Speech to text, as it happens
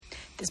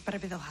This better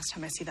be the last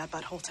time I see that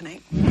butthole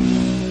tonight.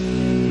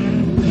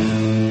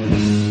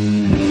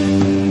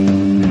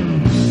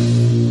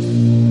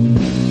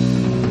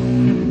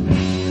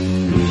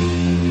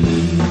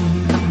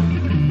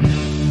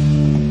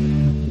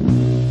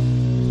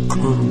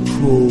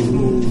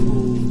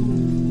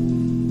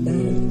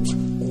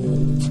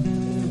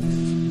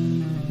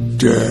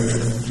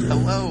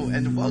 Hello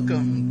and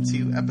welcome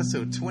to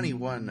episode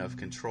 21 of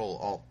Control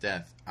Alt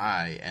Death.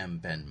 I am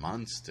Ben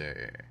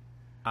Munster.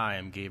 I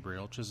am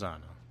Gabriel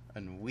Chisano.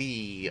 And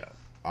we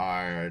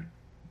are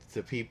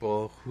the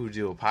people who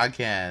do a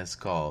podcast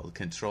called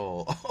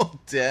Control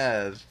Alt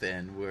Death,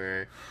 and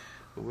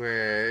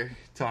we're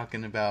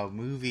talking about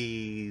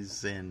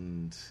movies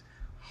and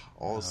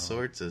all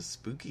sorts of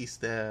spooky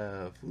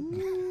stuff.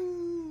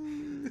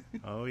 Ooh.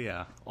 Oh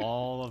yeah,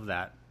 all of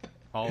that.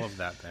 All of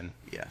that, Ben.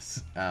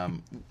 Yes.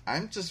 I'm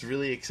just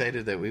really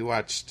excited that we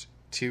watched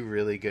two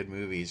really good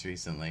movies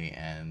recently,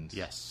 and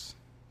yes,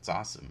 it's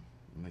awesome.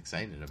 I'm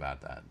excited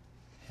about that.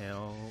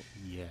 Hell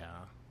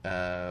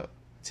yeah.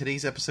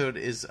 Today's episode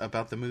is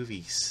about the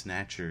movie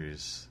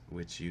Snatchers,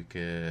 which you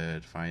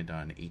could find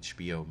on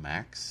HBO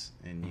Max,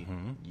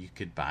 and you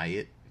could buy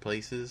it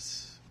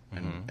places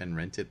and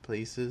rent it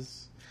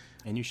places.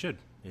 And you should.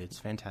 It's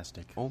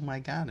fantastic. Oh my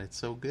god, it's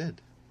so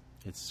good.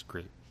 It's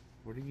great.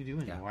 What are you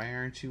doing? Yeah. Why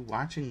aren't you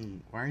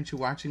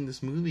watching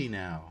this movie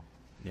now?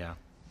 Yeah.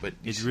 But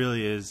it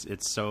really is.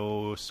 It's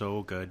so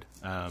good.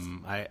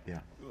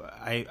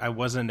 I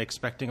wasn't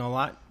expecting a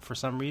lot for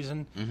some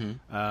reason.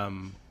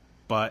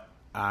 But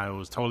I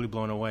was totally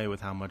blown away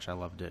with how much I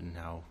loved it and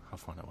how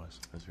fun it was.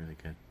 It was really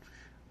good.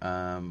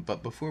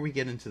 But before we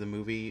get into the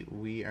movie,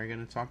 we are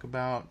going to talk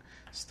about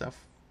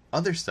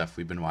other stuff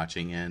we've been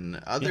watching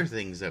and other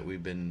things that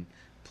we've been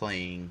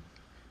playing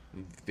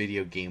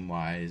video game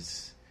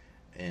wise.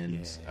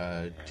 And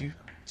do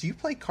you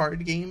play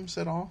card games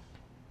at all,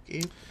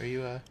 Gabe? Are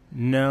you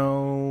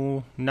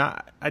No,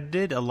 not. I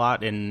did a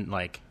lot in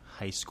like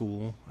high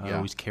school. I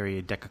always carry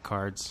a deck of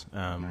cards.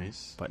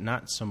 Nice, but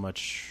not so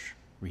much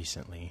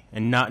recently,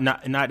 and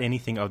not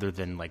anything other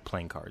than like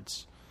playing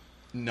cards.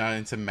 Not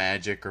into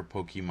Magic or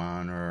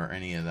Pokemon or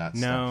any of that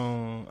stuff?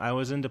 No, I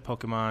was into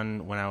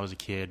Pokemon when I was a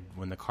kid,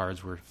 when the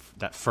cards were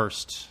the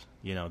first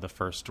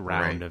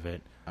round of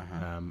it.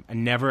 I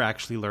never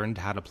actually learned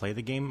how to play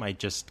the game. I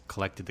just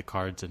collected the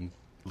cards and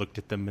looked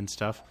at them and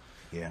stuff.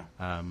 Yeah.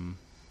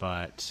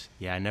 But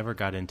yeah, I never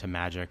got into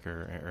Magic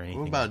or anything.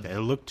 What about like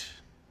that.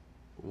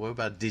 What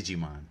about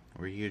Digimon?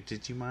 Were you a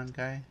Digimon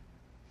guy?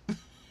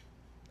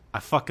 I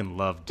fucking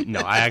loved. No,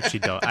 I actually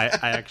don't. I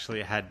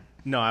actually had.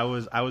 No, I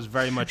was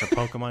very much a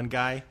Pokemon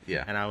guy.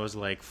 Yeah. And I was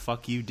like,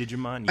 fuck you,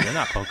 Digimon. You're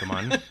not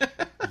Pokemon.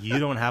 You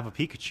don't have a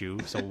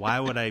Pikachu, so why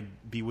would I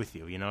be with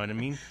you? You know what I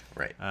mean?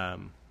 Right.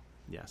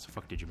 Yeah, so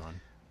fuck Digimon.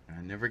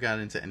 I never got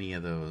into any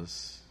of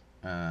those.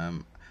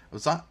 I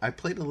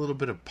played a little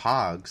bit of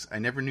Pogs. I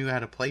never knew how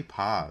to play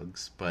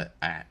Pogs, but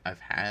I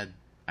had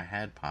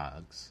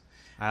Pogs.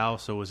 I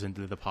also was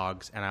into the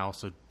Pogs, and I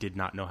also did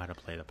not know how to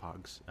play the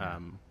Pogs.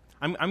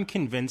 I'm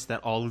convinced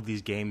that all of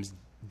these games,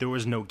 there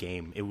was no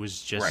game. It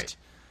was just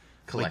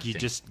collecting. Like you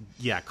just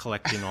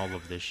collecting all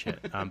of this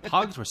shit.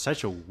 Pogs were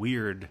such a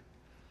weird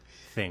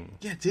thing.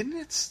 Yeah, didn't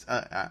it?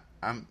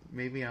 I'm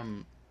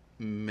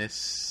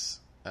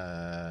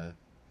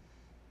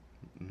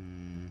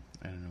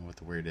I don't know what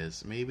the word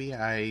is. Maybe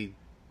I'm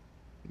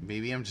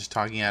just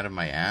talking out of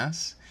my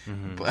ass.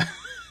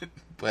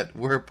 But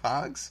were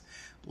Pogs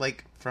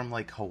like from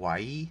like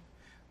Hawaii?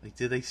 Like,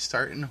 did they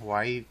start in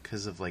Hawaii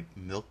because of like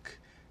milk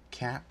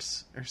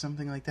caps or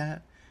something like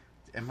that?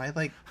 Am I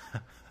like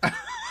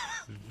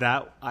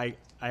that? I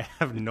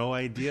have no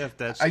idea if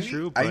that's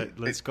true, but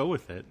let's go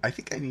with it. I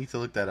think I need to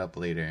look that up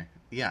later.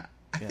 Yeah,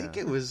 I think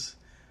it was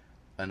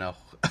it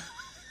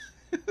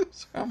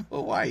was from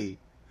Hawaii.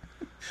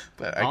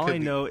 But I could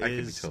be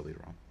totally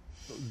wrong.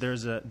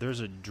 There's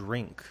a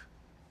drink.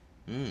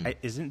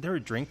 Isn't there a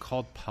drink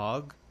called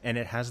Pog, and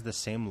it has the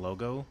same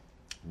logo?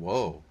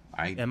 Whoa!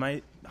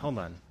 Hold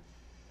on.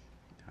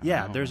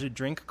 Yeah, there's a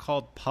drink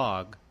called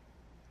Pog,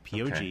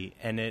 P-O-G,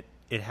 and it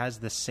has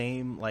the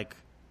same like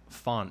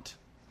font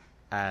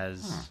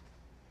as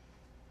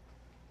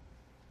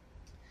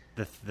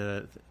the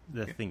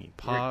thingy.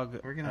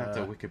 Pog. We're gonna have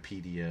to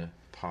Wikipedia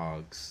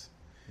Pogs.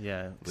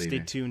 Yeah, later. Stay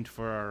tuned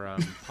for our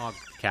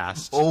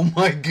podcast. Oh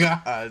my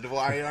god,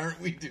 why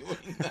aren't we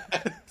doing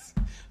that?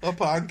 A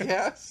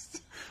podcast?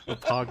 A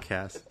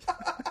podcast.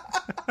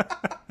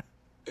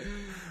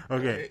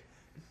 Okay.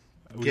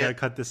 We got to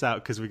cut this out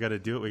because we got to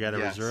do it. We got to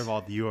reserve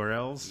all the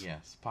URLs.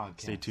 Yes,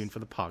 podcast. Stay tuned for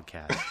the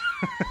podcast.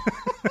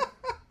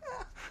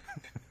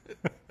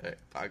 Right,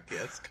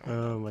 podcast.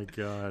 Oh my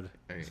god.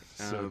 Right,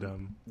 so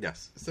dumb.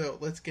 Yes. So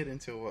let's get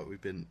into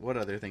what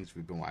other things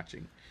we've been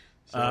watching.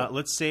 So,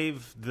 let's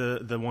save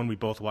the one we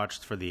both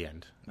watched for the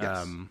end.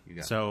 Yes,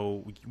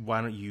 so why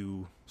don't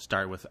you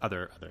start with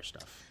other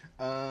stuff?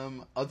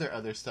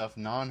 Other stuff,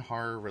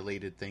 non-horror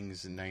related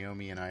things.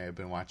 Naomi and I have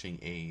been watching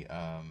a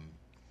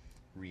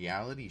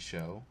reality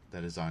show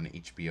that is on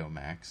HBO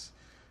Max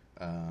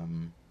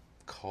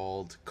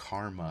called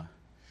Karma,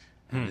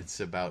 And it's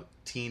about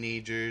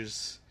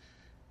teenagers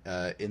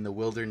in the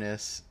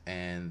wilderness,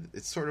 and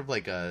it's sort of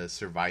like a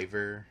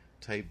Survivor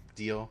type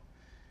deal.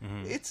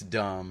 It's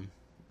dumb.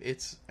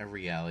 It's a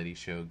reality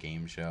show,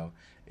 game show.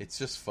 It's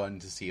just fun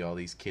to see all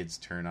these kids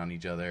turn on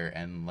each other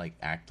and like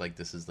act like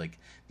this is like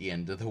the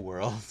end of the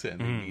world, and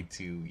they need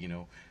to, you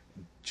know,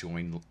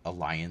 join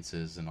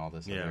alliances and all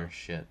this other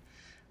shit.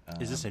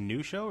 Is this a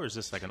new show or is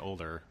this like an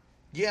older?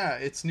 Yeah,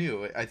 it's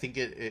new. I think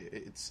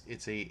it's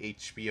a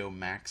HBO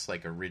Max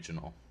like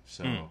original,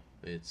 so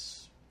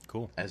it's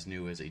cool, as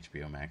new as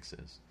HBO Max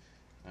is.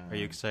 Are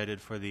you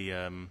excited for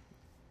the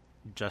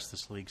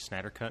Justice League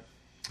Snyder Cut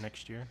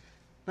next year?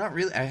 Not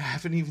really. I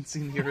haven't even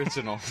seen the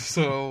original,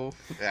 so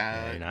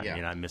you're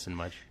not missing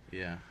much.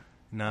 Yeah,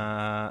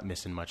 not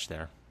missing much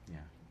there. Yeah.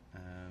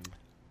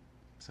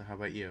 So how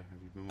about you?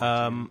 Have you been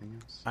watching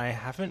anything else? I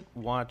haven't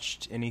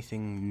watched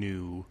anything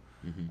new.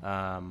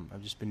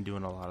 I've just been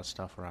doing a lot of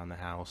stuff around the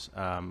house.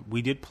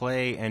 We did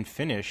play and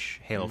finish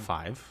Halo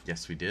 5.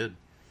 Yes, we did.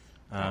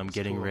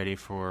 Getting ready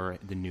for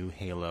the new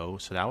Halo,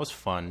 so that was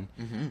fun.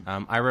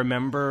 I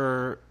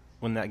remember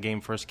when that game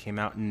first came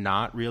out,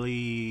 not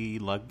really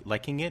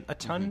liking it a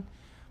ton,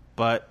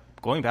 but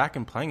going back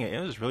and playing it, it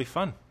was really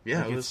fun.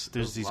 Yeah,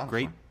 there's these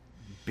great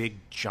big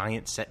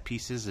giant set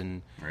pieces,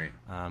 and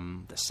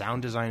the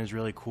sound design is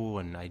really cool,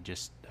 and I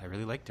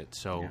really liked it.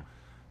 So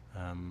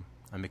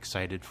I'm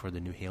excited for the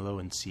new Halo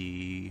and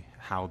see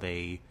how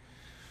they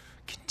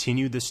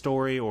continue the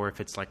story, or if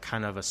it's like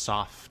kind of a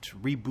soft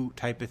reboot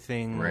type of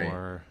thing.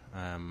 Or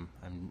I'm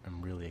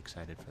really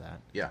excited for that.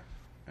 Yeah,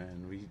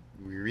 and we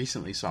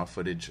recently saw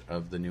footage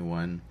of the new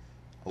one.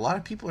 A lot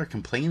of people are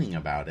complaining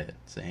about it,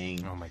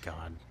 saying, "Oh my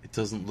god, it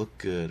doesn't look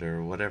good"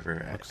 or whatever.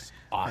 It looks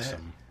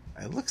awesome.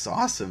 It looks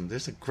awesome.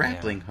 There's a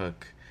grappling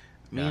hook.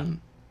 I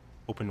mean,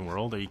 open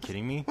world. Are you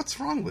kidding me? What's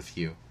wrong with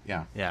you?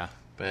 Yeah.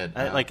 But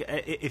like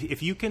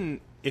if you can,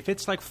 if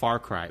it's like Far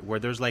Cry where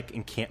there's like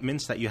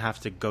encampments that you have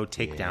to go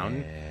take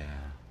down,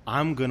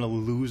 I'm gonna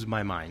lose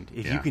my mind.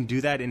 If you can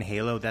do that in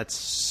Halo,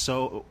 that's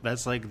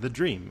like the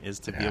dream, is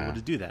to be able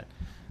to do that,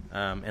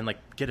 and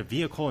like get a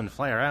vehicle and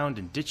fly around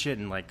and ditch it,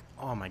 and like,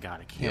 oh my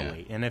god, I can't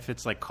wait. And if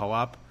it's like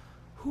co-op,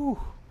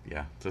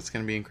 that's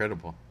gonna be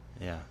incredible.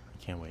 Yeah,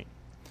 I can't wait.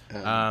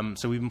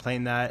 So we've been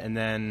playing that, and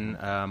then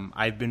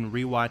I've been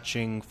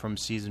rewatching from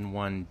season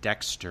 1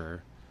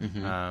 Dexter.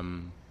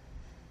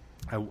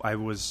 I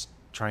was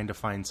trying to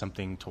find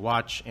something to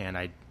watch, and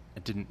I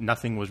didn't.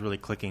 Nothing was really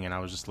clicking, and I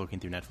was just looking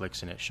through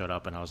Netflix, and it showed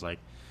up, and I was like,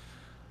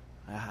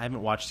 I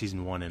haven't watched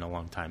season 1 in a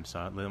long time, so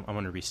I'm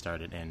going to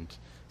restart it. And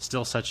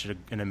still such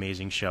an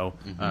amazing show.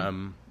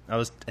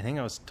 I think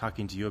I was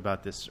talking to you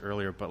about this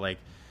earlier, but like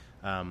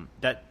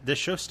that this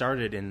show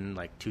started in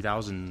like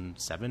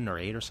 2007 or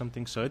 8 or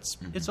something, so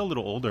it's a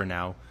little older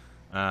now,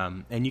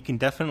 and you can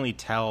definitely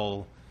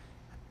tell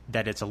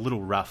that it's a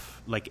little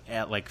rough,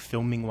 like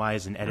filming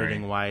wise and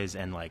editing wise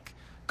and like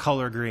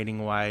color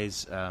grading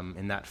wise,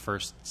 in that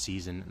first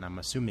season, and I'm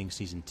assuming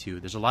season 2.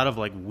 There's a lot of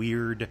like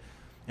weird,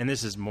 and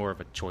this is more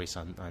of a choice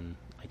on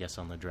I guess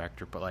on the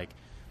director, but like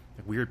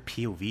weird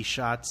POV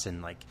shots,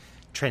 and like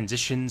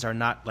transitions are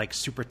not like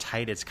super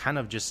tight. It's kind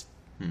of just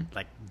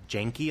like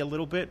janky a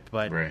little bit,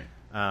 but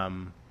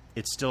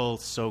it's still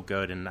so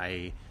good, and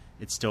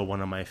it's still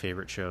one of my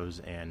favorite shows,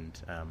 and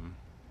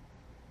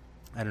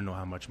I don't know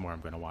how much more I'm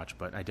going to watch,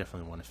 but I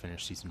definitely want to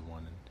finish season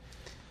 1.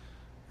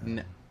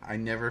 And I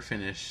never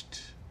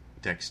finished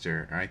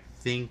Dexter. I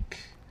think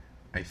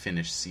I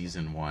finished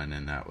season 1,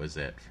 and that was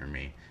it for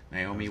me.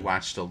 Naomi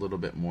watched a little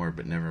bit more,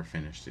 but never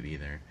finished it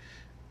either.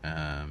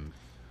 But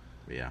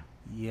yeah.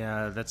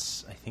 Yeah, I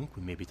think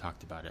we maybe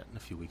talked about it a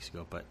few weeks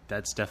ago, but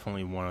that's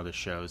definitely one of the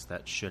shows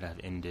that should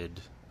have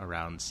ended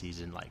around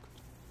season like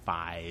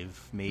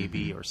 5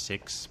 maybe or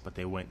 6, but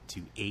they went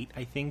to 8,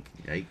 I think.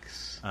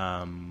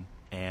 Yikes.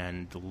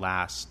 And the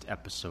last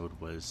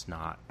episode was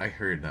not... I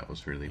heard that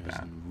was really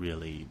bad.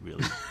 Really,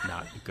 really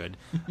not good.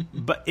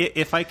 But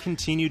if I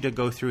continue to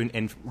go through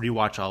and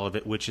rewatch all of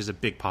it, which is a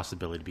big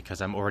possibility because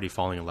I'm already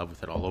falling in love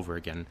with it all over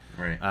again,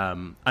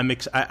 I'm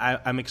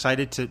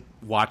excited to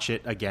watch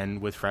it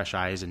again with fresh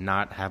eyes and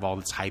not have all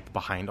this hype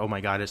behind, oh my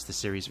god, it's the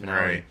series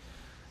finale,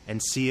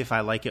 and see if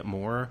I like it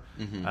more.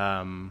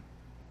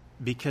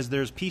 Because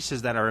there's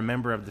pieces that I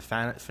remember of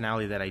the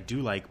finale that I do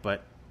like,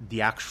 but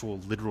the actual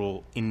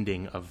literal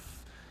ending of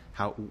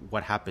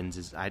what happens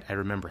is I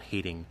remember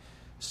hating.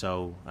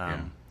 So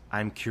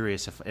I'm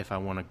curious if I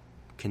want to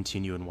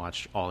continue and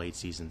watch all 8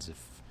 seasons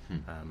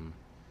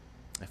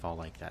if I'll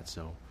like that.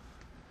 So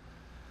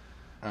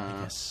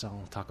I guess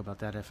I'll talk about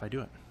that if I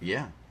do it.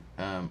 Yeah.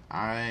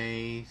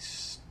 I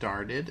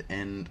started,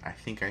 and I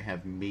think I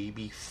have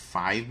maybe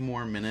 5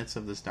 more minutes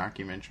of this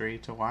documentary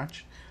to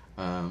watch.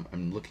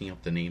 I'm looking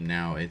up the name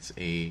now. It's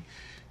a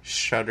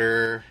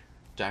Shudder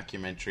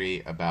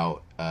documentary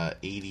about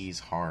 80s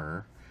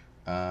horror.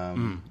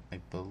 I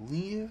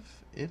believe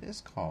it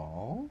is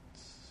called,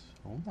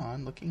 hold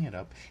on, looking it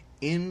up,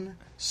 In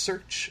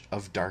Search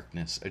of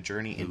Darkness, a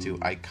journey into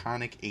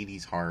iconic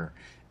 80s horror.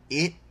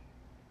 It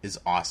is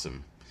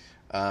awesome.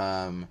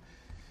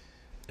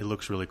 It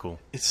looks really cool.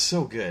 It's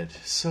so good,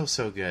 so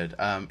good.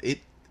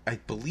 I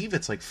believe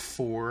it's like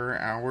 4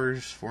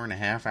 hours,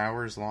 4.5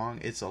 hours long.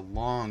 It's a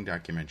long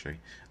documentary,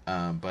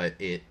 but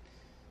it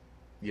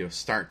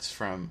starts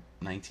from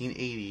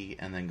 1980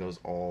 and then goes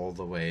all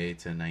the way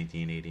to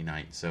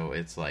 1989. So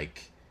it's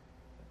like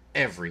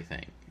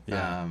everything.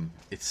 Yeah.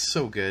 It's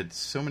so good.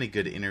 So many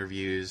good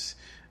interviews.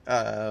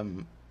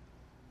 It's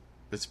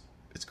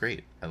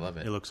great. I love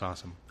it. It looks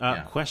awesome.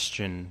 Yeah.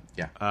 Question.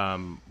 Yeah.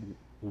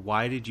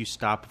 Why did you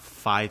stop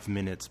 5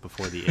 minutes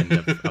before the end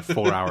of a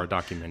 4-hour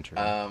documentary?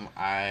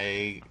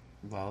 I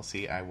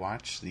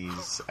watch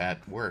these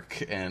at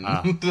work, and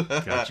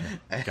Gotcha.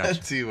 I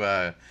had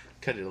to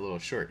cut it a little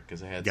short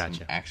because I had some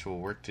actual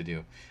work to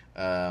do.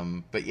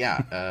 But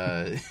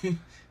yeah,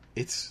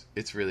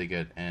 it's really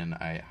good, and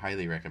I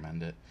highly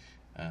recommend it.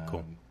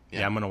 Cool.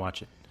 Yeah, I'm gonna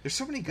watch it. There's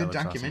so many good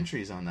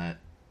documentaries on that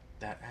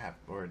app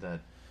or that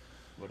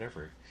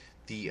whatever.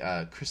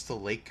 The Crystal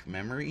Lake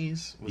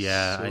Memories was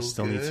I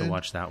still good. need to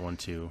watch that one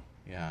too.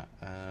 Yeah.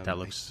 That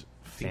looks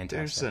fantastic.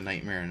 There's a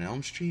Nightmare on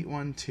Elm Street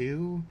one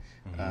too.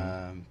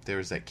 Mm-hmm. There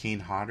was that Kane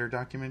Hodder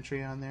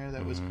documentary on there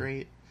that was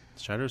great.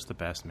 Shudder's the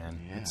best, man.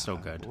 Yeah, It's so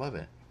good. I love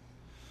it.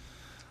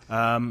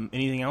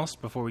 Anything else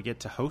before we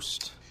get to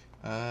host?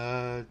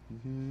 No,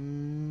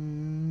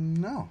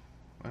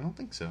 I don't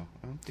think so.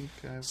 I don't think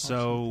I've watched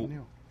something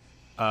new.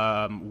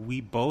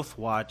 We both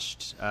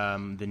watched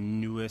the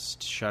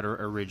newest Shudder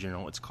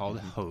original. It's called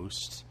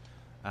Host,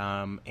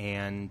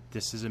 and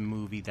this is a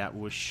movie that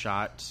was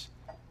shot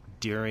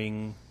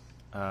during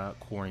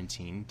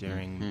quarantine,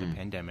 during the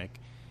pandemic,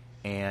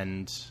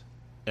 and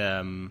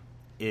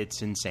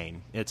it's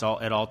insane. It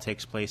all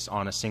takes place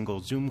on a single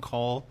Zoom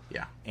call.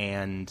 Yeah,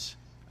 and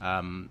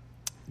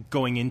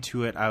going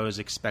into it, I was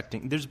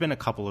expecting. There's been a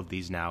couple of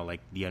these now, like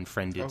the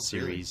Unfriended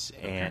series,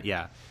 really?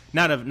 and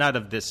not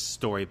of this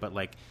story, but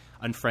like.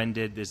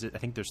 Unfriended, I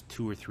think there's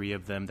 2 or 3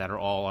 of them that are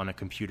all on a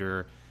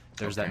computer.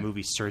 There's that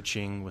movie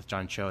Searching with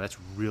John Cho. That's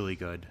really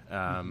good.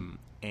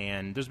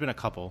 And there's been a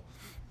couple.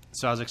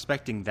 So I was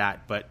expecting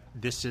that, but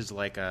this is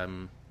like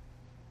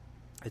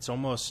it's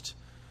almost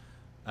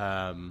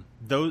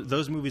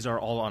those movies are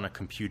all on a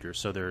computer.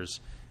 So there's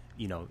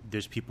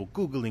people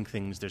Googling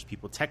things, there's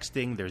people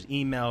texting, there's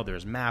email,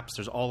 there's maps,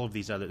 there's all of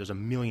these there's a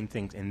million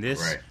things. In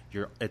this,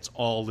 it's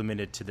all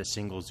limited to the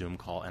single Zoom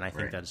call, and I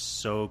think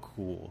that's so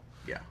cool.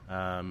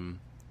 Yeah.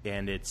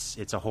 And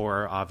it's a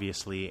horror,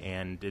 obviously,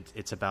 and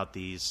it's about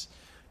this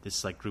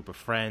like group of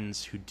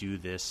friends who do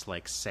this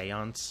like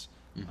seance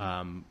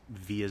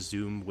via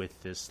Zoom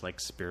with this like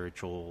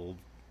spiritual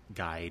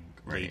guide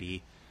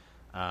lady,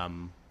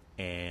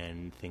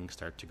 and things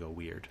start to go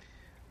weird.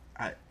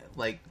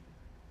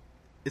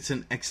 It's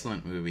an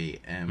excellent movie,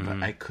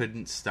 but I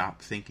couldn't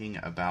stop thinking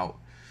about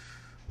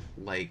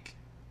like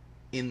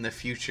in the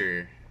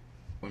future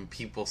when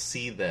people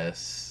see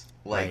this.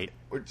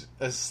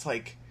 It's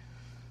like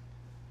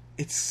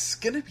it's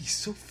gonna be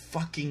so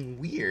fucking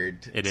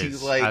weird. It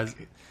is. Like, I was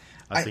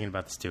thinking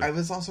about this too. I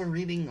was also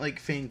reading like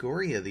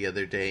Fangoria the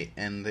other day,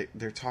 and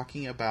they're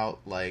talking about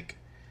like,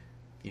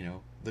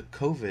 the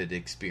COVID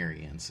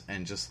experience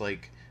and just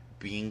like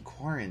being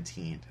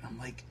quarantined. I'm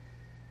like,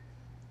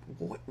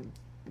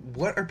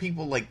 what are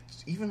people like?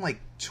 Even like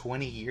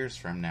 20 years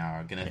from now,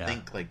 are gonna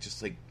think like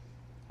just like,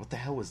 what the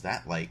hell was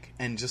that like?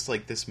 And just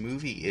like this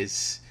movie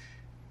it's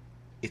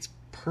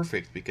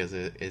perfect because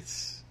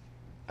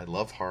I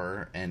love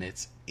horror, and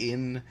it's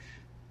in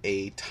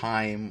a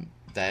time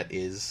that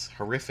is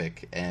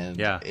horrific, and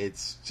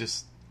it's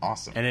just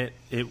awesome. And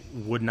it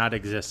would not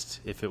exist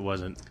if it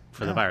wasn't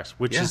for the virus,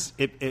 which is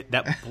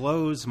that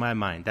blows my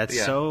mind. That's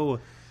so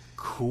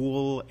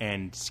cool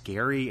and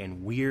scary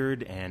and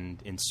weird and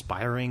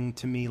inspiring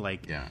to me.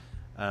 Like,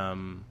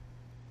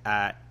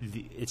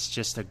 it's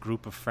just a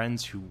group of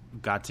friends who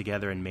got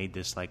together and made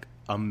this like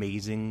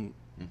amazing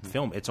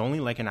film. It's only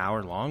like an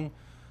hour long.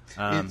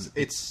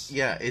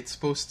 It's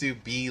supposed to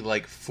be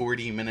like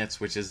 40 minutes,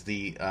 which is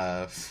the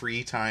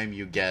free time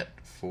you get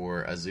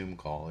for a Zoom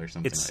call or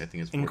something. It's I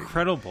think it's 40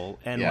 incredible,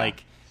 and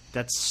like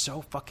that's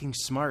so fucking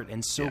smart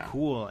and so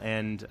cool.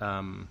 And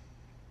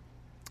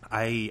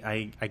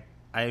I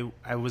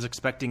was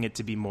expecting it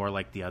to be more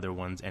like the other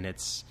ones, and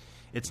it's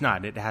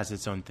not. It has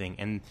its own thing.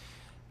 And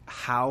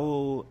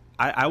how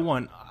I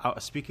want,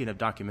 speaking of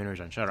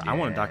documentaries on Shudder, I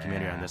want a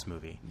documentary on this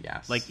movie.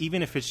 Yes. Like,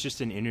 even if it's just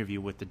an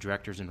interview with the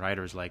directors and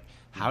writers, like,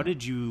 how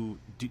did you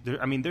do,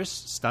 I mean, there's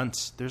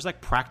stunts, there's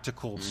like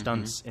practical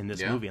stunts in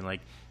this movie, and like,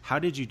 how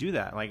did you do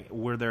that? Like,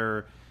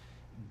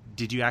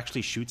 did you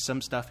actually shoot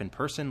some stuff in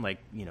person, like,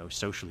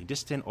 socially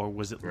distant, or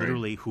was it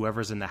literally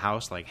whoever's in the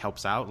house, like,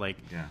 helps out? Like,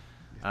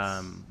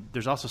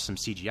 there's also some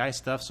CGI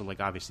stuff, so,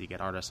 like, obviously you get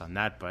artists on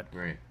that, but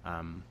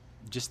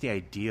just the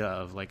idea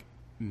of, like,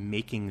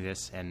 making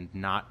this and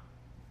not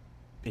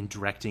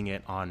directing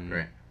it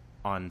on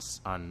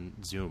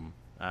Zoom.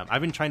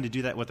 I've been trying to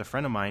do that with a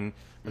friend of mine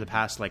for the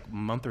past like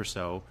month or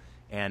so,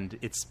 and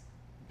it's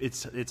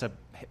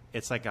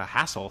like a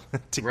hassle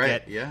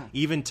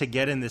to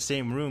get in the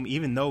same room,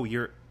 even though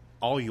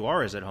all you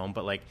are is at home,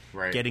 but like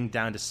getting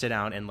down to sit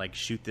down and like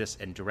shoot this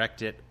and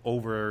direct it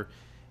over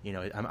you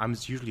know, I'm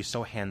usually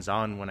so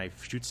hands-on when I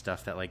shoot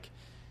stuff that like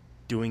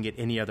doing it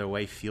any other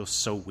way feels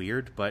so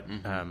weird. But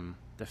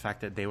the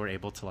fact that they were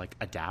able to like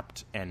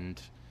adapt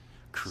and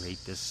create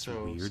this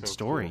weird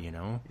story, cool. you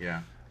know?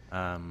 Yeah.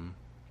 I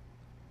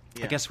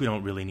guess we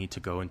don't really need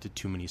to go into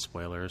too many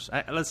spoilers.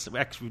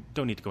 We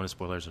don't need to go into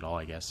spoilers at all,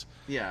 I guess.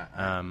 Yeah.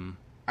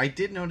 I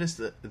did notice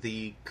that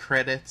the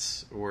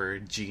credits were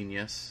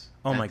genius.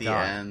 Oh my at the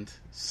God. end.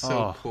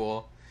 So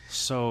cool.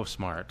 So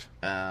smart.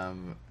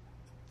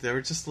 There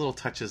were just little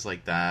touches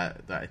like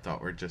that I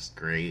thought were just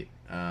great.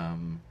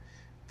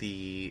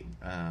 There's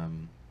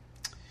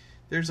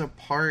a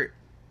part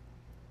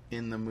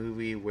in the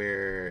movie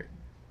where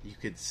you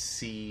could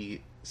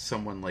see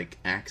someone like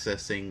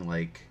accessing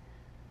like,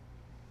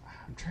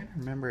 I'm trying to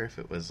remember if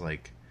it was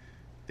like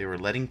they were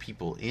letting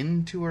people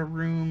into a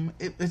room.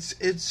 It's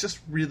just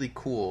really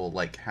cool,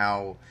 like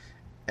how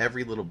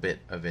every little bit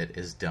of it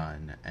is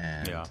done.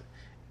 And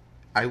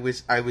I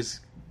was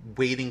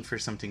waiting for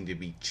something to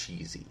be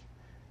cheesy,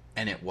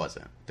 and it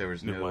wasn't. There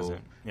was no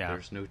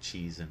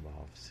cheese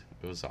involved.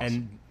 It was awesome.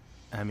 And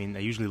I mean, I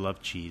usually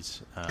love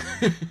cheese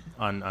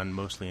on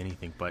mostly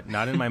anything, but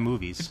not in my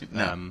movies.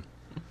 No.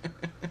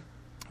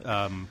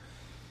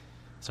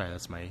 Sorry,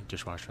 that's my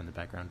dishwasher in the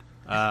background.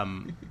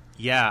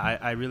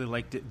 I really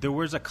liked it. There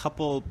was a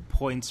couple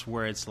points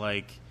where it's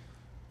like,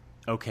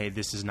 okay,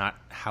 this is not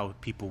how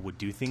people would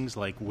do things.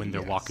 Like when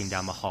they're walking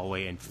down the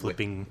hallway and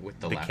flipping with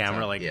the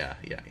camera. Like, yeah.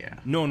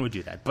 No one would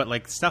do that. But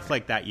like stuff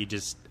like that, you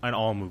just in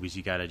all movies,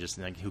 you gotta just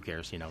like, who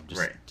cares? You know,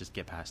 just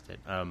get past it.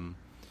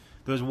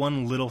 There was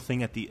one little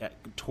thing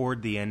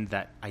toward the end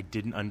that I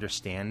didn't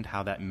understand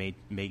how that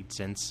made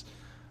sense.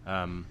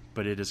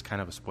 But it is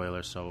kind of a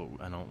spoiler, so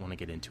I don't want to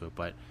get into it.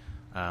 But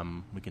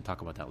we can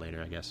talk about that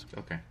later, I guess.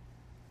 Okay.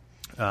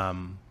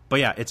 But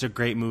yeah, it's a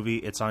great movie.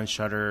 It's on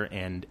Shudder,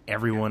 and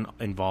everyone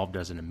involved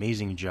does an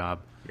amazing job.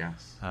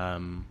 Yes.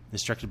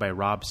 It's directed by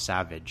Rob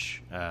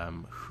Savage,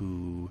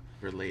 who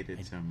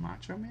related to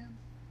Macho Man.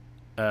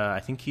 I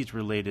think he's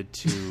related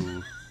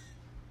to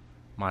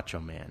Macho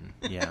Man.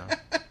 Yeah.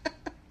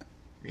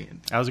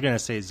 I was gonna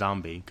say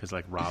Zombie because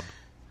like Rob.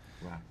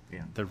 Wow.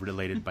 Yeah. They're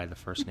related by the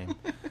first name.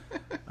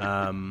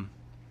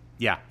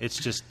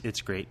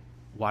 It's great.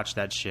 Watch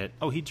that shit.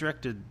 Oh, he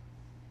directed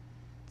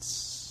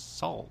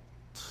Salt.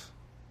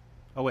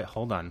 Oh wait,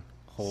 hold on.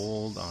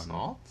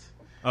 Salt?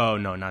 Oh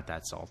no, not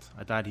that Salt.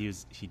 I thought he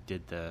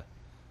did the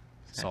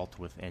Salt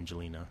with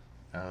Angelina.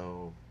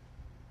 Oh,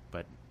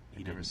 but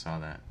I never saw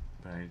that.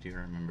 But I do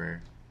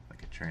remember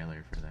like a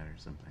trailer for that or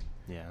something.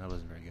 Yeah, that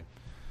wasn't very good.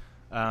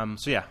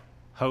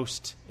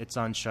 Host. It's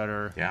on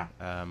Shudder. Yeah.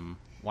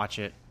 Watch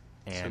it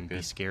and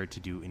be scared to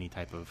do any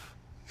type of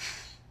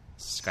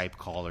Skype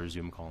call or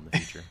Zoom call in the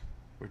future.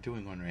 We're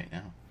doing one right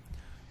now.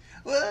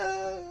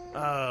 Whoa!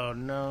 Oh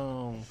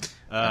no.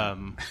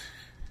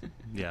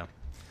 Yeah.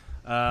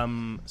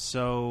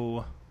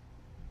 So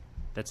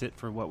that's it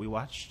for what we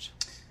watched.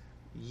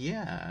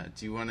 Yeah.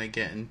 Do you want to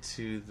get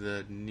into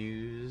the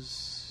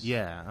news?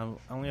 Yeah. I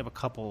only have a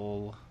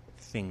couple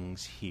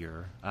things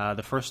here.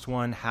 The first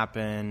one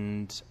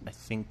happened, I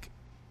think,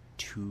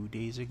 2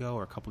 days ago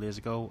or a couple days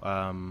ago.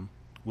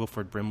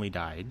 Wilford Brimley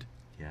died.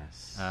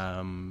 Yes.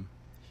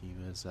 He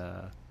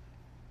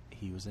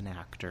was an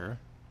actor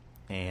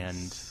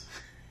and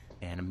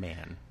a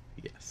man.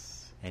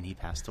 Yes. And he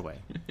passed away.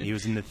 He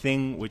was in The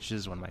Thing, which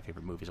is one of my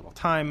favorite movies of all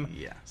time.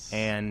 Yes.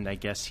 And I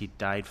guess he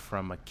died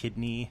from a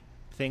kidney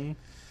thing.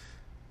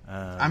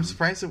 I'm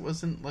surprised it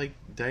wasn't like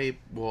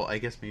well, I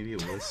guess maybe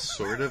it was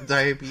sort of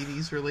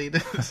diabetes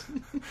related.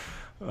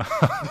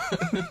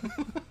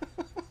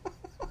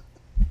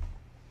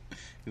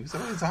 He was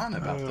always on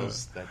about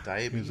that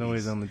diabetes. He was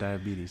always on the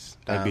diabetes.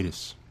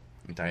 Diabetes.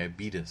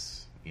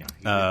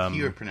 Yeah.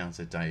 He would pronounce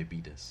it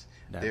diabetes.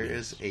 There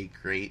is a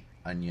great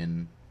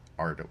Onion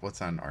article.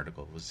 What's not an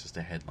article? It was just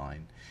a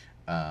headline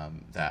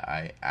that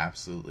I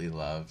absolutely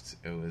loved.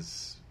 It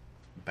was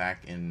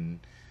back in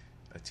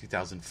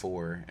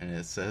 2004, and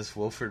it says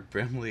Wilford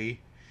Brimley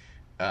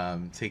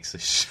takes a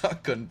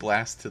shotgun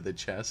blast to the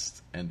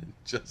chest and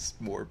just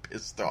more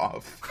pissed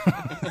off.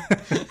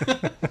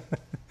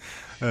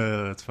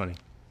 That's funny.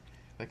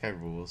 That guy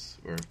rules.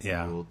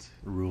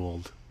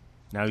 Ruled.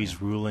 Now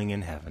he's ruling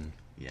in heaven.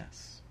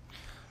 Yes.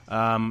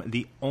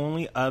 The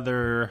only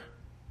other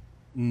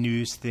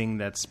news thing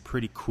that's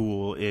pretty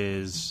cool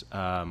is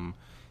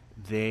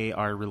they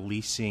are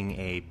releasing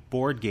a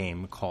board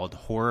game called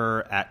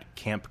Horror at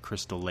Camp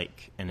Crystal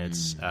Lake, and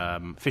it's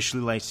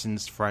officially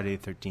licensed Friday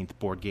the 13th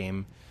board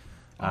game.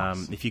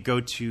 Awesome. If you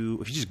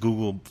just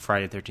Google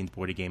Friday the 13th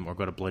board game or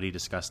go to Bloody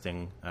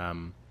Disgusting,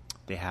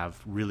 they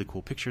have really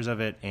cool pictures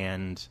of it.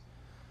 And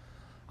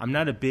I'm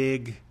not a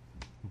big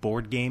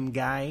board game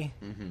guy,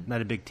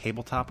 not a big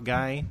tabletop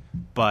guy,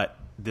 but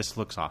this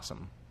looks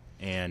awesome,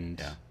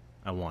 and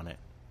I want it.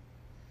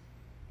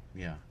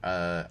 Yeah,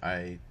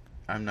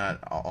 I'm not.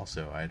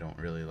 Also, I don't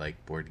really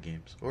like board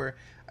games, or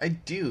I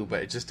do,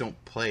 but I just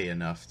don't play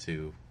enough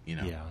to,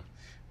 Yeah.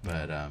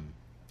 But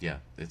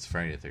it's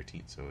Friday the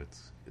 13th, so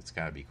it's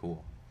got to be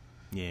cool.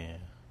 Yeah.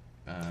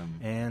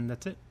 And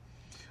that's it.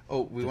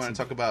 Oh, we want to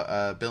talk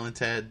about Bill and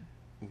Ted.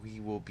 We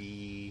will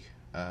be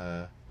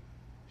streaming.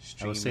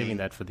 I was saving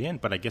that for the end,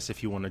 but I guess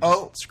if you want to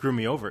just screw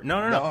me over.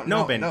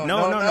 No, Ben.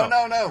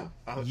 No.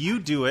 Oh. You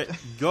do it.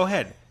 Go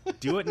ahead.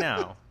 Do it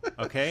now.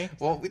 Okay?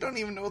 Well, we don't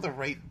even know the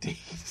right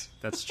date.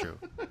 That's true.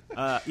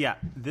 Yeah,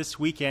 this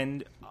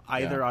weekend,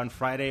 either on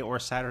Friday or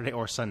Saturday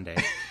or Sunday,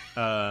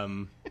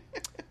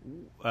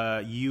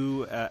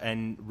 you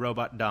and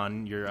Robot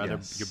Don, your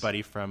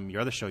buddy from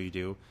your other show you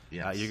do,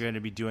 you're going to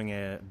be doing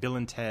a Bill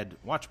and Ted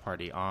watch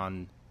party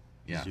on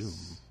Zoom.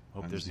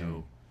 Hope there's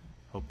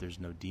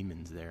no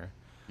demons there.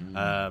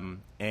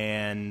 It's going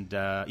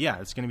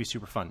to be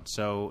super fun.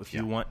 So if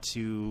you want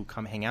to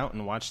come hang out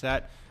and watch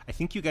that, I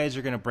think you guys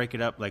are going to break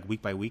it up like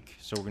week by week.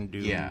 So we're going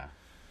to do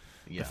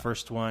the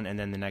first one, and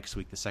then the next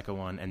week the second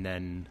one, and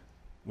then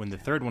when the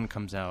third one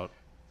comes out,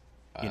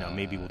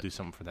 maybe we'll do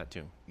something for that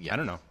too. I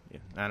don't know.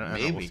 I don't know.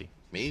 We'll see.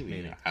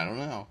 Maybe. I don't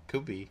know.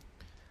 Could be.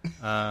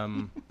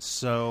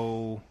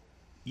 So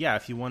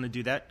if you want to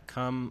do that,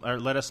 come or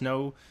let us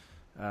know.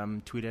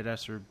 Tweet at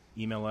us or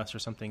email us or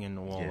something,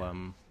 and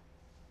we'll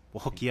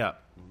hook you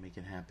up. We'll make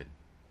it happen.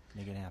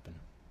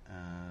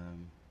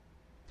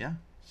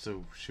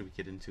 So should we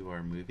get into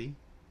our movie?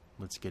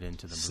 Let's get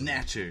into the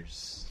movie.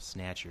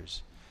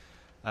 Snatchers.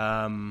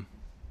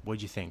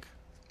 What'd you think?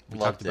 We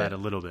Loved talked about it a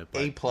little bit.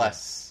 But A+.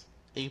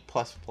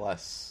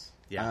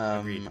 Yeah,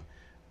 agreed.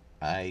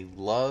 I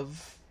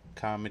love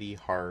comedy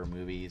horror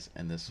movies,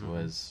 and this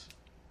was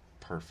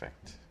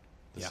perfect.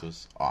 This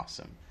was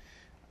awesome.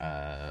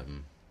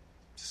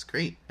 It's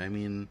great. I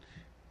mean,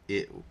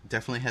 it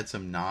definitely had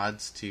some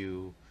nods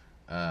to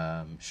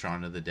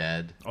Shaun of the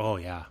Dead. Oh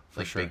yeah,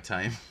 for sure, big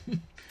time.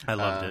 I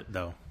loved it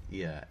though.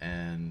 Yeah,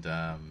 and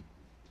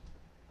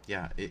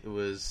it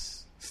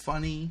was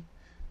funny.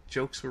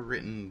 Jokes were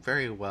written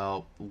very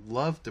well.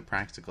 Loved the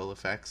practical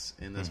effects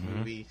in this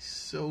movie.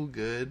 So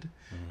good.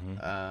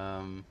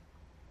 And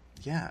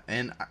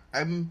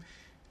I'm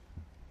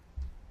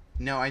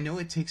now I know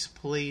it takes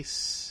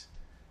place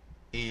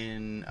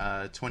in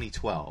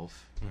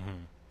 2012,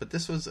 but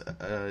this was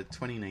a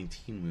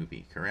 2019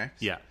 movie,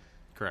 correct? Yeah,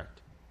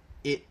 correct.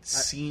 It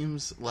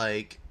seems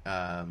like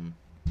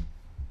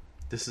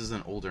this is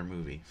an older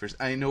movie. First,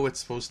 I know it's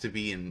supposed to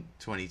be in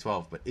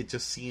 2012, but it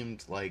just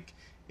seemed like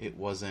it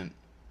wasn't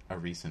a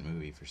recent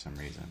movie for some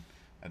reason.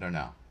 I don't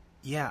know.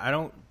 Yeah, I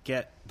don't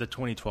get the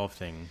 2012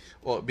 thing.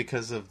 Well,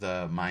 because of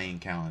the Mayan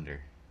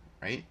calendar,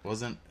 right?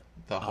 Wasn't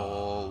the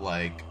whole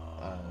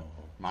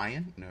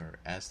Mayan or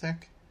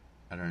Aztec?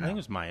 I don't know. I think it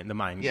was Mayan. The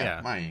Mayan,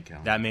 Mayan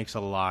calendar. That makes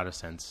a lot of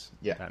sense.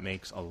 Yeah. That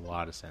makes a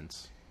lot of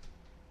sense.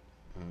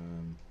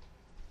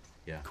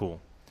 Yeah. Cool.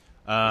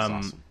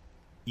 Awesome.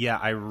 Yeah,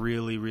 I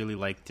really, really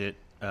liked it.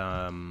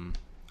 I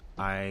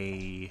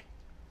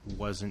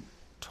wasn't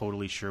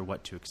totally sure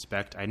what to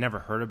expect. I never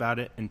heard about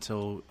it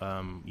until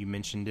you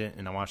mentioned it,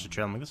 and I watched the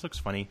trailer. I'm like, this looks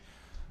funny.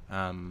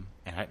 And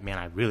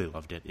I really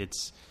loved it.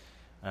 It's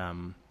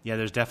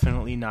there's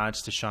definitely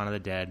nods to Shaun of the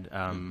Dead,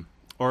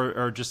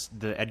 or just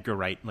the Edgar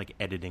Wright like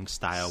editing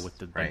style with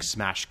the like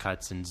smash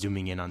cuts and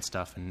zooming in on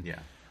stuff. And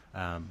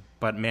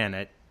but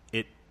man,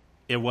 it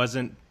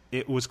wasn't.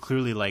 It was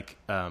clearly like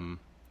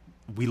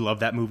we love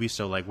that movie,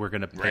 so like we're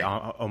gonna pay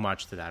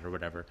homage to that or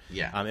whatever.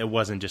 Yeah, it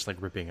wasn't just like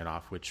ripping it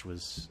off, which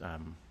was.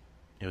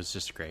 It was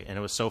just great, and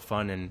it was so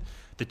fun, and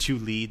the two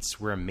leads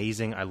were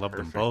amazing. I love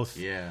them both.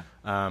 Yeah.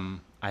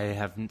 I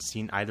haven't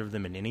seen either of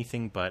them in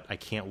anything, but I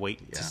can't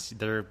wait to see.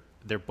 They're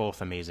both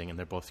amazing, and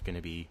they're both going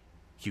to be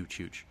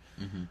huge.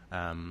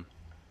 I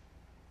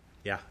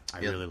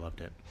really loved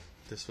it.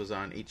 This was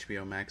on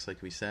HBO Max,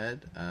 like we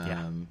said.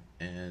 And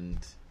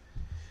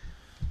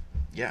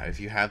if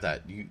you have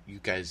that, you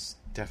guys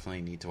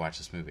definitely need to watch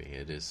this movie.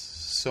 It is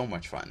so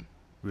much fun.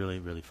 Really,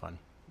 really fun.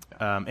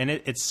 Yeah. And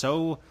it's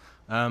so.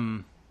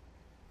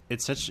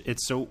 It's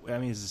so. I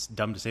mean, it's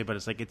dumb to say, but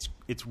it's like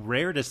it's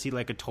rare to see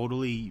like a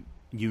totally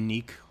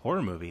unique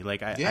horror movie.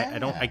 Like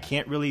I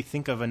can't really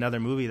think of another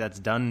movie that's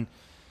done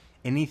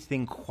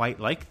anything quite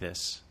like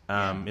this.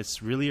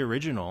 It's really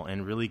original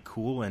and really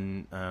cool,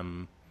 and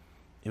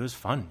it was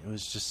fun. It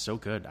was just so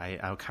good.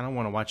 I kind of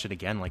want to watch it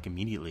again, like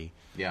immediately.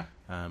 Yeah.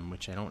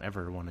 Which I don't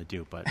ever want to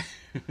do, but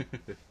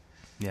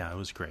yeah, it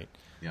was great.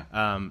 Yeah.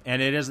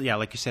 And it is,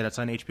 like you said, it's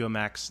on HBO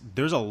Max.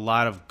 There's a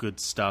lot of good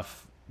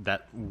stuff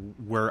that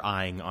we're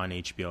eyeing on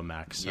HBO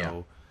Max.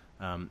 So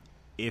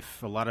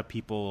if a lot of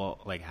people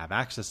like have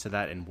access to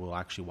that and will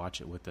actually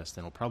watch it with us,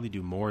 then we'll probably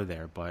do more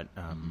there. But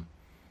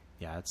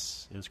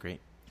it was great.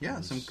 Yeah,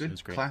 some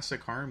good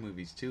classic horror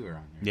movies too are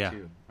on there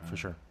too. For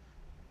sure.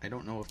 I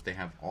don't know if they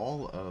have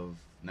all of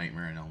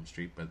Nightmare on Elm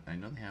Street, but I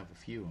know they have a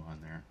few on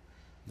there.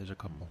 There's a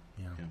couple.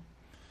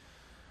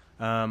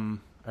 All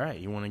right,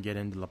 you want to get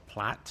into the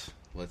plot?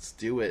 Let's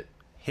do it.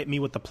 Hit me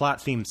with the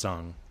plot theme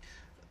song.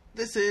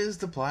 This is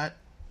the plot.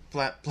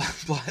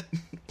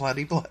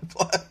 Plotty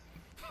plot.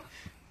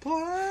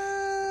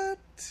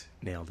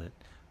 Nailed it.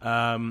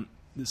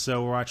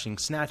 So we're watching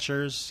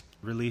Snatchers,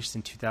 released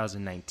in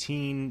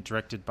 2019,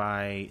 directed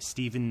by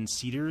Steven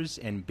Cedars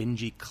and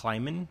Benji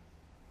Kleiman,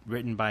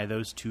 written by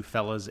those two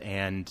fellas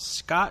and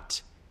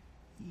Scott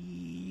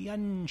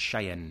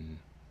Yanshayan.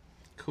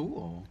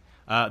 Cool.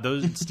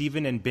 Those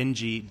Steven and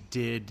Benji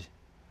did.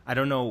 I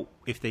don't know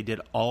if they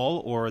did all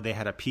or they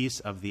had a piece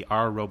of the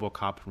R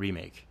RoboCop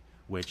remake,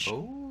 which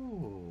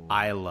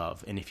I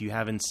love. And if you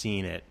haven't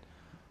seen it,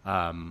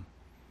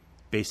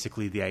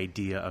 basically the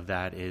idea of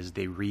that is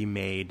they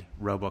remade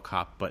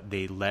RoboCop, but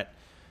they let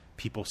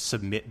people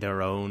submit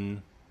their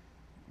own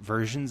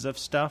versions of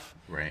stuff.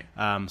 Right.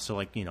 So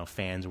like,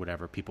 fans or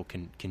whatever, people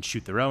can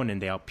shoot their own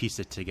and they all piece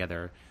it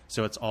together.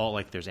 So it's all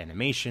like there's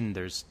animation,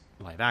 there's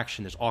live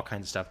action, there's all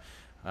kinds of stuff.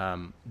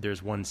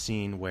 There's one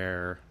scene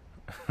where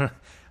in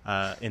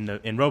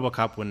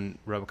RoboCop, when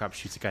RoboCop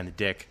shoots a guy in the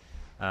dick,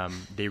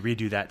 they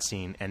redo that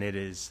scene, and it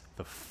is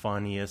the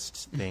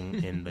funniest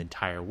thing in the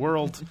entire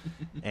world.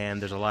 And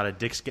there's a lot of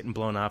dicks getting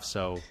blown off,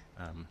 so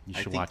you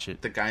should watch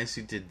it. The guys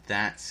who did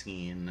that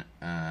scene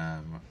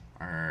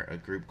are a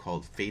group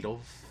called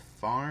Fatal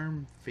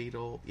Farm?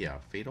 Fatal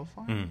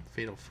Farm?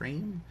 Fatal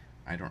Frame?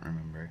 I don't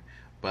remember.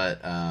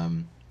 But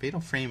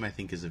Fatal Frame, I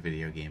think, is a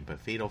video game, but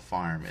Fatal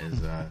Farm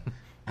is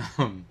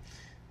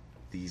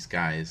these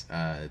guys.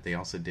 They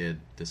also did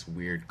this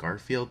weird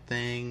Garfield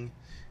thing.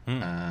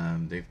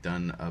 They've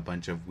done a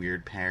bunch of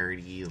weird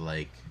parody,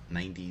 like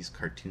 90s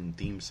cartoon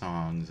theme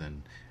songs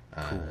and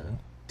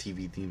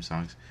TV theme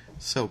songs.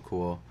 So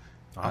cool.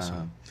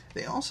 Awesome.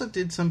 They also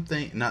did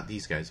something, not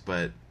these guys,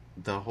 but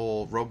the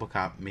whole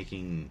RoboCop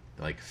making,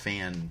 like,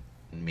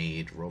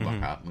 fan-made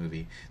RoboCop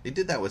movie. They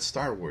did that with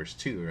Star Wars,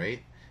 too,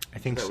 right? I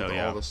think so, with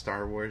yeah. all the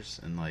Star Wars,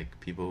 and, like,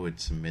 people would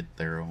submit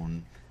their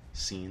own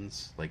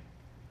scenes. Like,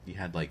 you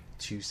had, like,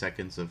 2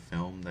 seconds of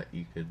film that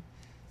you could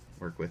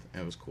work with.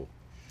 It was cool.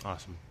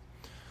 Awesome.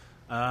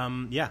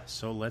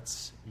 So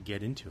let's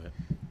get into it.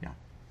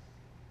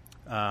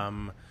 Yeah.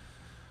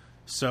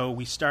 So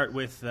we start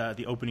with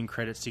the opening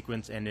credit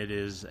sequence, and it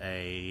is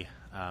a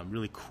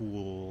really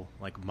cool,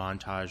 like,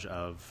 montage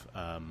of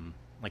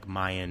like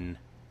Mayan,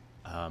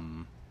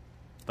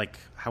 like,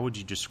 how would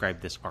you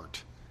describe this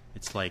art?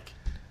 It's like,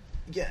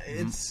 yeah,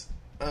 it's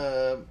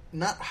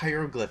not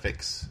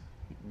hieroglyphics,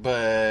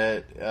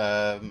 but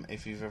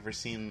if you've ever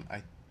seen,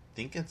 I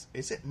think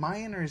is it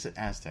Mayan or is it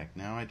Aztec?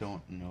 Now I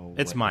don't know.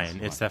 It's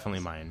Mayan. It's definitely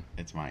Mayan.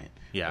 It's Mayan.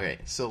 Yeah. Okay,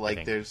 so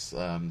like there's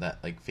that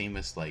like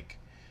famous like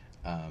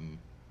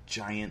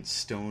giant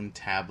stone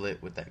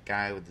tablet with that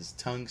guy with his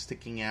tongue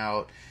sticking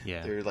out.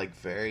 Yeah. They're like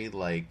very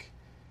like,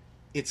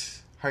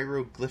 it's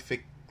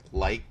hieroglyphic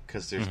like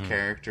because there's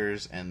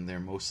characters and they're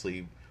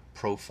mostly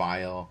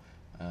profile.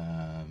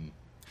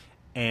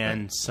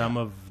 And some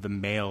of the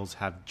males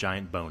have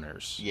giant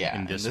boners. Yeah,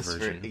 in this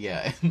version.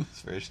 In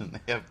this version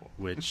they have,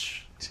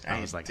 which I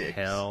was like, dicks.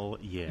 hell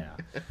yeah,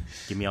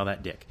 give me all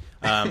that dick.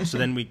 So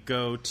then we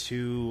go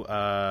to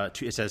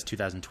it says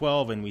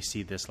 2012, and we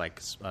see this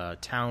like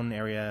town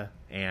area,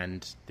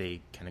 and they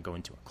kind of go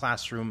into a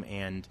classroom,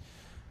 and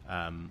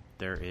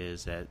there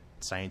is a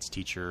science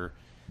teacher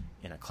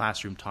in a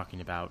classroom talking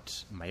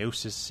about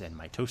meiosis and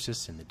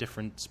mitosis and the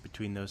difference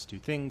between those two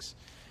things.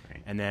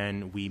 And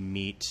then we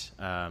meet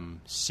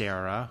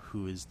Sarah,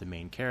 who is the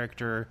main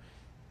character,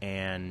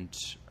 and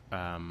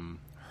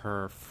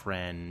her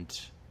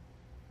friend.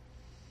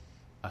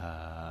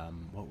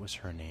 What was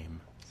her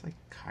name? It's like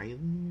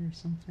Kylie or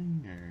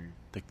something, or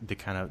the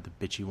kind of the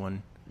bitchy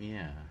one.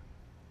 Yeah,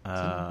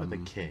 something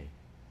with a K.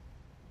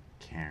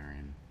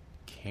 Karen.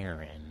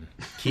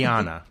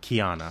 Kiana.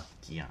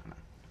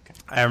 Okay.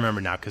 I remember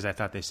now because I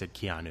thought they said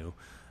Keanu.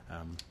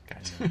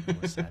 Gotcha.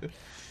 What's that?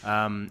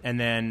 And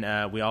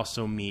then we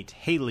also meet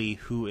Haley,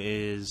 who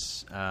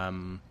is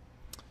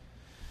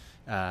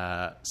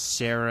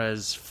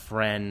Sarah's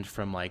friend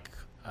from like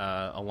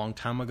a long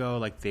time ago.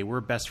 Like they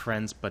were best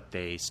friends, but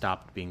they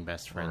stopped being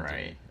best friends.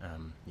 Right.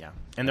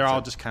 And they're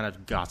all just kind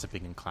of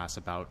gossiping in class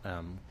about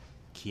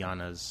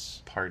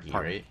Kiana's party,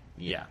 right?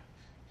 Yeah.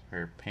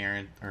 Her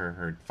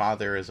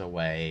father is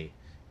away,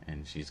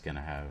 and she's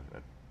gonna have a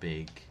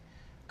big,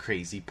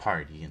 crazy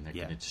party, and they're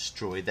gonna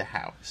destroy the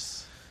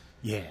house.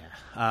 Yeah.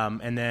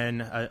 And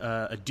then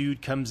a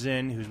dude comes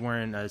in who's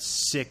wearing a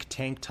sick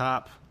tank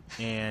top,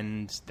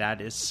 and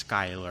that is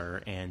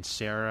Skylar. And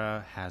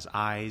Sarah has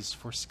eyes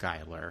for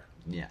Skylar.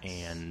 Yes.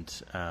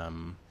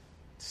 And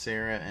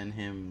Sarah and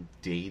him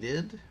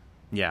dated?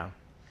 Yeah.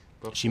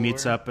 Before? She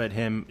meets up at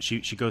him.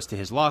 She goes to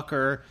his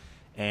locker,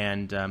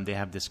 and they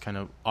have this kind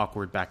of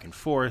awkward back and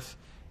forth.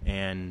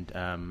 And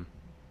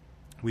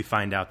we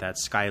find out that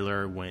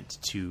Skylar went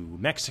to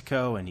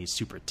Mexico, and he's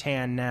super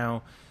tan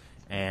now.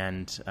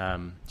 And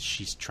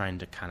she's trying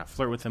to kind of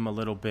flirt with him a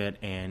little bit,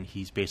 and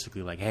he's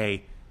basically like,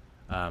 hey,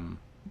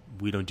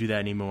 we don't do that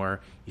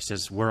anymore. He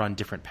says, we're on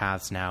different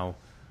paths now.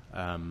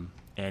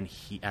 And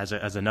he, as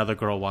another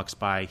girl walks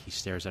by, he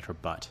stares at her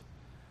butt.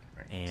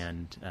 Right.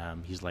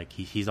 And he's like,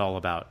 he's all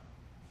about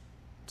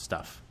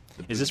stuff.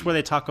 Is this where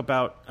they talk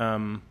about...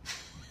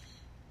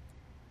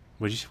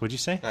 What'd you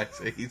say? I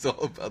say he's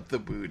all about the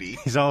booty.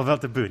 He's all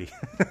about the booty.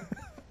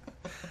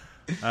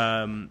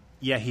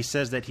 Yeah, he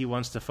says that he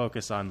wants to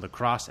focus on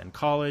lacrosse and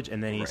college,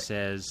 and then he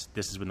says,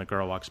 this is when the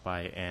girl walks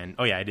by, and,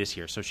 oh yeah, it is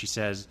here. So she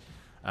says,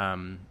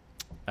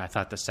 I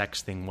thought the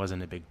sex thing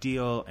wasn't a big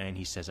deal, and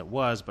he says it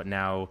was, but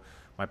now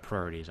my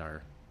priorities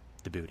are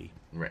the booty.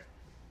 Right.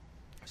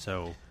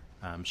 So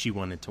she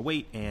wanted to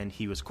wait, and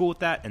he was cool with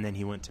that, and then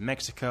he went to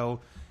Mexico,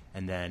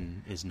 and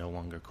then is no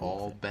longer cool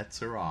All with it.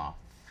 bets are off.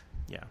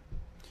 Yeah.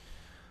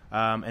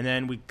 And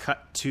then we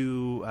cut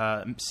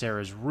to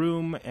Sarah's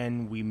room,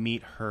 and we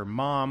meet her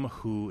mom,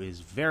 who is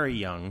very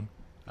young.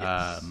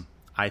 Yes.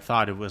 I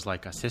thought it was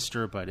like a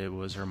sister, but it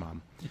was her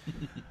mom.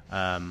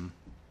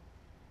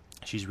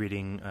 She's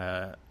reading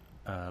a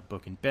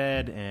book in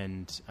bed,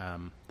 and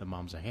the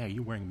mom's like, hey, are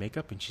you wearing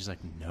makeup? And she's like,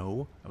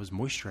 no, I was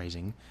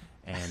moisturizing.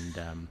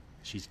 And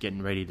she's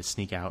getting ready to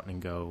sneak out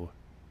and go.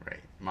 Right.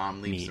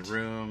 Mom leaves Neat. the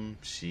room.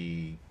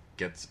 She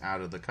gets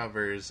out of the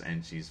covers,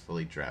 and she's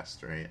fully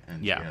dressed, right?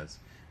 And Yeah. she has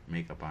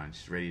makeup on.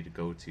 She's ready to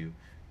go to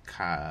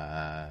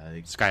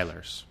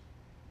Skylar's.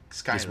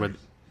 Skylar.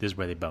 This is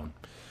where they bone.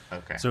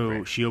 Okay. So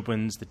right. she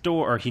opens the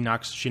door, or she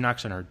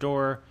knocks on her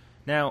door.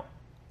 Now,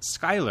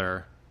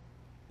 Skylar,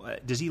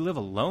 does he live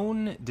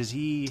alone? Does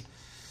he,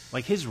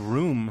 like, his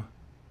room?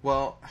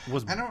 Well,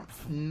 was- I don't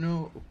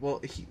know.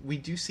 Well, we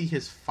do see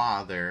his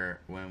father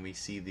when we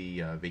see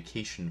the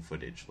vacation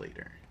footage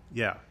later.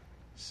 Yeah.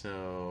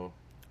 So,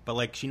 But,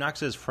 like, she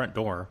knocks at his front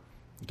door,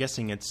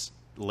 guessing it's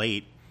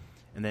late,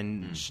 and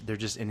then they're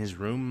just in his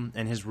room.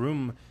 And his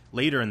room,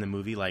 later in the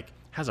movie, like,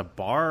 has a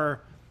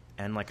bar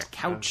and, like, a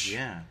couch.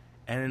 yeah.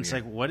 And it's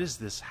Weird. like, what is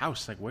this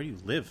house? Like, where do you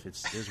live?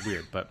 It's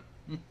weird, but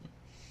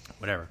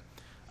whatever.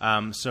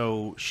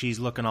 So she's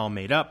looking all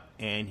made up,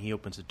 and he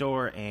opens the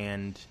door,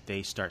 and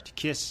they start to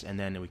kiss, and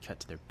then we cut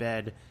to their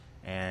bed,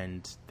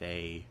 and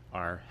they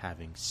are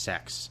having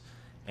sex.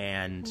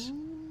 And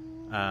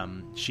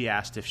she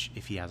asked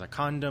if he has a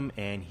condom,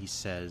 and he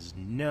says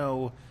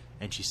no,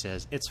 and she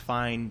says, it's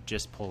fine,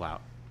 just pull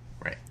out.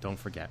 Right. Don't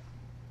forget.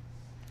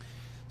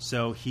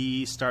 So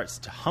he starts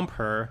to hump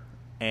her,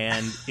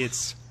 and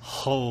it's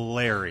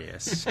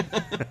hilarious.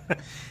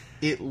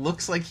 It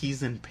looks like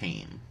he's in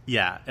pain.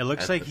 Yeah, it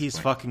looks At like this he's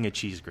point. fucking a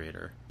cheese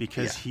grater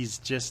because Yeah. he's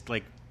just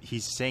like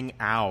he's saying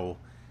 "ow,"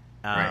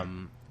 Right.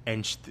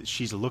 and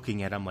she's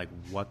looking at him like,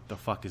 "What the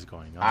fuck is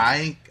going on?"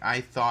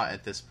 I thought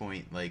at this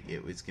point like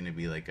it was going to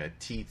be like a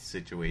teeth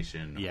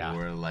situation, Yeah.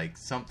 or like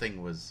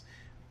something was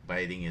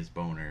biting his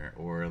boner,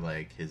 or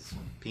like his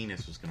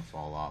penis was going to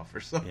fall off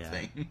or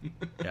something.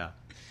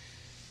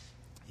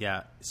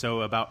 Yeah.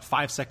 So about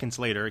 5 seconds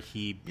later,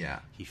 he Yeah.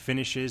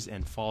 finishes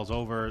and falls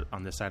over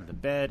on the side of the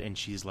bed, and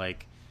she's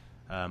like,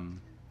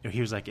 he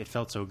was like, "It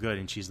felt so good,"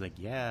 and she's like,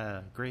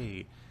 "Yeah,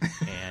 great."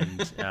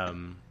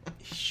 And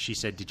she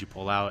said, "Did you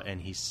pull out?" And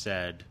he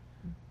said,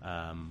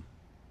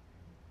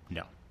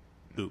 "No.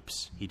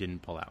 Oops, he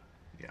didn't pull out.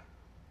 Yeah.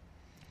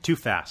 Too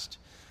fast."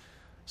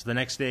 So the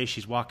next day,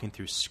 she's walking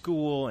through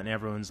school, and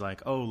everyone's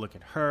like, "Oh, look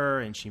at her!"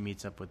 And she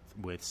meets up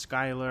with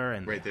Skylar,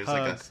 and Right, they there's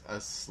hug. like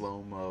a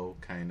slow-mo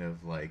kind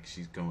of like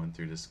she's going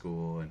through the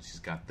school and she's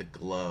got the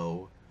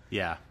glow.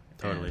 Yeah,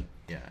 totally. And,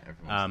 yeah,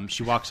 everyone's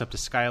She walks up to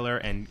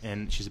Skylar,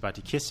 and she's about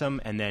to kiss him,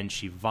 and then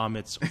she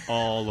vomits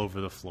all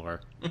over the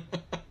floor.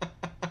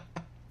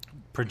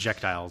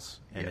 Projectiles,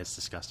 and Yeah. it's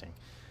disgusting.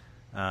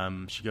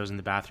 She goes in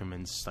the bathroom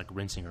and is like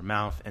rinsing her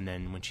mouth, and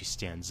then when she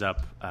stands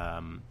up,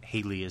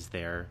 Haley is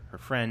there, her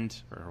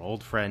friend, or her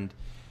old friend,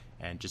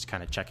 and just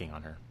kind of checking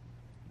on her.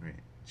 right.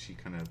 She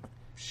kind of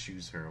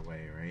shoos her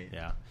away, right?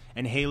 Yeah,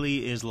 and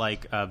Haley is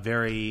like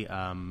very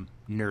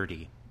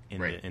nerdy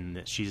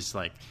Right. she's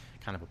like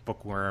kind of a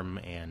bookworm,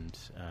 and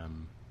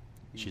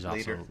she's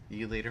also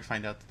You later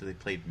find out that they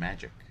played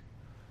Magic,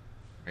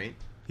 right?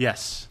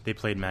 yes, they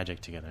played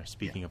Magic together.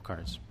 Speaking Yeah. of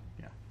cards.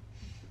 Yeah.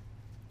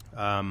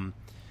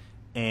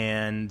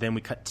 And then we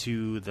cut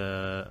to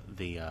the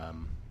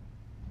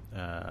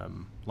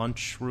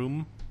lunch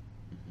room.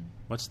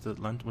 What's the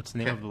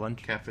name of the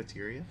lunch?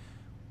 Cafeteria.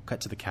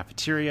 Cut to the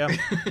cafeteria,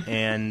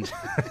 and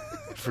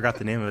forgot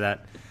the name of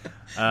that.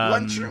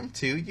 Lunchroom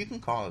too. You can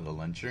call it a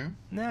lunchroom.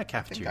 Nah, I think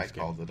cafeteria. I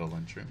called it a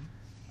lunchroom.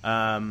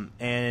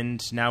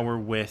 And now we're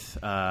with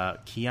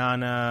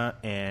Kiana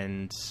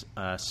and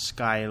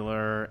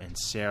Skylar and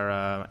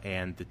Sarah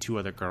and the two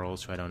other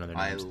girls who I don't know their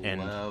I names.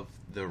 And love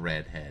the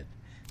redhead.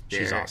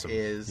 she's There awesome.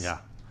 is- Yeah.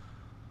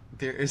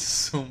 There is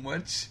so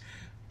much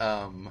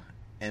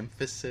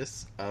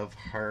emphasis of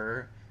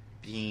her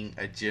being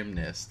a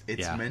gymnast.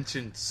 It's Yeah.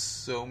 mentioned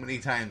so many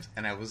times,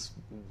 and I was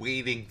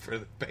waiting for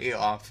the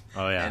payoff.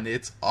 Oh, yeah. And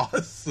it's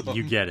awesome.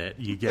 You get it.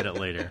 You get it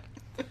later.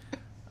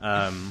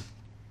 And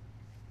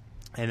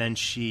then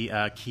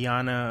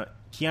Kiana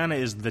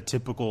is the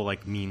typical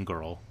like mean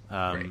girl.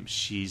 Right.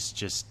 She's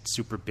just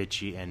super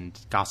bitchy and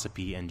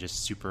gossipy and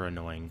just super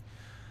annoying.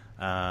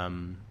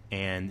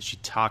 And she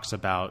talks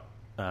about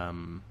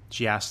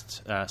she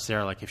asked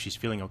Sarah like if she's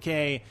feeling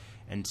okay,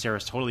 and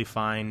Sarah's totally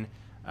fine.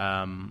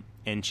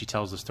 And she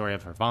tells the story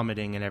of her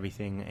vomiting and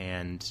everything,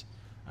 and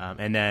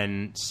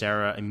then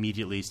Sarah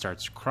immediately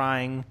starts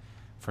crying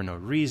for no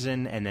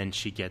reason, and then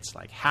she gets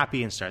like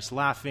happy and starts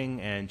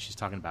laughing, and she's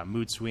talking about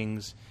mood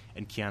swings,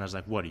 and Kiana's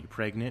like, "What, are you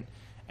pregnant?"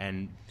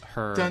 And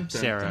Dun, dun,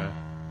 Sarah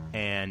dun.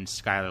 and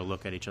Skylar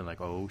look at each other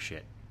like, "Oh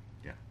shit."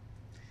 Yeah.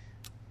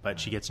 but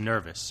she gets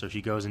nervous. So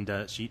she goes and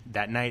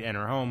that night in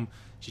her home,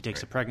 she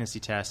takes a pregnancy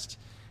test,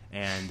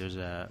 and there's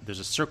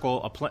a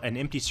circle, an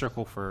empty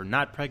circle for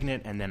not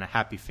pregnant, and then a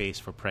happy face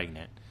for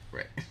pregnant.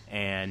 Right.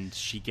 And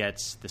she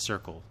gets the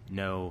circle,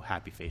 no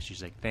happy face.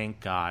 She's like, thank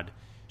God.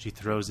 She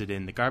throws it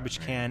in the garbage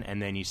can,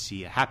 and then you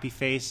see a happy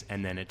face,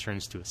 and then it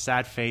turns to a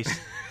sad face,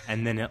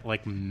 and then it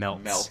like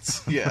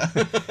melts. Yeah.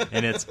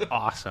 And it's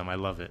awesome. I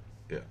love it.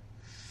 Yeah.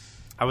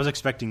 I was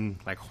expecting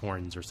like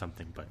horns or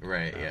something, but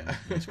yeah.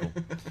 it's cool.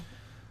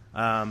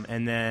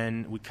 And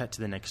then we cut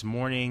to the next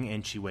morning,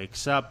 and she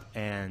wakes up,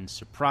 and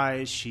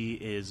surprise, she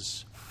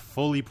is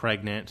fully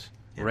pregnant,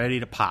 ready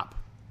to pop.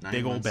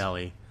 Big old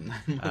belly. 9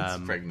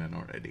 months pregnant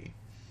already.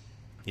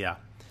 Yeah.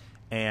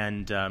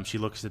 And she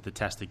looks at the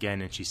test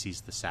again, and she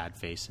sees the sad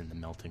face and the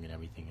melting and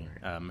everything.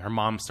 Right. Her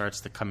mom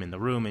starts to come in the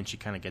room, and she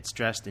kind of gets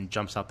dressed and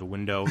jumps out the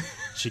window.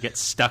 She gets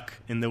stuck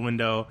in the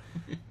window,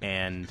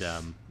 and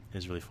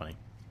it's really funny.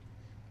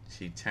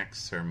 She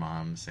texts her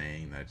mom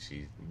saying that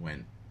she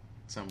went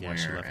somewhere,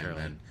 she left and early.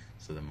 then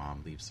so the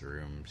mom leaves the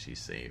room. She's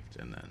saved,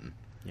 and then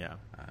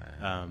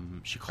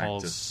she back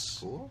calls to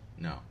school.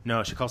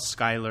 No, she calls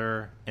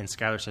Skylar, and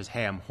Skylar says,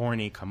 "Hey, I'm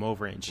horny. Come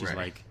over." And she's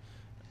like,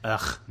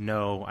 "Ugh,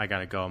 no, I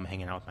gotta go. I'm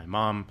hanging out with my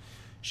mom."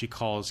 She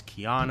calls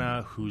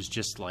Kiana, who's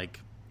just like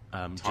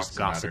just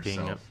gossiping,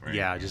 herself,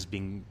 right? just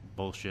being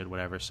bullshit,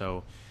 whatever.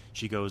 So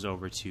she goes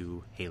over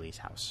to Haley's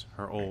house,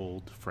 her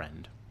old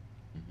friend.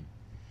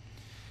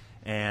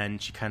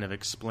 And she kind of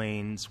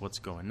explains what's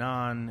going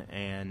on,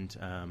 and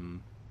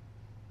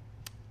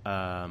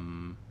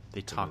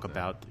they talk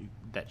about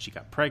that she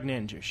got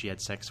pregnant, she had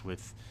sex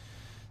with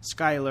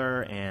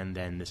Skylar, and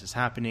then this is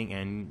happening,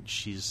 and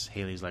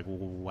Haley's like,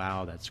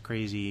 wow, that's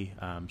crazy.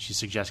 She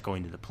suggests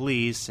going to the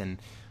police, and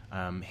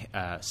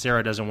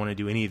Sarah doesn't want to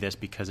do any of this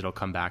because it'll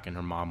come back and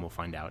her mom will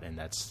find out, and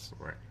that's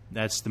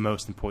the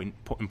most important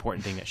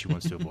thing that she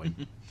wants to avoid.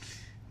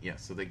 Yeah,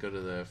 so they go to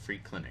the free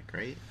clinic,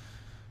 right?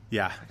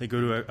 Yeah, they go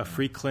to a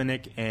free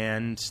clinic,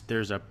 and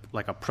there's a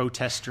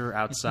protester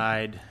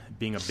outside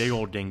being a big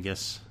old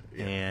dingus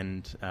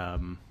and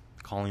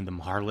calling them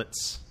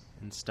harlots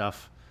and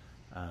stuff.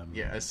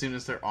 As soon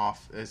as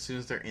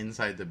they're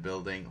inside the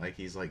building, like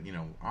he's like,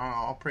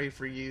 I'll pray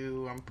for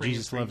you. I'm praying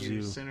Jesus for loves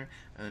you, sinner.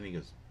 And then he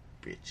goes,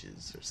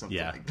 bitches, or something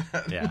like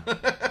that. Yeah,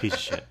 piece of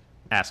shit,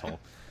 asshole.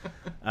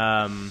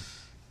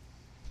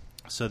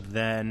 So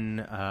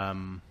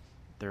then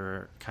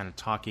they're kind of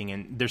talking,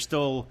 and they're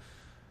still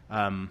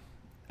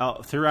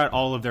throughout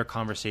all of their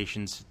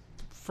conversations,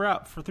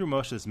 through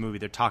most of this movie,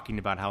 they're talking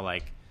about how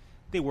like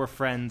they were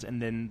friends,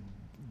 and then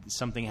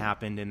something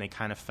happened, and they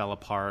kind of fell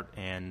apart,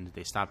 and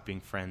they stopped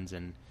being friends,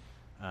 and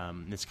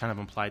it's kind of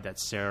implied that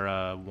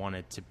Sarah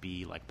wanted to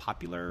be like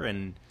popular,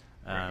 and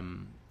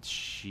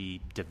she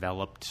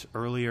developed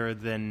earlier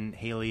than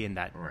Haley, and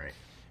that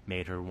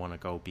made her want to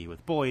go be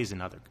with boys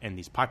and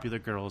these popular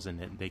girls, and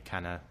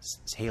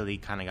Haley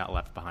kind of got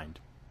left behind.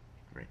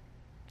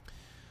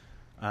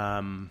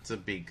 It's a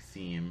big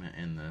theme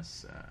in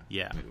this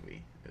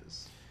movie,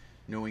 is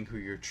knowing who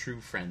your true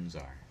friends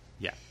are.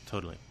 Yeah,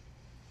 totally.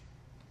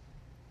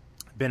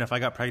 Ben, if I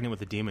got pregnant with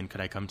a demon,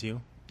 could I come to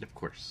you? Of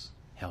course.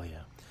 Hell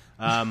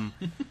yeah.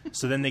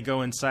 So then they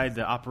go inside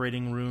the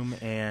operating room,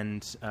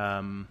 and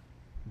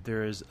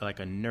there's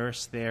like a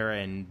nurse there,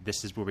 and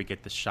this is where we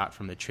get the shot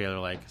from the trailer,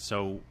 like,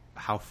 so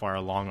how far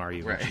along are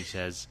you? And she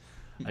says,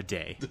 a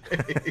day.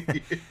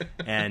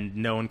 And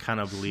no one kind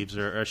of believes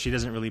her, or she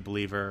doesn't really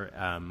believe her.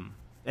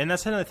 And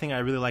that's another thing I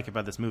really like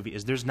about this movie,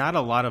 is there's not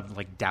a lot of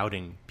like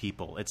doubting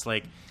people. It's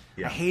like,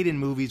 I hate in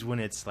movies when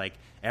it's like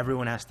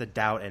everyone has to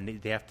doubt and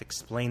they have to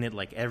explain it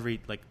like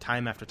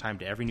time after time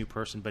to every new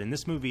person. But in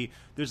this movie,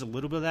 there's a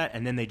little bit of that,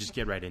 and then they just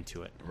get right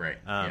into it. Right.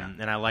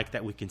 And I like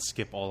that we can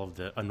skip all of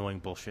the annoying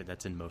bullshit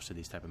that's in most of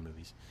these type of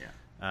movies.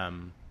 Yeah.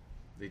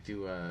 They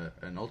do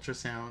an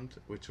ultrasound,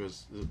 which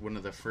was one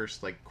of the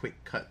first like quick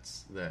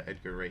cuts that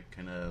Edgar Wright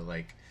kind of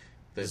like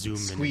the zoom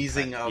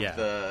squeezing of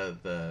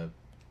the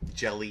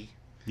jelly.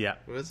 Yeah,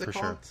 what is it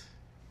Sure.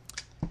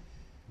 called?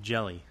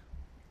 Jelly.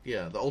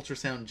 Yeah, the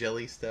ultrasound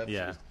jelly stuff.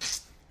 Yeah.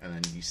 And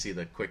then you see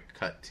the quick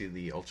cut to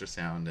the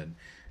ultrasound, and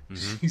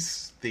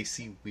they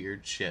see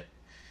weird shit.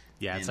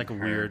 Yeah, it's like a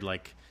weird,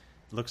 like,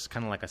 looks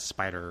kind of like a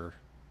spider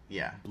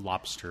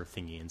lobster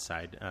thingy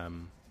inside.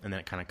 And then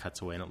it kind of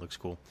cuts away, and it looks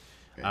cool.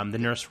 The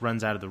nurse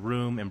runs out of the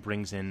room and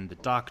brings in the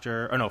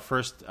doctor. Oh, no,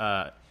 first,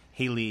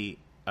 Haley...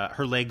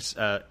 her legs,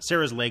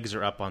 Sarah's legs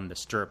are up on the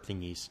stirrup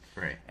thingies.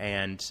 Right.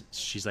 And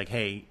she's like,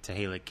 hey, to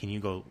Haley, can you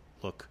go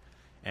look?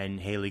 And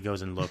Haley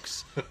goes and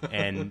looks,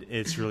 and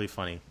it's really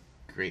funny.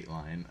 Great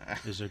line.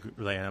 There's a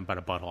line about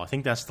a butthole. I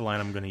think that's the line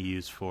I'm going to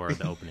use for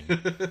the opening.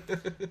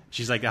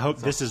 She's like, I hope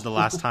this is the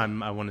last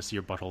time I want to see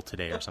your butthole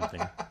today, or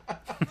something.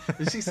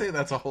 Did she say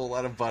that's a whole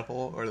lot of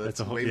butthole, or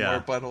that's way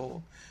more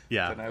butthole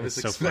than I was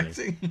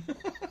expecting? So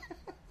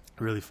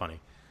really funny.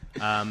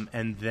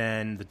 And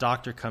then the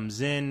doctor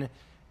comes in,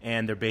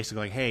 and they're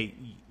basically like, hey,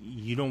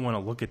 you don't want to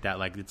look at that.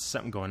 Like, it's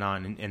something going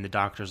on. And the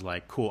doctor's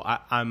like, cool,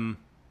 I'm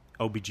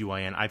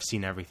OBGYN, I've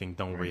seen everything,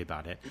 don't worry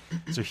about it.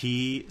 So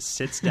he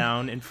sits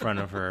down in front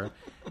of her,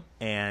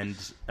 and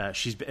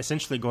she's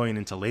essentially going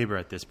into labor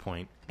at this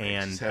point.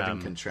 And she's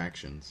having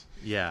contractions.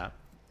 Yeah.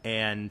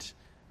 And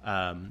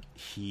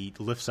he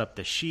lifts up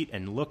the sheet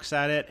and looks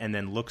at it, and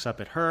then looks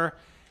up at her,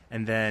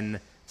 and then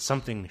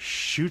something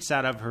shoots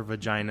out of her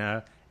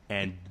vagina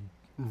and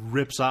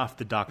rips off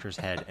the doctor's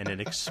head, and it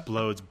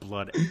explodes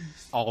blood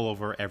all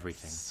over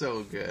everything.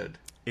 So good.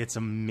 It's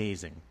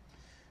amazing.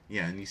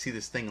 Yeah, and you see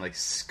this thing like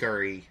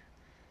scurry,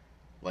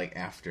 like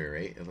after,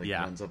 right? It like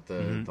runs up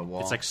the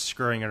wall. It's like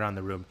scurrying around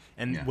the room.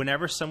 And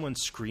whenever someone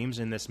screams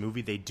in this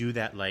movie, they do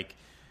that like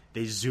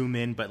they zoom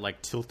in, but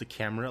like tilt the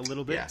camera a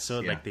little bit. Yes,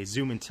 so like they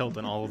zoom and tilt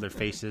on all of their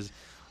faces,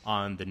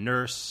 on the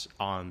nurse,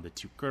 on the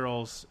two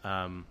girls.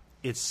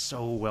 It's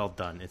so well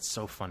done. It's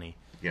so funny.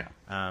 Yeah.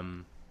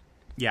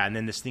 Yeah, and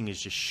then this thing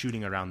is just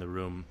shooting around the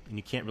room, and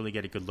you can't really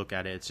get a good look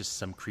at it. It's just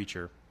some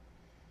creature.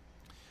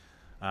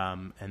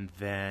 And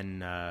then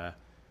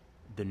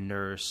the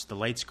nurse, the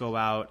lights go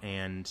out,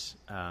 and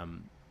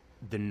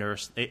the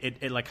nurse,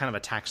 it like kind of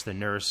attacks the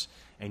nurse,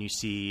 and you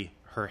see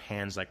her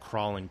hands like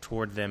crawling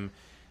toward them,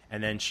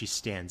 and then she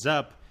stands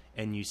up,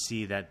 and you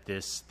see that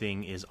this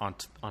thing is on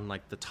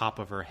like the top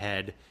of her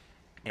head,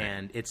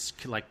 and it's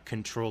like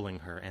controlling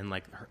her, and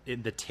like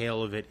the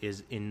tail of it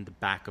is in the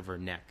back of her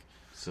neck.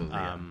 So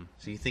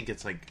so you think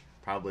it's like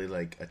probably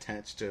like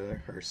attached to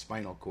her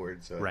spinal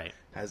cord, so it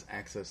has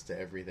access to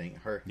everything.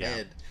 Her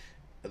head,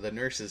 the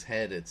nurse's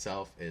head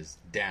itself is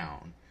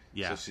down.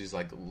 Yeah. So she's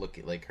like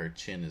looking like her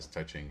chin is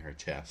touching her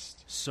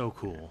chest. So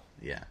cool.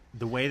 Yeah.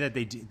 The way that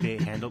they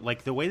handle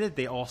like the way that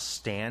they all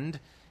stand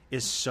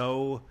is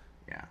so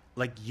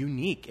like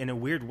unique in a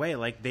weird way.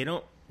 Like they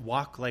don't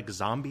walk like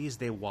zombies,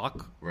 they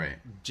walk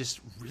just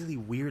really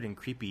weird and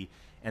creepy,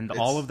 and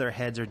all of their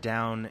heads are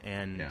down,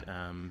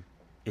 and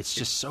it's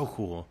just so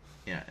cool.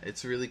 Yeah,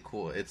 it's really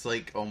cool. It's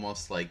like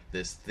almost like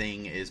this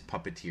thing is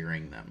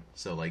puppeteering them.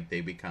 So like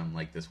they become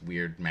like this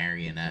weird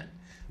marionette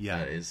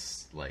that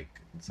is like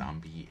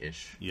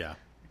zombie-ish. Yeah.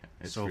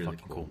 It's so really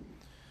fucking cool.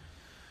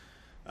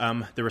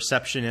 The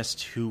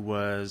receptionist who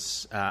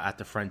was at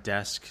the front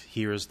desk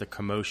hears the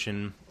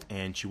commotion,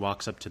 and she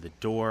walks up to the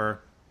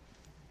door,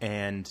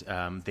 and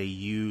they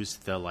use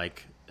the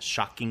like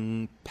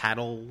shocking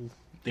paddle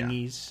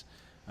thingies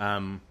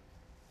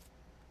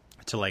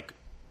to like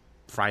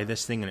fry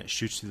this thing, and it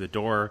shoots through the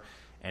door,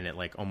 and it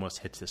like almost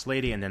hits this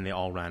lady, and then they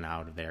all run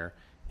out of there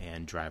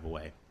and drive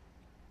away.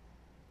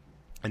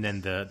 And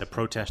then the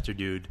protester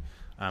dude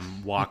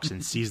walks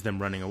and sees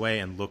them running away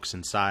and looks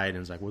inside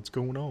and is like, "What's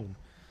going on?"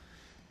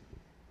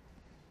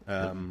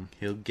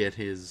 He'll get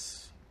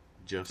his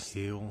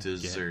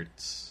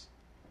desserts.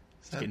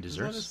 Getting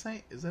desserts?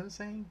 Is that a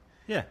saying?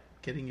 Yeah.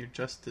 Getting your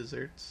just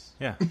desserts?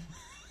 Yeah.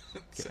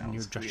 Getting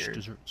your just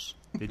desserts.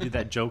 They do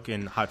that joke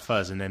in Hot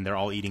Fuzz, and then they're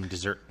all eating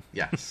dessert.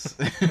 Yes.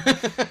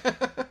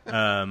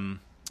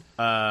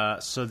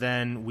 So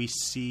then we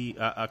see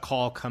a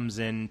call comes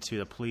in to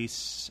the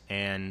police,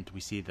 and we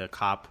see the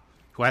cop,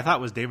 who I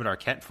thought was David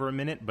Arquette for a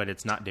minute, but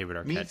it's not David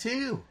Arquette. Me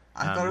too.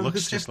 I thought it looks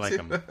was just him like too.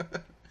 him.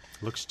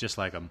 Looks just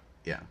like him.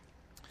 Yeah.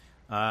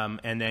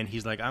 And then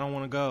he's like, "I don't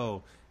want to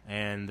go."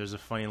 And there's a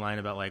funny line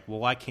about like, "Well,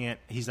 why can't?"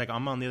 He's like,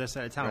 "I'm on the other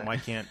side of town. Right. Why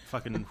can't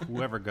fucking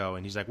whoever go?"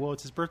 And he's like, "Well,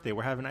 it's his birthday.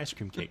 We're having ice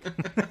cream cake."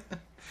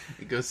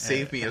 He goes,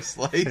 "Save me a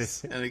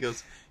slice," and he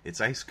goes,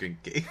 "It's ice cream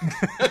cake."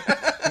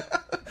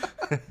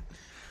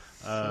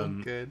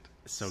 So good,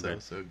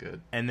 so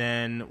good. And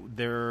then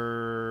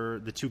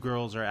the two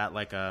girls are at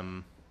like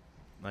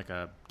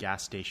a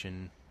gas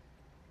station,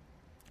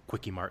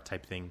 Quickie Mart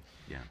type thing.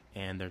 Yeah.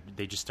 And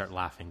they just start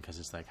laughing because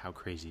it's like, how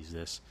crazy is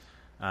this?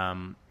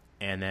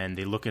 And then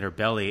they look at her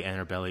belly, and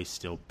her belly's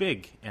still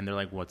big. And they're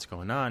like, "What's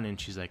going on?"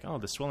 And she's like, "Oh,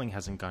 the swelling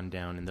hasn't gone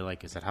down." And they're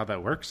like, "Is that how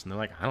that works?" And they're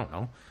like, "I don't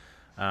know."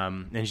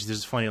 And there's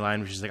this funny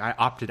line where she's like, "I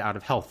opted out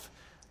of health."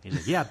 And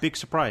he's like, "Yeah, big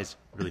surprise."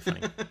 Really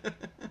funny.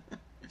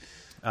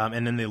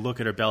 And then they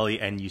look at her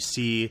belly, and you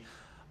see,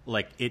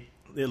 like, it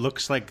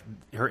looks like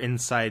the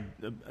inside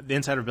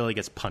of her belly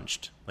gets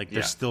punched. Like,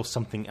 there's still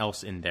something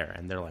else in there.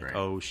 And they're like,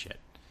 "Oh, shit."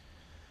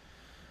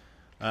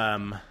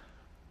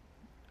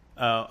 And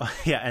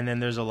then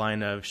there's a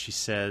line of, she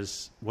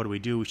says, "What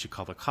do? We should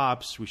call the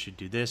cops. We should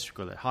do this. We should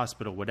go to the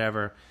hospital,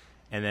 whatever."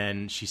 And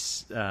then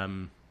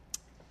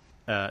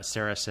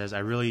Sarah says, "I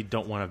really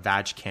don't want to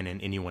vag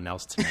cannon anyone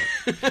else tonight."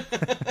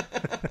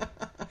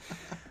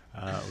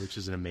 Which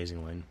is an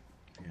amazing line.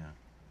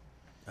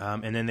 Yeah.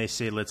 And then they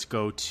say, "Let's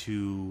go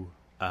to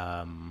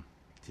Dave?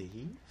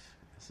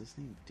 Is his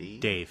name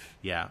Dave? Dave,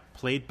 yeah.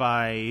 Played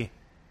by,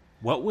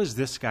 what was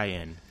this guy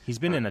in? He's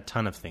been in a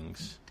ton of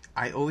things.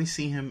 I always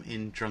see him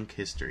in Drunk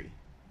History.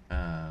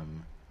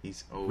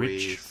 He's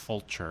always... Rich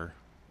Fulcher.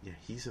 Yeah,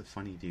 he's a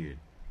funny dude.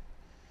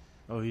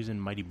 Oh, he's in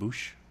Mighty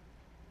Boosh?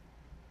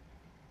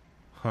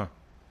 Huh.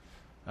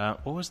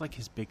 What was, like,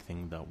 his big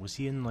thing, though? Was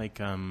he in, like,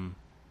 No,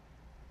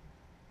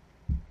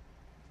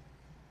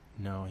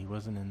 he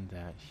wasn't in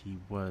that. He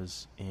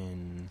was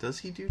in... Does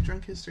he do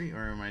Drunk History,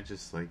 or am I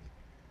just, like...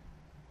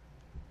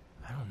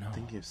 I don't know.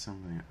 Thinking of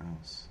something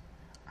else.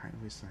 I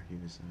always thought he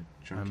was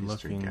a drunk I'm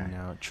history looking guy.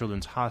 now.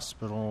 Children's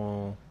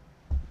Hospital.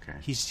 Okay.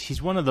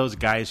 He's one of those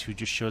guys who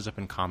just shows up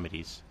in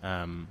comedies.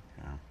 Yeah.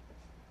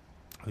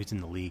 He's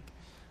in The League.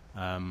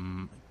 I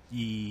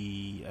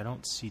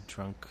don't see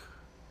Drunk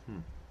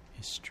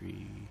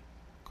History.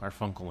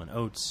 Garfunkel and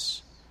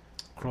Oates.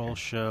 Kroll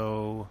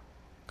Show.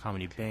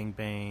 Comedy Bang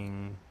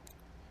Bang.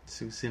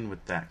 So he's in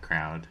with that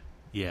crowd.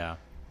 Yeah.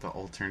 The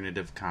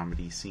alternative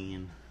comedy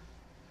scene.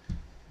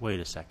 Wait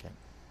a second.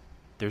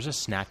 There's a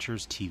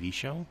Snatchers TV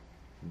show?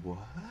 What?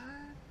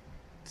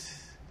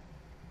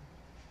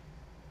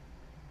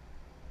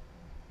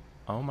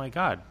 Oh my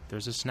god.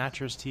 There's a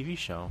Snatchers TV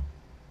show.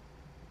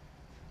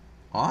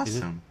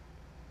 Awesome.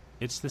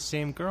 It's the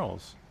same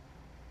girls.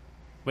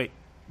 Wait,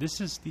 these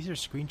are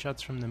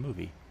screenshots from the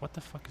movie. What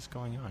the fuck is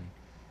going on?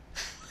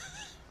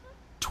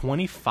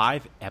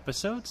 25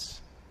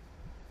 episodes?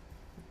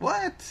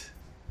 What?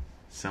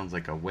 Sounds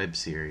like a web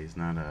series,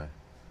 not a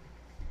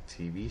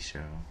TV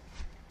show.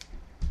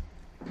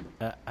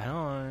 I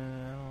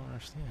don't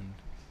understand.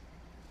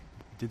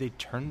 Did they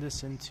turn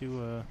this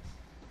into a...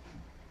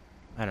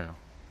 I don't know.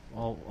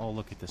 I'll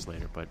look at this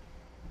later, but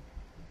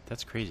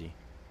that's crazy.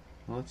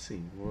 Well, let's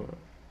see. What?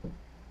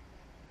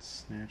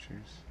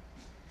 Snatchers.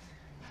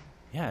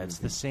 Yeah, it's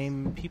the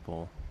same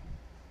people.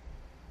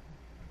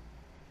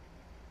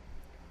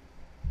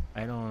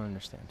 I don't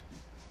understand.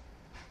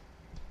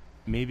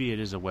 Maybe it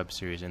is a web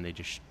series and they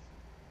just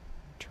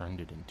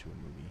turned it into a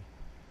movie.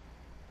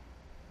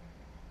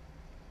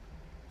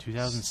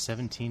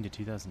 2017 to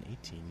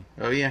 2018.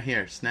 Oh, yeah,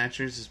 here.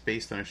 Snatchers is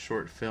based on a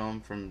short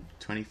film from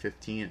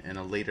 2015 and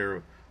a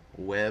later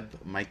web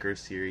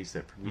micro-series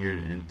that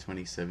premiered in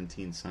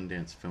 2017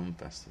 Sundance Film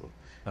Festival.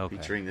 Okay.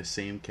 Featuring the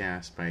same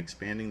cast by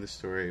expanding the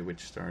story,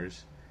 which it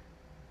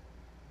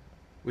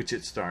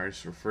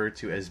stars, referred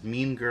to as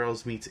Mean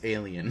Girls Meets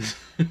Alien.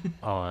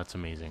 Oh, that's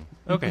amazing.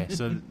 Okay,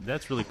 so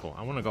that's really cool.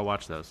 I want to go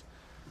watch those.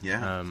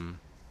 Yeah.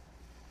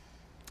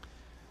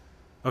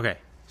 Okay,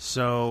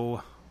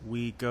 so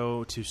we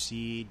go to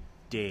see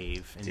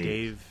Dave, and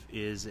Dave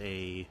is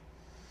a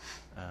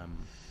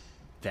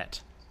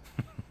vet,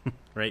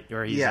 right?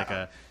 Or he's like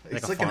a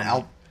it's a like an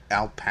farmer.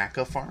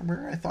 alpaca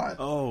farmer, I thought.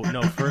 Oh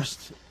no!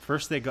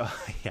 First they go.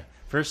 Yeah,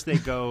 first they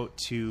go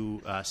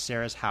to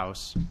Sarah's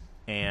house,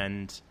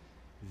 and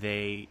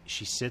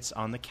she sits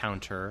on the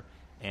counter,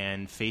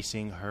 and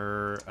facing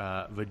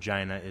her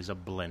vagina is a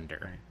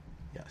blender.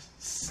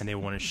 Yes. And they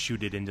want to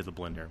shoot it into the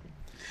blender,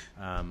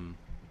 and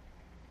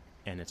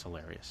it's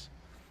hilarious.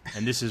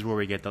 And this is where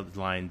we get the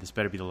line, "This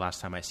better be the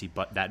last time I see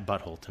that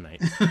butthole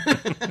tonight."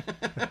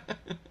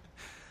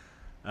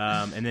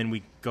 And then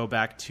we go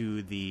back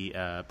to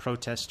the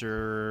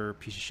protester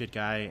piece of shit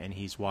guy, and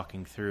he's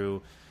walking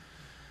through.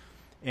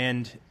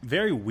 And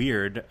very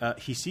weird,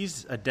 he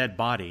sees a dead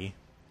body,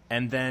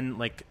 and then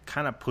like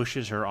kind of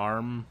pushes her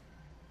arm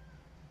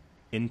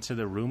into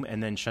the room,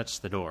 and then shuts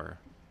the door,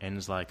 and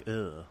is like,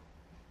 "Ugh."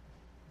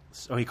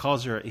 So he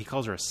calls her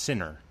a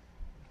sinner.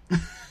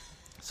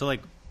 So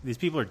like these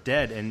people are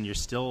dead, and you're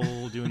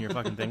still doing your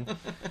fucking thing.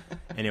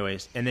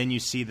 Anyways, and then you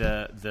see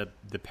the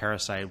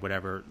parasite,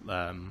 whatever,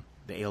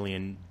 the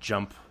alien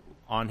jump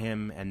on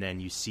him, and then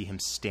you see him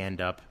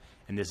stand up,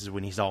 and this is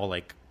when he's all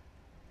like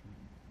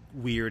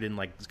weird and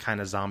like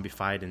kind of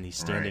zombified, and he's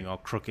standing all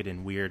crooked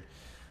and weird,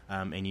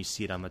 and you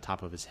see it on the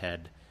top of his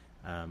head,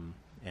 and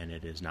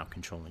it is now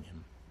controlling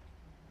him.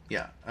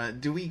 Yeah.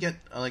 Do we get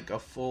like a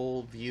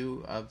full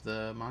view of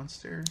the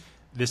monster?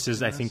 This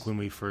is, I think, when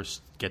we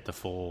first get the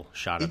full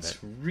shot of it. It's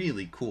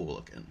really cool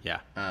looking. Yeah.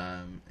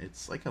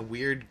 It's like a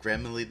weird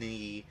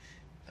gremlin-y,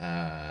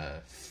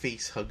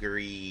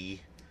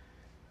 face-huggery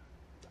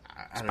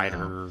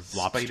spider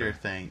lobster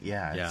thing.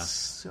 Yeah, it's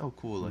so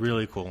cool looking.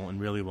 Really cool and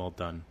really well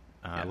done.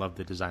 I love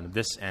the design of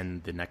this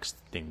and the next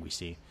thing we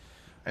see.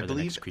 I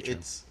believe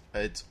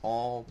it's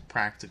all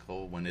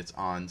practical when it's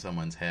on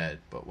someone's head,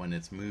 but when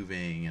it's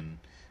moving and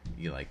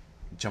you like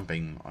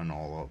jumping on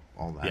all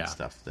that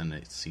stuff, then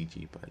it's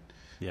CG. But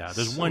yeah,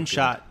 there's one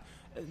shot.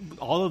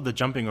 All of the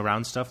jumping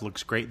around stuff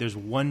looks great. There's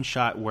one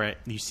shot where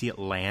you see it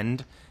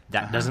land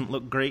that doesn't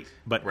look great,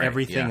 but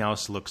everything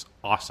else looks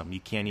awesome. You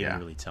can't even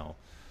really tell.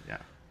 Yeah.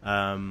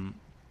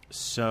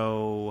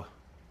 So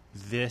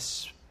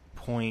this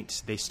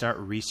point, they start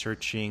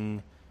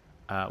researching.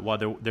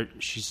 While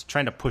she's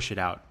trying to push it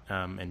out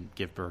and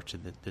give birth to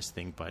this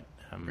thing, but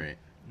it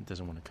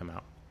doesn't want to come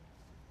out.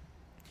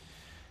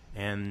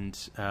 And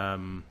I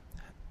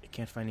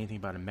can't find anything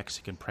about a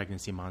Mexican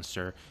pregnancy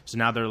monster. So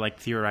now they're like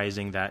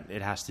theorizing that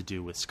it has to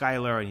do with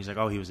Skylar, and he's like,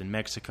 oh, he was in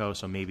Mexico,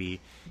 so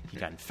maybe he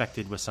got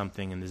infected with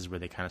something, and this is where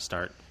they kind of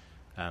start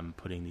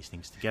putting these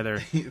things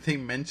together.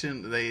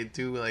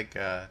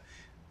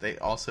 They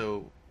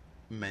also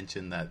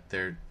mention that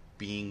they're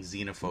being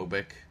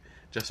xenophobic.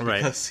 Just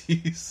because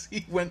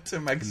he went to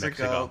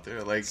Mexico.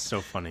 They're like so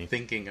funny.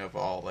 Thinking of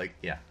all it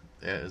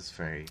was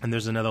very. And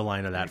there's another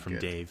line of that from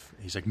Dave.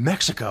 He's like,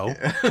 Mexico?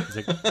 He's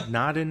like,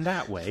 not in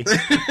that way.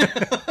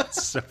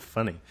 It's so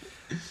funny.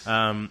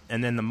 And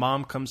then the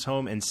mom comes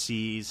home and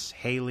sees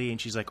Haley,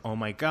 and she's like, oh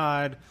my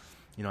God,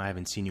 I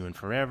haven't seen you in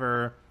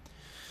forever.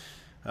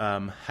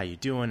 how you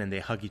doing? And they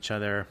hug each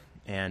other,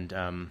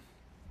 and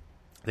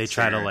they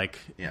try to like...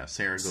 Yeah,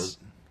 Sarah goes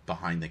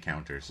behind the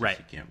counter so right.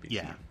 she can't be seen.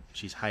 Yeah,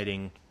 she's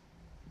hiding,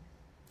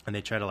 and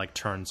they try to like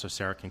turn so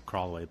Sarah can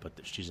crawl away, but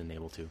she's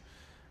unable to.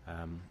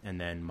 And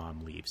then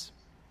Mom leaves.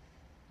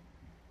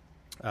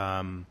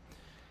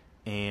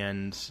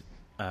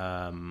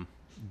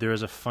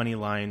 There's a funny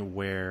line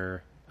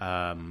where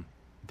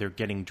they're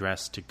getting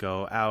dressed to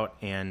go out,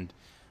 and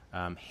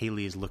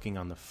Haley is looking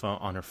on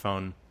her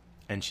phone,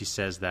 and she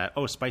says that,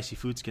 oh, spicy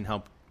foods can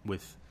help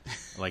with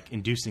like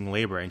inducing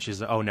labor, and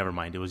she's like, oh, never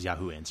mind, it was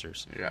Yahoo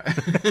Answers. Yeah.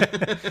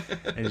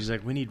 And she's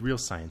like, we need real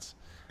science.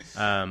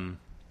 And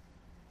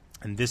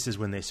this is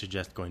when they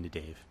suggest going to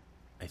Dave,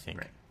 I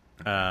think.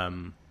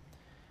 Right.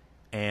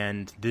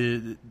 And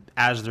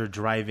as they're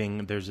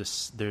driving, there's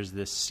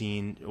this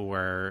scene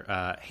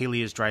where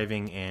Haley is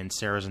driving and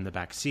Sarah's in the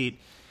back seat,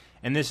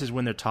 and this is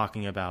when they're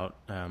talking about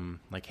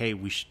like, hey,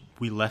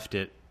 we left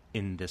it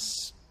in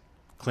this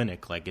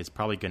clinic, like it's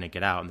probably going to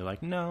get out, and they're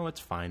like, no, it's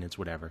fine, it's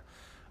whatever.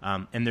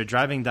 And they're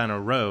driving down a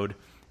road,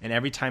 and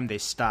every time they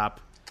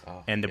stop,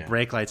 and the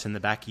brake lights in the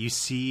back, you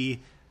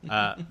see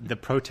the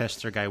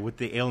protester guy with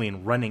the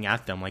alien running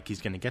at them like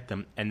he's going to get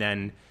them, and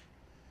then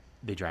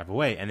they drive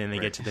away, and then they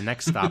get to the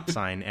next stop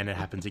sign, and it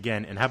happens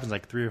again, and it happens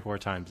like 3 or 4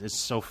 times. It's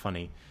so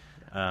funny.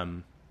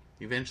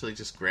 He eventually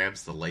just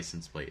grabs the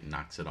license plate and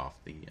knocks it off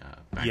the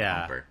back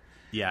bumper.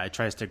 Yeah, it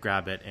tries to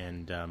grab it,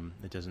 and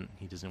it doesn't.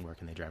 He doesn't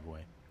work, and they drive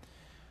away.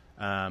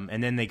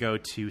 And then they go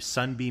to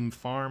Sunbeam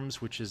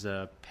Farms, which is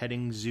a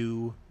petting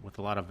zoo with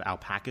a lot of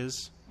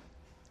alpacas.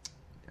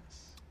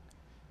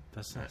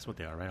 Yes, that's what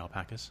they are, right?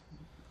 Alpacas.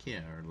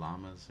 Yeah, or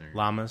llamas.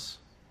 Llamas.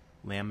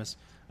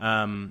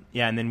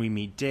 Yeah, and then we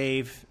meet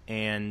Dave,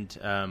 and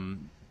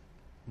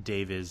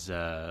Dave is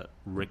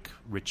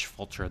Rich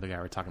Fulcher, the guy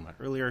we were talking about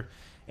earlier,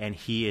 and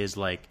he is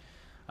like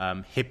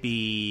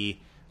hippie,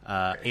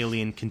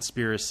 alien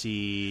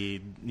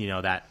conspiracy,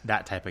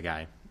 that type of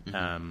guy.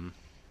 Mm-hmm.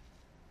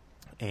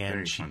 And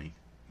very funny.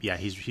 Yeah,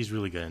 he's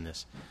really good in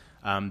this.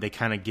 They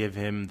kind of give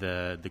him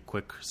the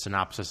quick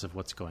synopsis of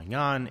what's going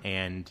on,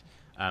 and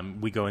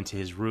we go into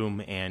his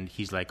room, and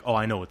he's like, "Oh,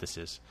 I know what this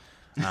is."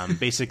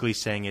 Basically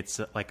saying it's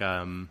like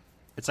a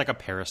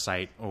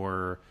parasite,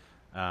 or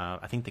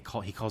I think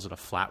he calls it a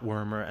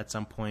flatwormer at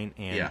some point,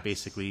 and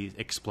basically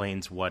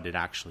explains what it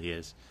actually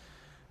is.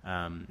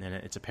 And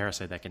it's a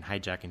parasite that can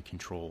hijack and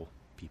control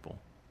people.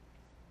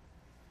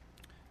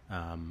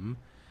 And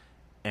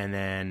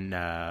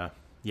then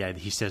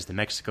he says the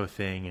Mexico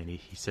thing, and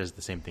he says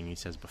the same thing he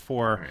says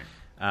before.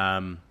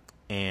 Right.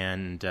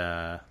 And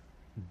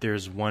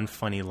there's one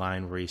funny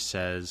line where he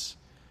says,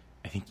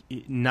 I think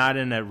not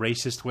in a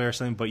racist way or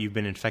something, but you've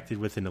been infected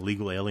with an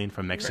illegal alien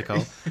from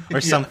Mexico or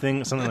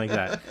something like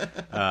that.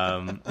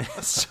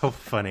 It's so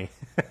funny.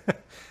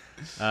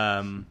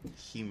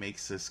 He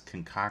makes this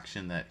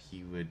concoction that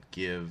he would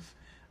give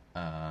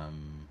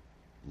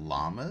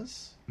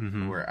llamas,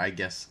 or I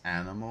guess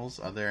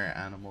other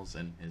animals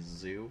in his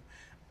zoo,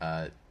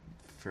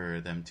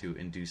 for them to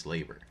induce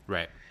labor.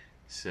 Right.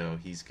 So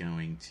he's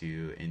going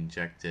to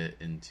inject it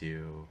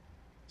into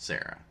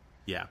Sarah.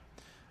 Yeah.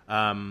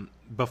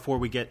 Before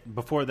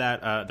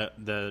that,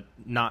 the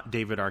not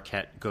David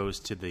Arquette goes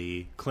to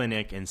the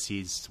clinic and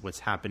sees what's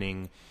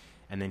happening,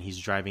 and then he's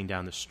driving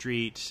down the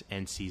street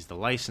and sees the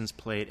license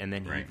plate, and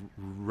then he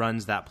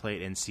runs that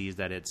plate and sees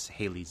that it's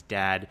Haley's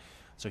dad,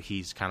 so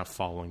he's kind of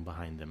following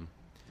behind him.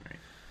 Right.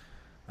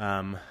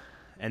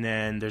 And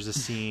then there's a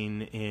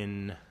scene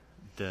in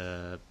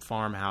the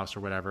farmhouse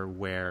or whatever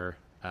where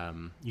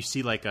you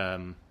see like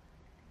a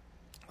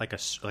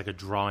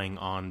drawing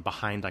on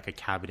behind like a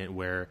cabinet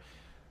where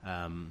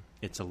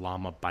it's a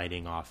llama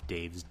biting off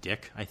Dave's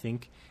dick, I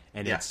think.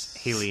 And it's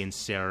Haley and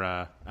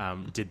Sarah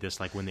did this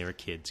like when they were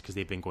kids because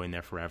they've been going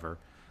there forever.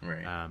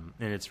 Right.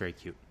 And it's very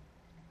cute.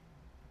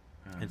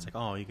 And it's like,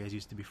 oh, you guys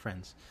used to be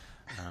friends.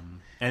 And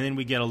then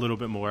we get a little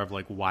bit more of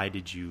like, why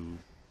did you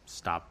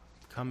stop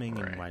coming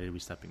and why did we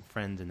stop being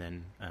friends? And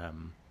then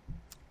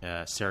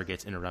Sarah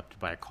gets interrupted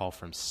by a call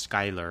from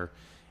Skylar,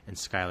 and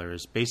Skylar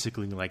is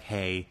basically like,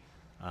 hey,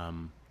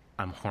 I'm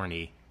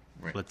horny.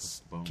 Right.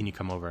 Can you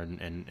come over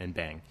and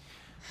bang?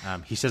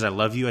 He says, I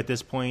love you at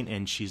this point,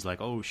 and she's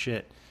like, oh,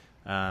 shit.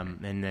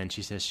 And then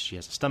she says she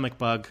has a stomach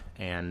bug,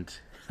 and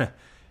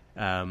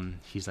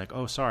he's like,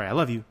 oh, sorry, I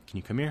love you. Can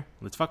you come here?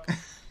 Let's fuck.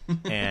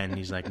 And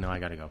he's like, no, I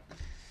gotta go.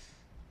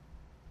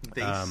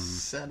 They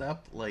set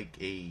up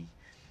like a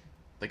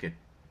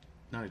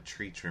not a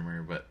tree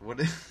trimmer, but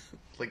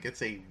like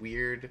it's a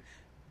weird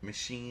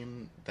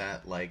machine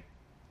that like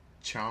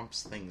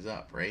chomps things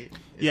up, right?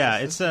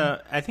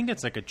 I think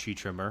it's like a tree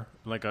trimmer,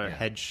 like a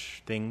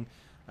hedge thing.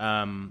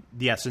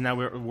 So now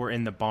we're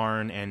in the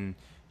barn, and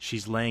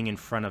she's laying in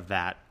front of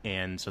that,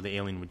 and so the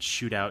alien would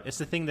shoot out. It's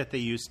the thing that they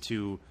used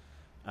to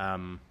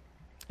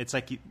it's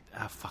like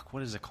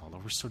what is it called?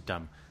 Oh, we're so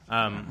dumb.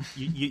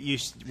 You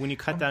when you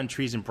cut down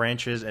trees and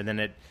branches, and then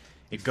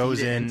it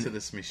goes into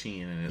this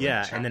machine, and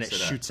and then it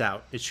shoots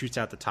out. It shoots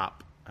out the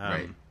top.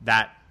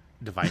 That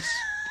device.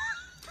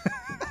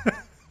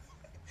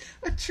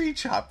 A tree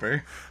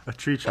chopper. A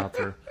tree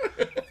chopper.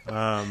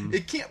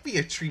 It can't be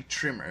a tree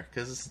trimmer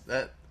because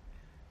that.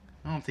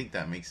 I don't think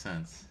that makes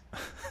sense.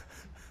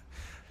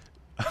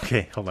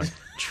 Okay, hold on.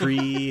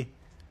 Tree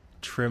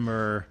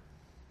trimmer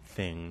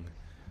thing.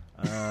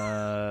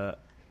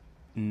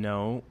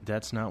 No,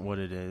 that's not what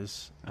it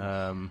is.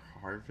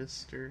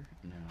 Harvester?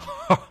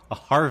 No. A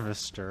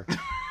harvester.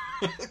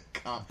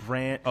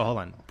 Combine. Hold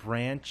on.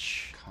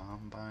 Branch.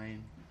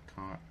 Combine.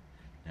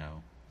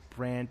 No.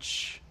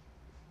 Branch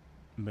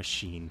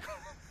machine.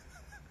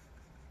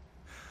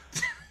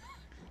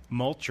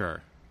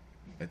 Mulcher.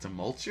 It's a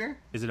mulcher?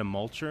 Is it a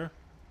mulcher?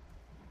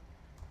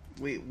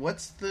 Wait,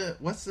 what's the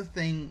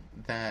thing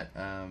that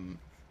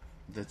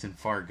that's in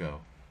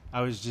Fargo?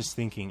 I was just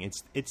thinking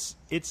it's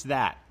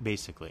that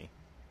basically.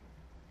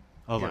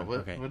 Hold on.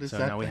 What is so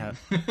that now we thing?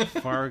 have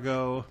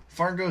Fargo.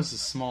 Fargo's a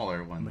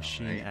smaller one,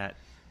 Machine though, right? at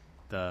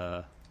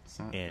the It's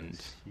not end.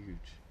 as huge.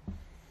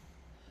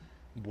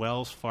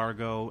 Wells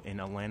Fargo in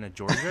Atlanta,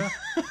 Georgia.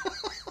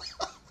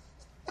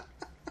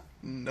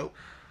 Nope.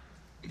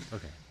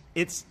 Okay.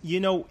 It's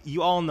you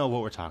all know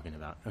what we're talking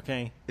about,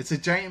 okay? It's a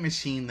giant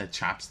machine that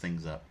chops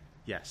things up.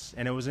 Yes,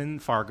 and it was in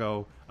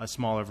Fargo, a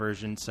smaller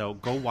version. So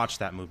go watch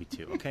that movie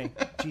too, okay?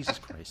 Jesus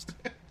Christ,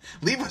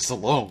 Leave us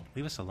alone.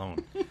 leave us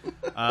alone.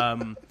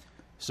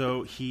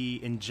 So he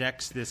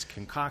injects this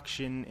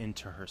concoction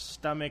into her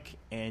stomach,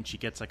 and she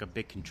gets like a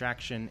big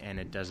contraction, and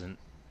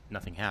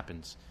nothing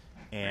happens.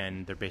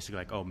 And they're basically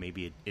like, oh,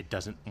 maybe it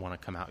doesn't want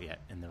to come out yet.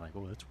 And they're like,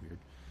 oh, that's weird.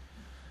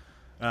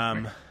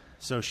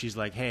 So she's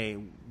like, hey,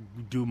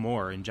 do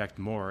more, inject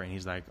more. And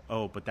he's like,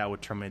 oh, but that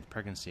would terminate the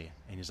pregnancy.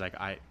 And he's like,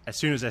 as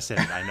soon as I said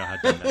it, I know how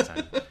to do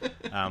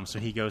that time. So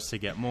he goes to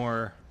get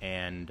more,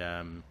 and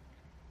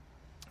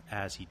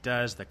as he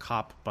does, the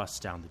cop busts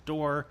down the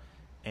door,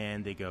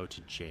 and they go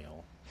to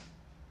jail.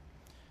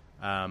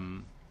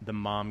 The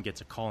mom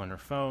gets a call on her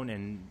phone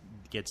and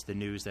gets the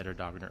news that her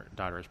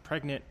daughter is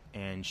pregnant,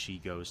 and she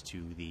goes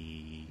to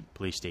the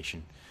police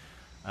station.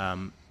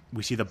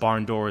 We see the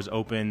barn door is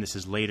open. This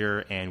is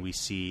later, and we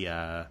see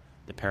the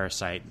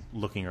parasite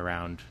looking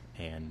around,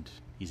 and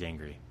he's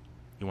angry.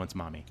 He wants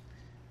mommy.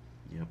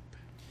 Yep.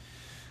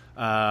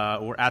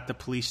 We're at the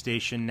police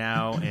station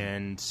now,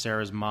 and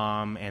Sarah's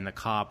mom and the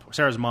cop.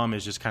 Sarah's mom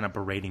is just kind of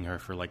berating her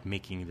for like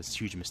making this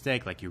huge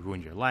mistake, like you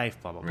ruined your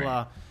life, blah blah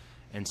blah.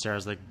 And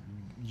Sarah's like,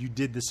 "You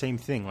did the same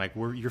thing. Like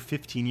you're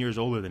 15 years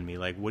older than me.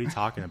 Like what are you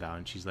talking about?"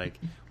 And she's like,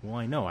 "Well,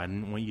 I know. I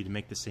didn't want you to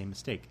make the same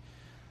mistake."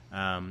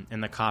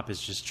 And the cop is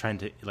just trying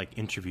to like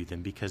interview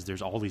them because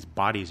there's all these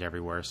bodies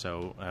everywhere.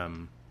 So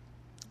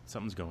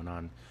something's going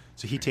on.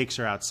 So he takes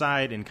her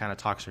outside and kind of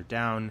talks her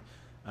down.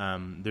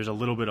 There's a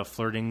little bit of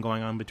flirting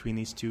going on between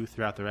these two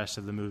throughout the rest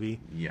of the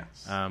movie.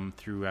 Yes.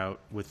 Throughout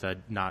with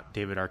not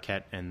David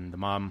Arquette and the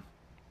mom,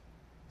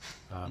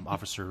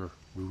 Officer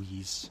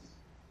Ruiz,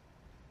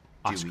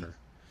 Oscar.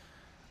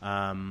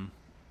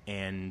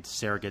 And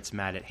Sarah gets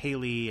mad at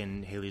Haley,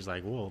 and Haley's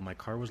like, "Well, my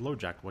car was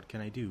low-jacked. What can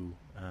I do?"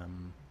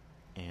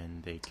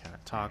 And they kind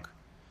of talk.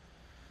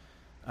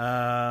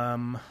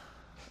 And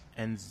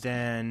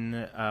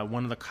then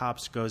one of the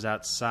cops goes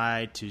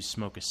outside to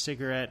smoke a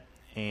cigarette,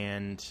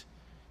 and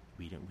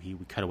we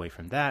cut away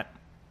from that.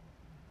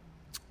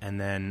 And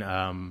then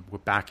we're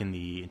back in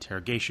the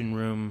interrogation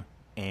room,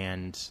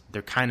 and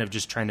they're kind of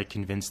just trying to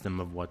convince them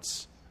of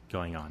what's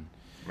going on.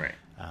 Right.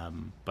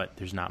 But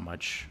there's not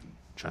much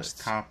trust.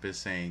 The cop is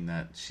saying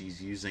that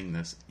she's using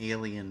this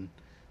alien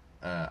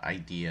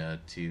idea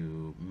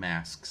to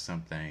mask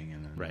something,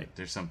 and then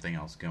there's something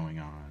else going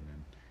on,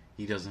 and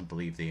he doesn't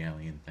believe the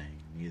alien thing.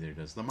 Neither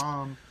does the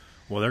mom.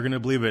 Well, they're going to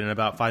believe it in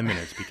about 5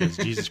 minutes because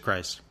Jesus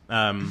Christ.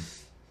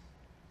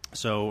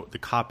 So the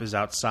cop is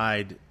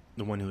outside,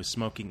 the one who is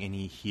smoking, and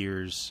we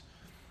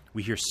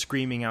hear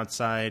screaming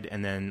outside,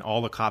 and then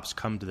all the cops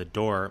come to the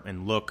door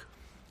and look,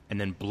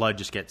 and then blood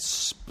just gets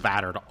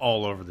spattered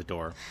all over the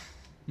door.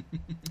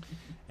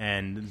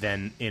 And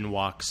then in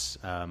walks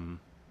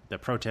the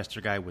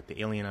protester guy with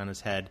the alien on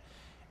his head,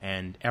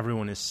 and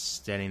everyone is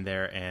standing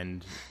there,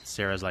 and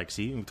Sarah's like,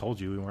 "See, we told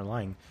you, we weren't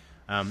lying."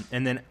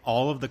 And then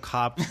all of the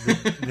cops,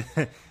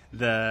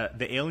 the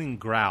alien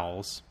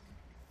growls,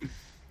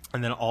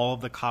 and then all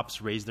of the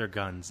cops raise their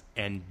guns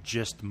and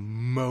just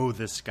mow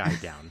this guy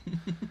down.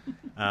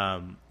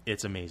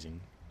 It's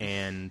amazing.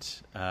 And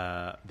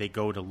they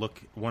go to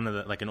look.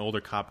 An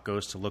older cop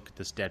goes to look at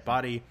this dead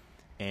body,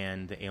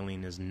 and the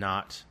alien is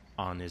not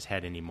on his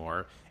head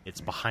anymore.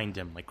 It's behind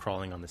him, like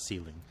crawling on the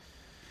ceiling.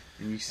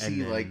 And you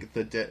see, like,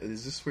 the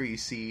is this where you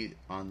see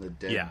on the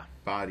dead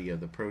body of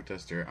the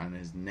protester on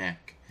his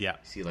neck? Yeah. You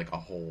see, like, a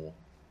hole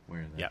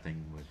where that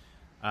thing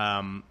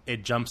would...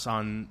 It jumps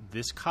on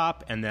this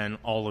cop, and then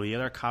all of the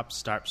other cops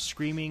start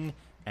screaming,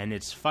 and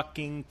it's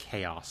fucking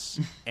chaos.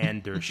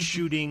 And they're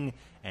shooting,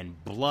 and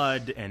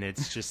blood, and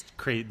it's just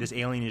crazy. This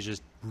alien is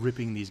just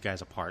ripping these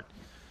guys apart.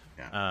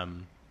 Yeah.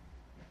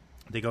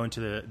 They go into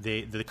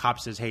the cop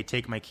says, "Hey,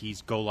 take my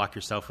keys, go lock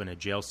yourself in a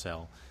jail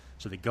cell."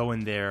 So they go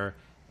in there,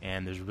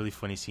 and there's a really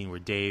funny scene where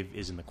Dave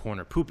is in the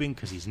corner pooping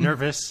because he's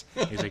nervous.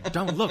 He's like,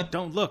 don't look.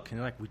 And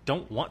they're like, we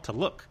don't want to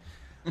look.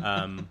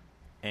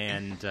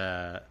 And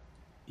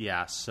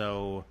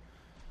so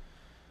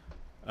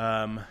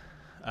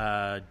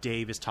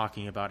Dave is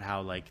talking about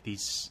how like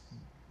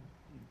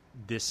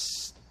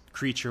this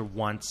creature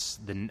wants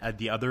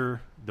the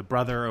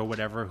brother or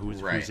whatever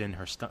who's in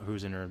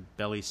her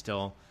belly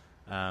still,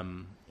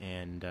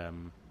 and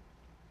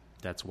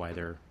that's why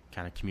they're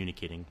kind of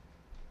communicating.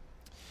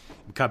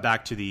 We cut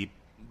back to the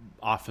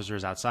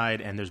officers outside,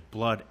 and there's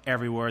blood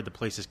everywhere. The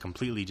place is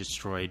completely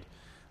destroyed,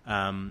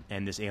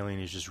 and this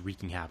alien is just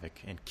wreaking havoc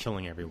and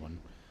killing everyone.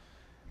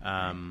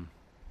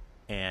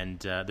 And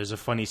there's a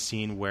funny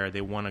scene where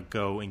they want to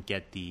go and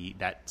get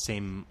that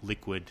same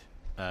liquid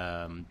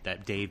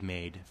that Dave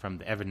made from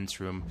the evidence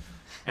room,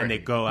 and they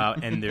go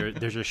out, and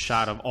there's a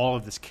shot of all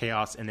of this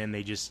chaos, and then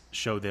they just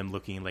show them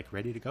looking like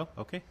ready to go.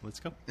 Okay,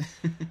 let's go.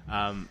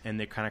 And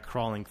they're kind of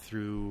crawling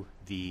through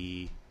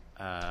the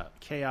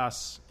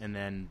chaos, and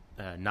then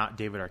not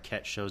David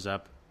Arquette shows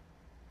up,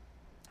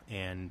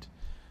 and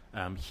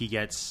he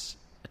gets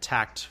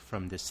attacked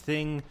from this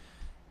thing,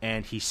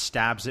 and he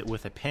stabs it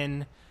with a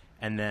pin,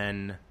 and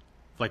then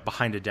like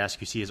behind a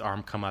desk you see his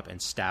arm come up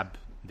and stab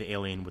the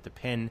alien with a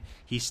pin.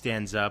 He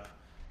stands up,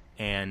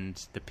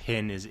 and the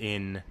pin is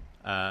in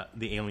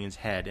the alien's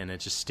head, and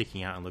it's just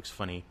sticking out and looks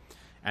funny,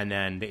 and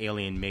then the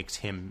alien makes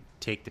him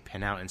take the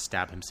pin out and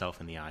stab himself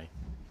in the eye.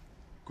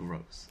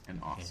 Gross and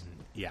awesome.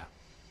 And, yeah.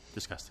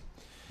 Disgusting.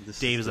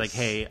 Dave is like,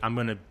 "Hey, I'm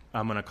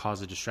gonna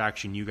cause a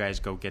distraction. You guys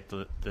go get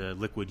the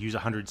liquid. Use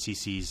 100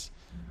 cc's.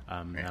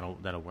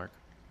 That'll work."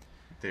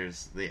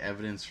 There's the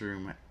evidence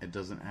room. It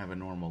doesn't have a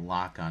normal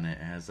lock on it.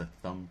 It has a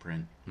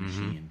thumbprint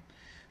machine.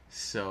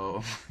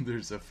 So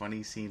there's a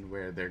funny scene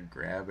where they're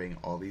grabbing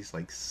all these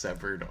like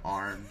severed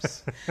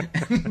arms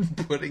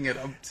and putting it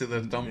up to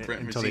the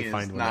thumbprint machine.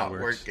 It's not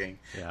working.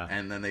 Yeah.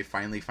 And then they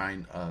finally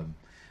find a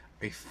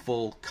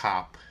full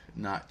cop,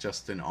 not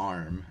just an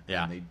arm.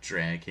 Yeah. And they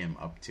drag him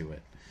up to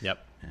it.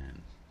 Yep.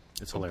 And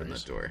it's open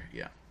hilarious. the door.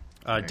 Yeah.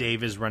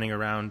 Dave is running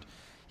around.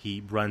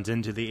 He runs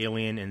into the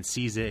alien and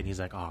sees it, and he's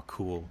like, "Oh,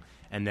 cool."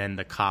 And then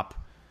the cop,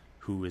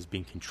 who is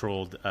being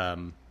controlled,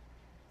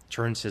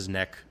 turns his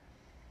neck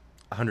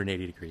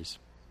 180 degrees.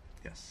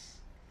 Yes.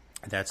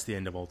 That's the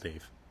end of old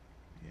Dave.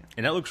 Yeah.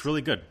 And that looks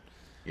really good.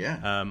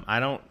 Yeah. I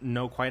don't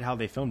know quite how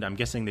they filmed it. I'm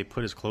guessing they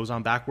put his clothes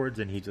on backwards,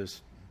 and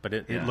but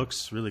it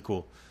looks really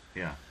cool.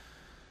 Yeah.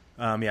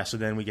 So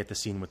then we get the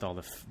scene with all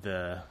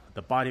the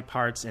body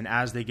parts, and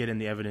as they get in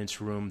the evidence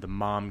room, the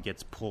mom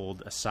gets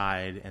pulled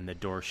aside, and the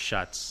door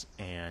shuts,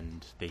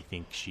 and they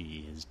think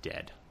she is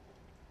dead.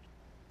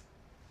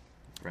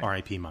 Right.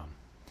 R.I.P. Mom.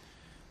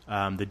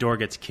 The door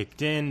gets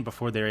kicked in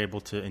before they're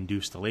able to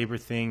induce the labor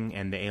thing,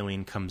 and the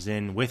alien comes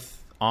in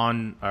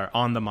on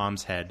the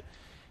mom's head,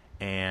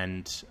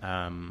 and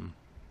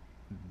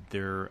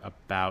they're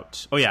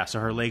about. Oh yeah, so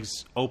her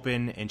legs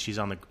open, and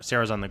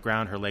Sarah's on the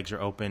ground. Her legs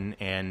are open,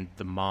 and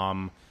the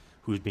mom,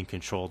 who's being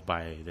controlled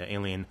by the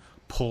alien,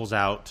 pulls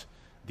out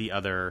the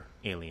other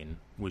alien,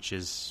 which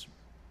was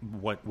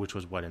what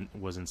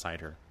was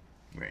inside her.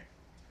 Right.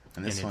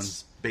 And this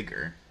one's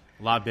bigger.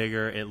 A lot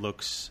bigger. It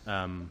looks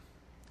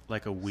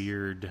like a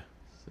weird,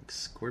 it's like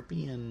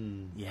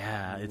scorpion.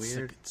 Yeah, it's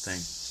weird like thing.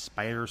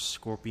 Spider,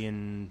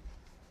 scorpion,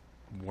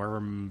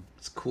 worm.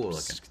 It's cool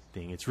looking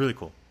thing. It's really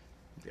cool.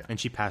 Yeah. And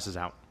she passes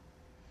out,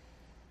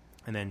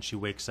 and then she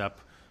wakes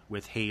up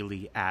with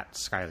Haley at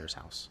Skylar's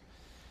house,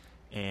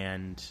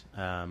 and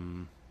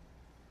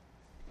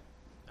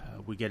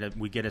we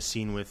get a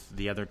scene with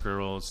the other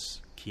girls,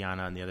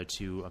 Kiana and the other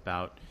two,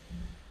 about.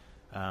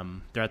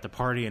 They're at the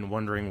party and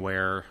wondering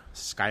where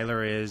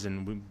Skylar is,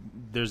 and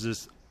there's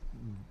this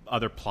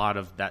other plot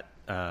of that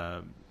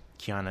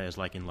Kiana is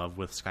like in love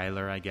with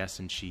Skylar, I guess,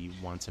 and she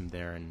wants him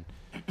there, and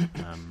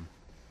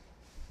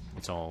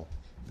it's all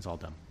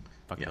dumb.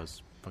 Fuck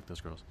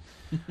those girls.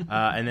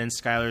 And then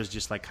Skylar's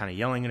just like kind of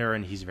yelling at her,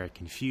 and he's very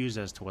confused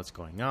as to what's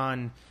going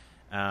on.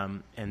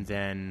 And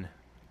then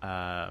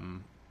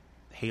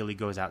Haley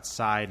goes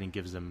outside and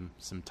gives them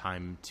some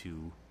time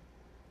to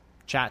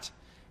chat.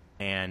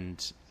 And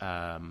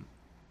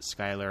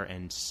Skylar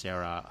and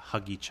Sarah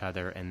hug each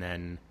other, and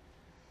then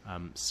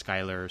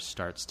Skylar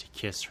starts to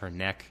kiss her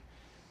neck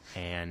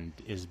and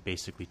is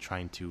basically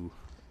trying to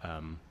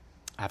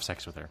have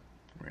sex with her.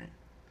 Right.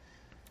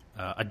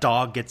 A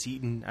dog gets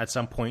eaten at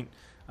some point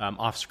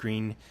off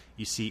screen.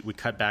 We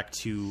cut back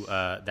to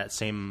that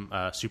same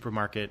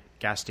supermarket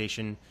gas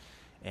station,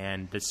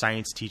 and the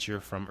science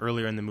teacher from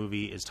earlier in the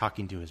movie is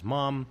talking to his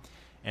mom,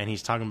 and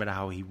he's talking about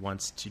how he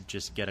wants to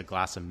just get a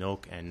glass of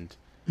milk, and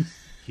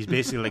he's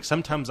basically like,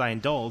 sometimes I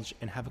indulge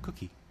and have a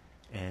cookie.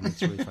 And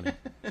it's really funny.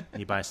 And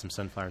he buys some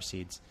sunflower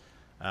seeds.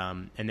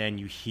 And then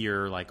you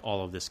hear like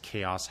all of this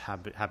chaos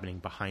happening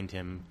behind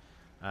him.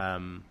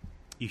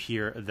 You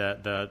hear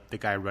the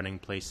guy running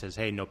place says,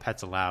 "Hey, no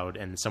pets allowed."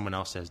 And someone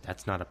else says,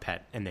 "That's not a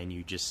pet." And then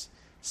you just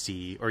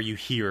see, or you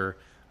hear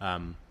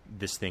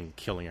this thing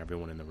killing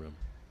everyone in the room.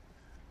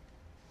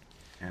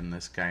 And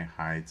this guy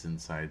hides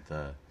inside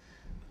the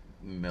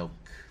milk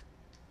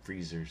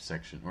freezer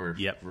section or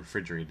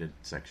refrigerated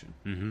section.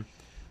 Mm-hmm.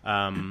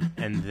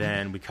 And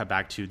then we cut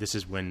back to, this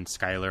is when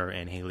Skylar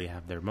and Haley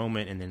have their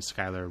moment, and then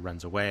Skylar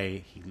runs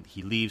away.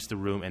 He leaves the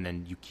room, and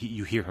then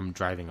you hear him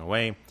driving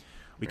away.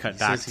 We cut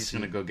back. Says he's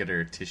going to go get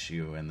her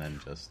tissue and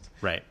then just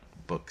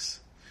books.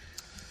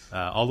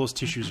 All those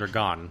tissues are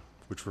gone,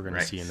 which we're going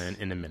to see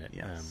in a minute.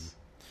 Yes.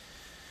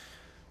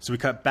 So we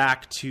cut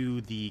back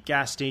to the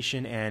gas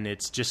station, and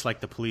it's just like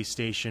the police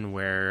station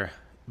where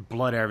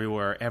blood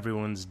everywhere,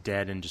 everyone's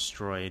dead and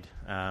destroyed.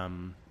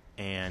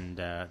 And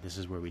this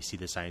is where we see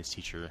the science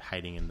teacher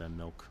hiding in the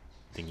milk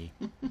thingy.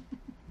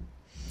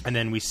 And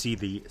then we see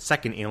the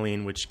second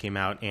alien, which came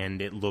out,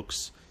 and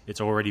it's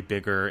already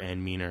bigger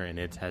and meaner, and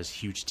it has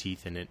huge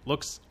teeth, and it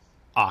looks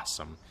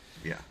awesome.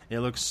 Yeah. It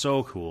looks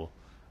so cool.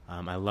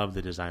 I love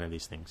the design of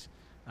these things.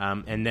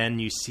 And then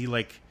you see,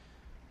 like,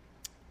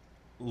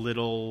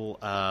 little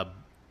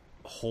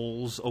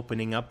holes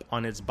opening up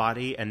on its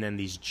body, and then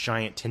these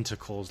giant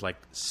tentacles, like,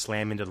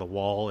 slam into the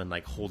wall and,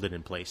 like, hold it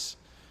in place.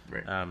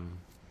 Right.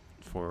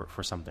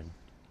 For something.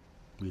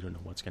 We don't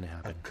know what's going to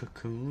happen. A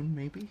cocoon,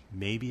 maybe?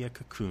 Maybe a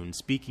cocoon.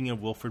 Speaking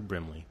of Wilford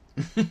Brimley.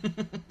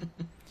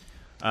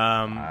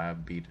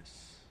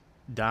 Diabetes.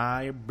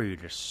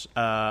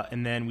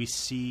 And then we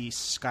see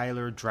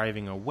Skylar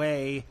driving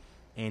away,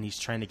 and he's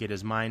trying to get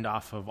his mind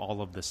off of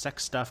all of the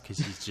sex stuff, because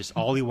he's just,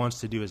 all he wants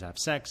to do is have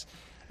sex,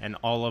 and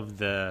all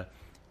the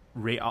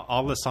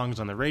songs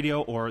on the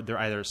radio, or they're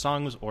either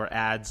songs or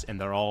ads, and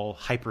they're all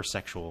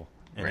hypersexual,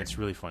 and it's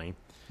really funny.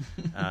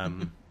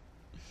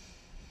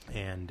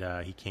 And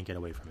he can't get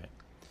away from it.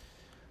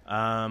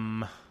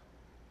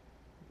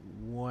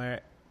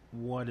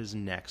 What is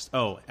next?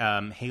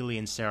 Haley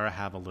and Sarah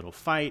have a little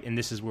fight, and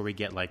this is where we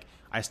get, like,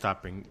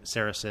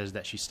 Sarah says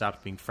that she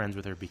stopped being friends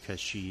with her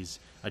because she's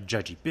a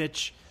judgy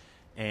bitch,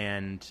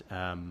 and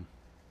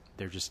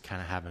they're just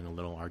kind of having a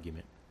little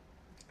argument.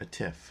 A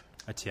tiff.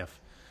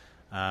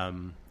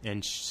 And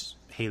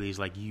Haley's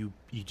like, you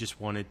just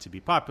wanted to be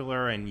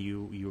popular, and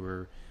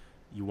you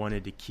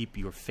wanted to keep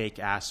your fake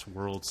ass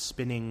world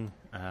spinning,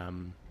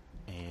 and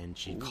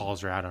she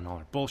calls her out on all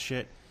her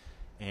bullshit.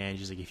 And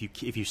she's like,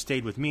 if you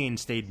stayed with me and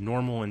stayed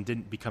normal and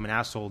didn't become an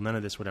asshole, none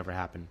of this would ever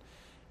happen,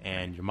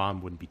 and your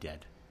mom wouldn't be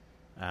dead.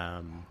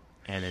 And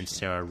then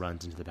Sarah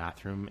runs into the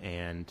bathroom,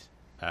 and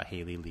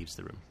Haley leaves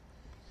the room.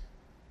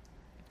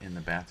 In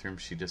the bathroom,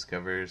 she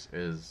discovers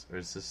is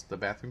this the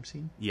bathroom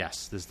scene?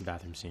 Yes, this is the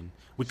bathroom scene.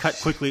 We cut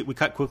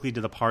quickly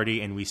to the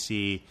party, and we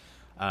see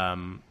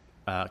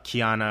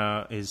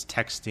Kiana is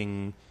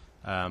texting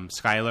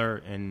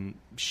Skylar, and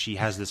she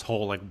has this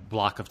whole, like,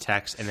 block of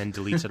text, and then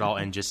deletes it all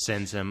and just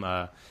sends him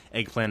a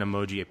eggplant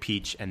emoji, a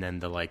peach, and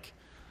then the, like,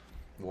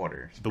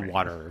 water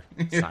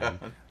sign.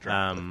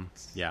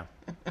 Yeah.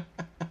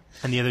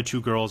 And the other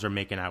two girls are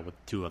making out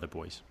with two other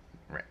boys.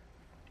 Right.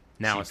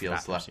 Now she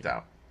feels left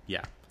out.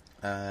 Yeah.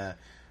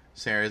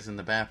 Sarah's in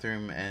the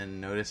bathroom and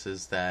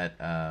notices that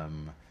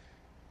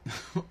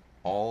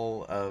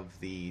all of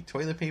the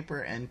toilet paper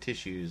and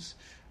tissues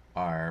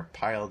are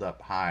piled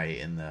up high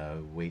in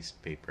the waste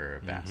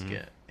paper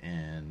basket.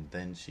 And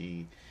then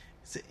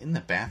in the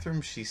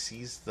bathroom, she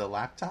sees the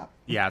laptop?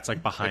 Yeah, it's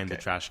like behind the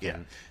trash can.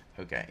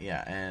 Yeah. Okay,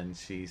 yeah, and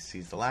she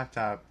sees the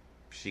laptop.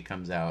 She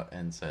comes out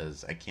and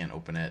says, I can't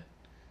open it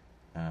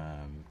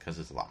because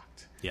it's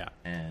locked. Yeah.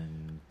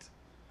 And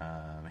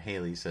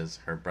Haley says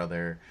her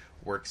brother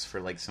works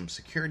for, like, some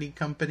security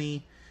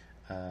company,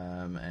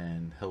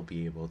 and he'll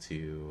be able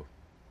to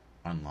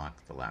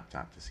unlock the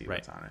laptop to see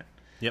what's on it.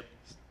 Yep.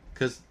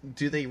 Because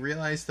do they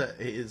realize that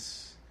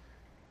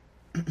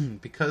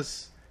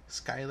because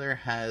Skylar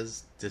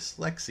has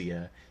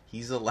dyslexia,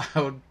 he's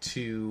allowed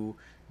to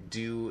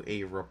do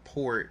a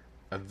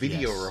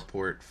video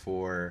report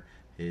for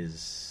his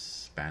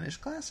Spanish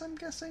class, I'm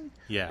guessing?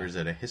 Yeah. Or is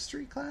it a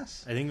history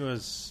class? I think it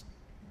was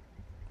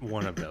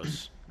one of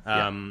those.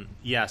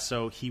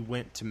 So he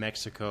went to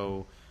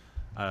Mexico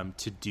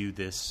to do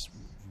this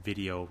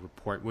video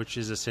report, which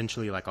is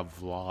essentially like a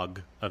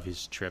vlog of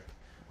his trip.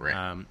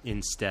 Right.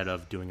 Instead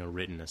of doing a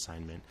written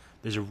assignment.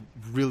 There's a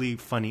really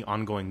funny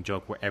ongoing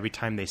joke where every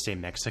time they say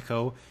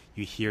Mexico,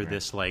 you hear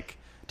this, like,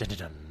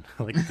 dun-dun-dun,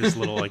 like this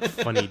little, like,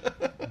 funny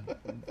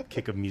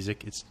kick of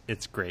music.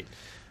 It's great.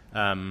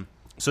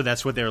 So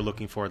that's what they were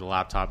looking for, the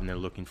laptop, and they're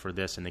looking for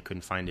this, and they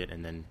couldn't find it,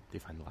 and then they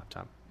find the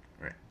laptop.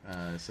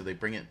 Right. So they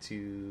bring it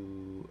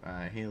to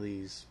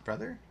Haley's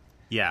brother?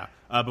 Yeah.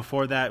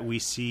 Before that, we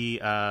see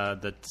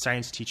the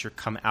science teacher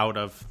come out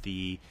of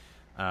the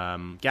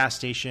gas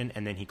station,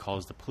 and then he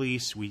calls the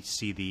police. We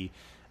see the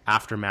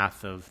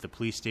aftermath of the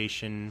police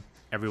station.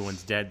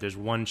 Everyone's dead. There's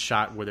one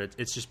shot where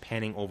it's just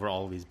panning over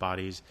all of these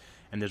bodies,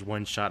 and there's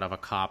one shot of a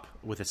cop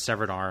with a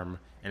severed arm,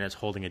 and it's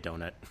holding a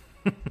donut.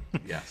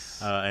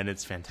 Yes. And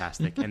it's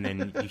fantastic. And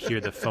then you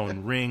hear the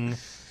phone ring,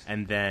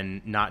 and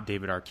then not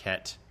David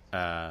Arquette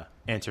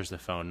answers the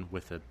phone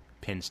with a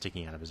pin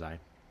sticking out of his eye.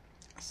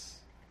 Yes.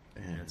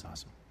 And it's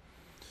awesome.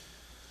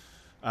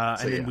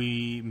 Then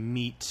we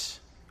meet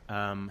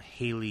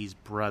Haley's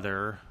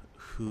brother,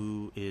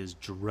 who is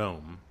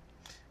Jerome.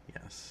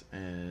 Yes,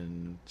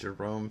 and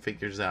Jerome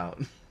figures out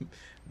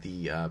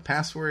the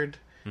password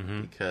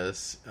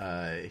because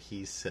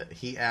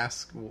he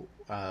asked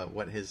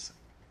what his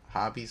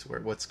hobbies were,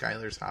 what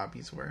Skylar's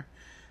hobbies were,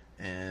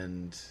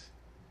 and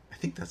I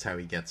think that's how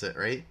he gets it,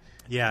 right?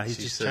 Yeah, he's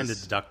just trying to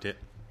deduct it.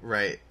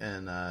 Right,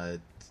 and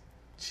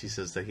she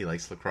says that he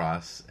likes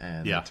lacrosse,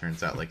 and it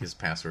turns out like his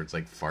password's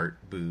like fart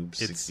boob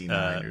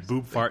 69 or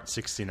boob fart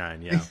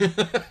 69, yeah.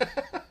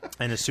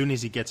 And as soon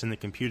as he gets in the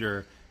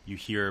computer, you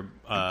hear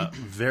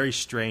very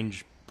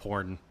strange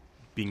porn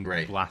being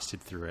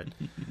blasted through it.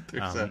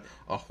 There's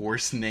a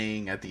horse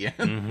neighing at the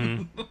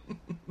end.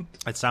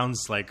 It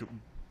sounds like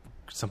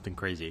something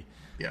crazy.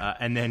 Yeah.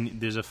 And then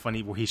there's a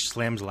funny where he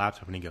slams the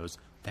laptop and he goes,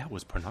 "That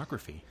was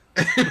pornography."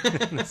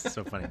 That's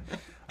so funny.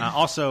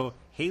 Also,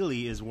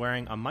 Haley is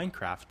wearing a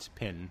Minecraft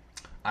pin.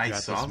 I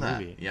saw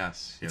that. Movie.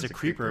 Yes, it's a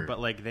creeper, but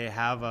like they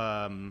have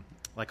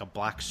like a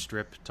black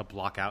strip to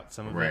block out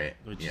some of it,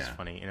 which is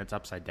funny, and it's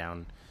upside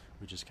down,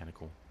 which is kind of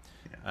cool.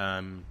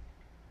 Yeah.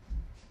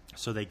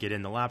 So they get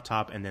in the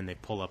laptop, and then they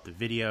pull up the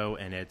video,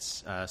 and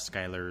it's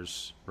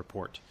Skylar's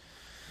report.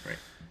 Right.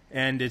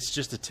 And it's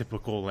just a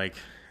typical like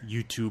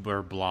YouTube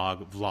or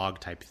vlog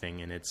type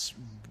thing, and it's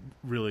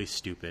really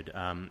stupid.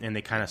 And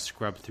they kind of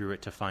scrub through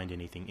it to find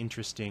anything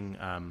interesting.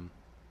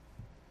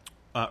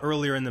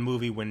 Earlier in the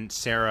movie, when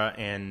Sarah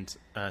and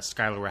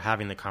Skylar were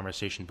having the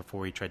conversation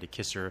before he tried to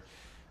kiss her,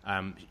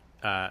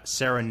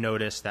 Sarah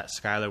noticed that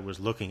Skylar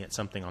was looking at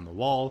something on the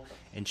wall,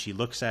 and she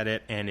looks at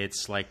it, and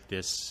it's like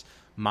this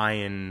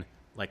Mayan,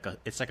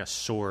 it's like a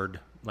sword,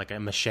 like a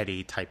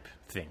machete type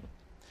thing.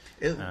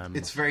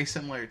 It's very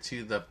similar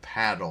to the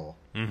paddle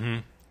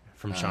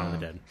from Shaun of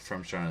the Dead.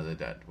 From Shaun of the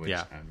Dead, which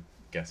I'm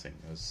guessing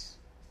was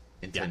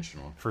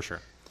intentional. Yeah, for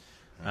sure.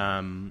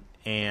 And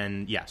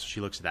so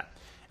she looks at that.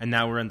 And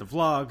now we're in the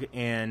vlog,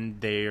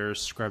 and they're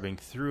scrubbing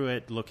through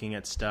it, looking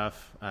at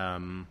stuff.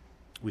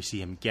 We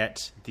see him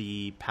get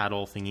the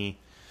paddle thingy,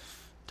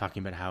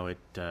 talking about how it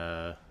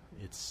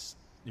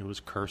was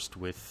cursed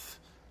with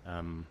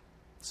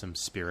some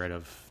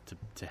spirit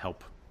to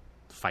help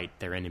fight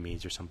their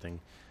enemies or something.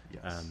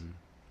 Yes.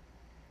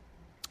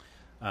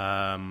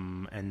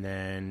 And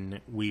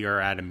then we are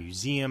at a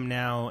museum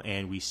now,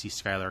 and we see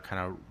Skylar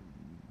kind of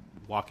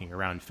walking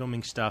around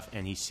filming stuff,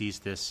 and he sees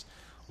this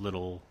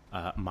little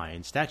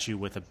Mayan statue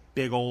with a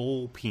big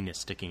old penis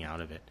sticking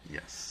out of it.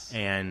 Yes.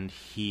 And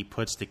he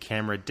puts the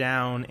camera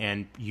down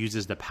and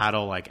uses the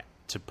paddle like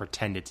to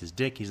pretend it's his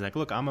dick. He's like,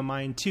 "Look, I'm a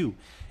Mayan too."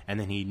 And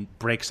then he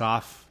breaks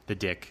off the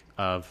dick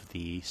of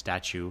the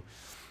statue.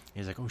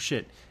 He's like, "Oh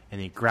shit."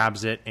 And he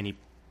grabs it, and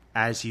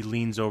as he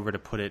leans over to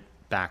put it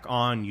back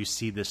on, you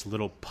see this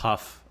little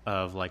puff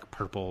of like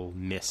purple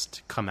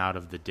mist come out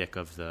of the dick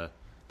of the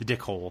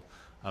dick hole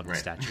of the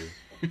statue.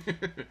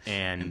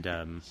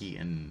 And he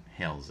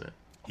inhales it.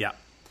 Yeah.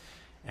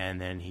 And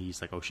then he's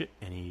like, "Oh shit,"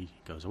 and he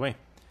goes away.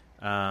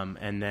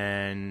 And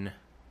then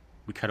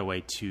we cut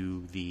away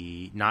to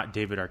not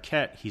David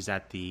Arquette. He's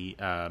at the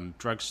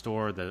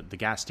drugstore, the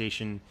gas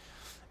station,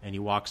 and he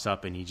walks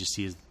up and he just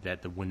sees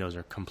that the windows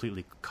are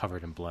completely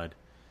covered in blood.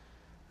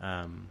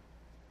 And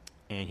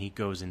he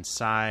goes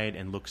inside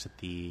and looks at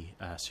the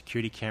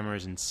security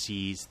cameras and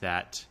sees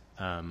that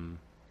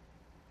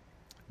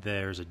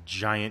there's a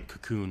giant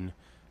cocoon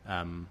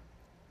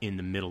in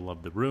the middle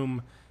of the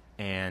room,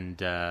 and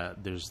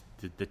there's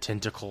the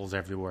tentacles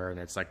everywhere, and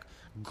it's like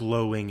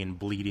glowing and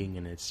bleeding,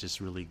 and it's just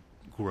really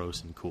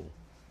gross and cool.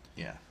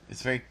 Yeah,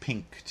 it's very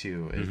pink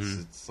too.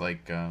 It's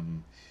like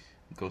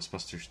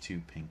Ghostbusters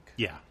 2 pink.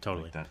 Yeah,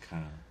 totally. Like that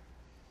kind of.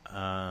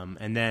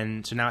 And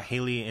then, so now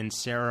Haley and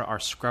Sarah are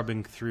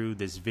scrubbing through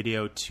this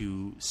video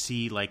to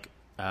see like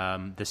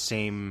the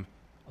same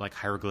like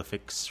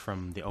hieroglyphics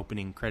from the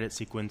opening credit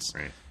sequence.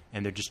 Right.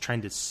 And they're just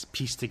trying to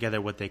piece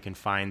together what they can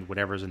find,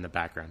 whatever's in the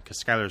background.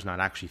 Because Skylar's not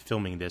actually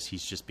filming this;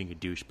 he's just being a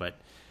douche. But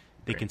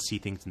they can see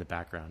things in the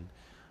background,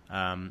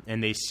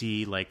 and they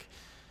see like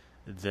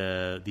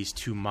these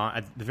two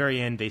at the very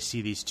end. They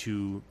see these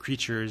two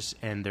creatures,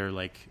 and they're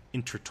like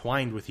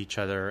intertwined with each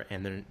other.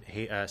 And then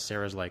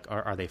Sarah's like,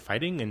 "Are they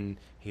fighting?" And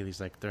Haley's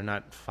like, "They're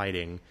not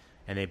fighting."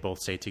 And they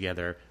both say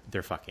together,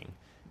 "They're fucking."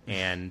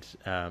 And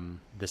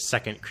the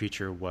second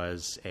creature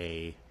was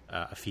a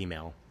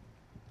female.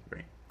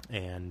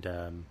 And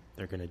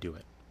they're going to do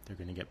it. They're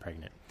going to get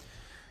pregnant.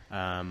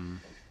 And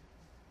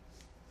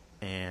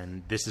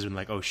this is when,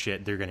 like, oh,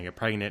 shit, they're going to get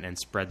pregnant and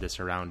spread this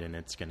around, and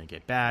it's going to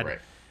get bad. Right.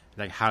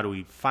 Like, how do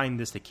we find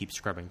this? They keep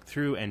scrubbing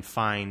through and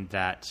find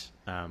that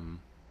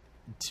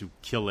to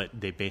kill it,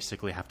 they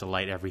basically have to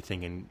light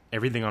everything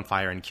on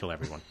fire and kill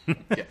everyone.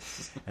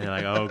 Yes. And they're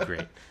like, oh,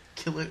 great.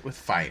 Kill it with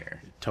fire.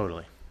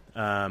 Totally.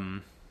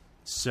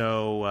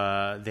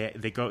 So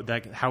they go,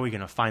 how are we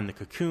going to find the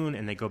cocoon?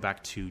 And they go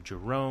back to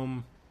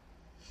Jerome,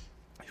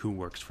 who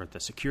works for the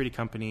security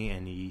company,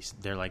 and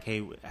they're like,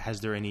 hey,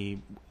 has there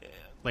any,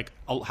 like,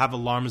 have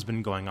alarms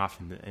been going off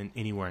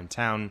anywhere in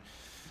town?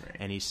 Right.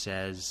 And he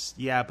says,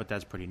 yeah, but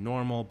that's pretty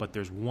normal, but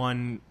there's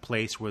one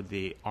place where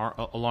the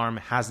alarm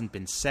hasn't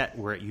been set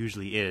where it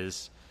usually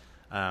is,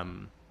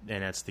 and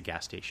that's the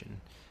gas station,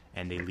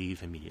 and they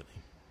leave immediately.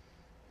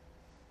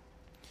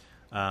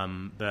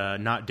 The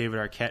not David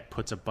Arquette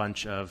puts a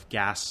bunch of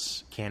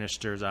gas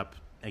canisters up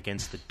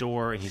against the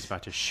door, and he's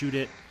about to shoot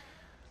it.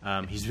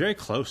 He's very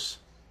close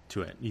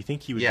to it. You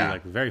think he would be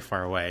like very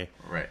far away,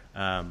 right?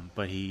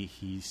 But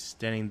he's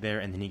standing there,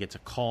 and then he gets a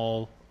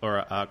call, or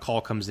a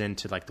call comes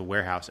into like the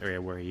warehouse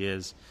area where he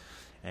is,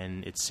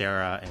 and it's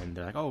Sarah, and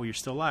they're like, "Oh, you're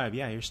still alive?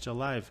 Yeah, you're still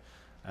alive."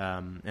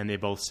 And they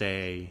both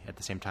say at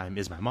the same time,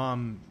 "Is my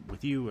mom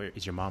with you, or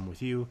is your mom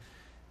with you?"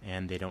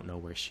 And they don't know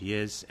where she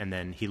is. And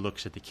then he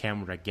looks at the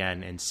camera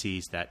again and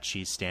sees that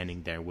she's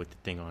standing there with the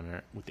thing on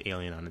her, with the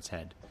alien on its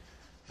head.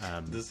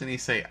 Doesn't he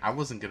say, "I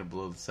wasn't going to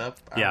blow this up"?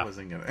 Yeah. I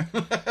wasn't going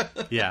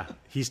to. Yeah.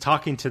 He's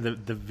talking to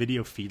the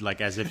video feed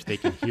like as if they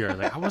can hear.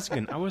 Like, I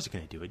wasn't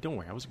going to do it. Don't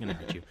worry. I wasn't going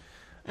to hurt you.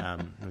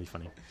 Really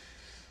funny.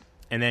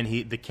 And then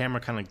the camera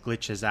kind of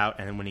glitches out,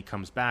 and then when he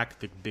comes back,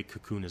 the big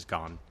cocoon is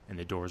gone, and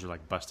the doors are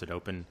like busted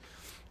open,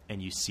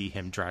 and you see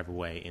him drive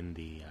away in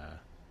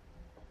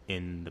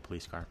the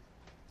police car.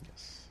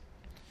 Yes.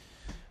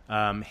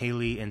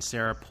 Haley and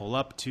Sarah pull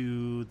up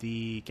to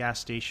the gas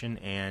station,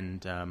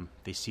 and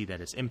they see that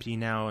it's empty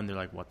now, and they're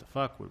like, "What the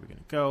fuck? Where are we going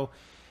to go?"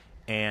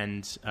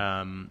 And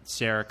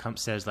Sarah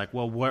says, like,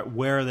 "Well,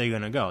 where are they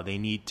going to go? They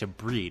need to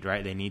breed,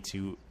 right? They need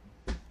to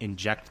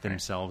inject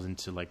themselves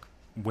into like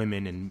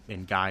women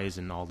and guys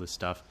and all this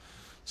stuff.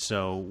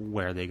 So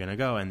where are they going to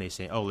go?" And they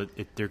say, "Oh,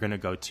 they're going to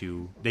go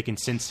to. They can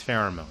sense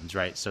pheromones,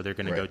 right? So they're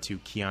going to go to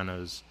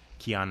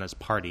Kiana's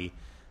party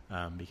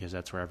because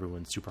that's where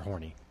everyone's super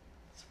horny."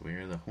 That's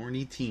where the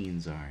horny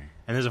teens are.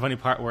 And there's a funny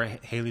part where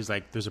Haley's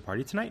like, "There's a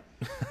party tonight,"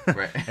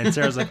 Right? And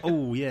Sarah's like,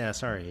 "Oh yeah,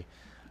 sorry,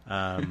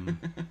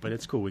 but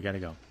it's cool. We got to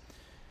go."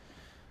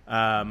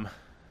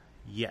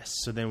 Yes.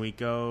 So then we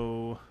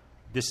go.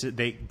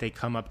 They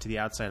come up to the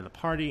outside of the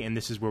party, and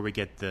this is where we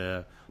get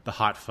the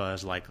Hot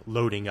Fuzz like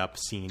loading up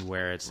scene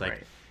where it's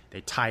like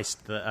they tie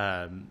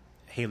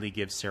Haley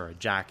gives Sarah a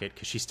jacket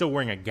because she's still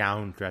wearing a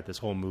gown throughout this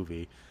whole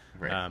movie.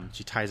 Right.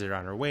 She ties it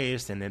around her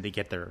waist, and then they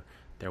get their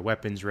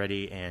weapons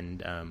ready,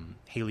 and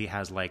Haley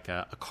has like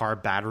a car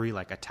battery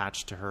like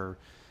attached to her,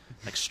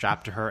 like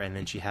strapped to her, and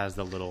then she has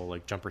the little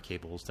like jumper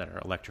cables that are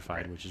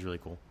electrified, which is really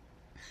cool.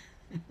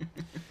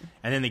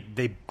 And then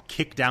they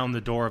kick down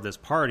the door of this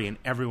party, and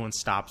everyone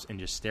stops and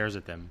just stares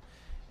at them.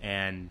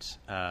 And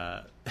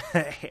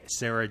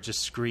Sarah just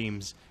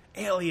screams,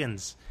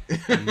 "Aliens!"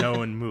 And no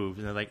one moves.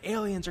 And they're like,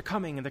 "Aliens are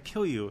coming, and they'll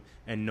kill you."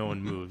 And no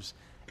one moves.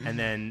 And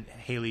then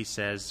Haley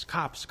says,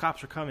 cops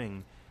are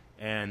coming."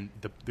 And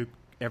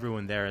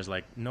everyone there is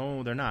like,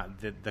 "No, they're not.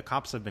 The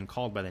cops have been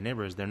called by the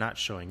neighbors. They're not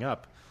showing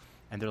up."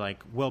 And they're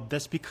like, "Well,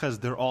 that's because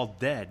they're all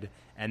dead."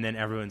 And then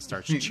everyone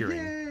starts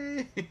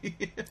cheering. And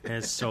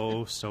it's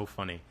so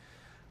funny.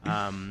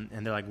 And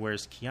they're like,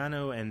 "Where's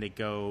Keanu?" And they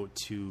go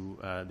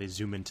to, they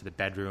zoom into the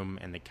bedroom,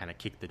 and they kind of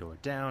kick the door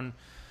down.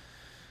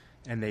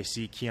 And they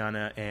see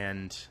Kiana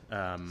and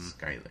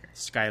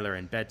Skylar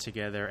in bed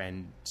together.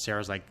 And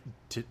Sarah's like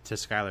to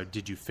Skylar,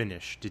 "Did you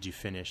finish? Did you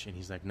finish?" And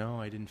he's like, "No,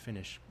 I didn't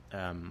finish."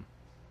 And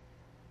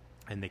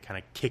they kind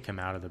of kick him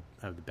out of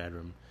the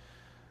bedroom.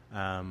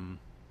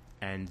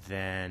 And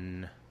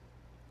then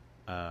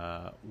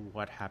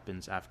what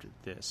happens after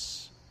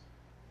this?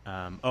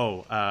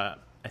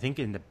 I think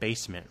in the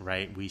basement,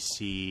 right, we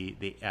see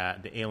the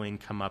alien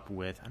come up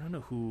with, I don't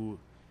know who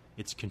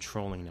it's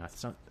controlling now.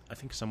 It's not, I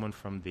think someone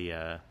from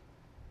the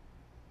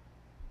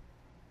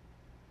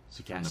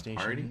gas station.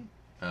 Party?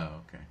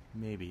 Oh, okay.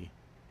 Maybe.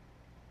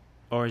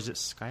 Or is it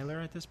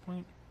Skylar at this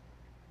point?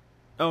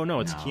 Oh, no,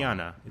 it's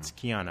Kiana. It's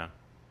Kiana.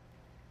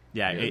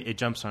 Yeah, really? It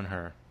jumps on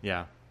her.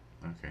 Yeah.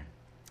 Okay.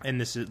 And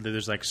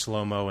there's like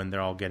slow-mo, and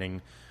they're all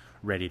getting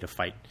ready to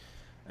fight.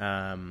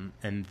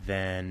 And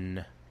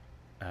then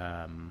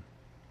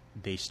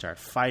they start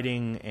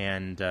fighting,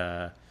 and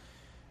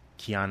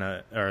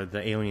Kiana, or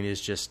the alien,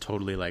 is just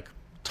totally like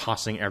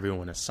tossing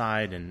everyone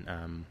aside,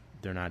 and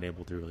they're not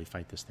able to really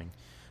fight this thing.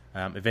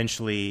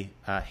 Eventually,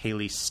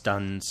 Haley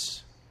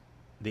stuns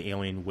the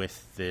alien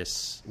with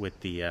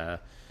the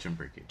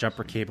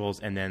jumper cables,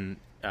 and then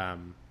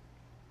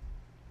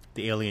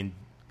the alien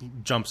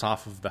jumps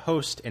off of the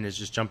host and is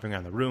just jumping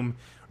around the room.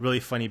 Really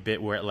funny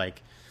bit where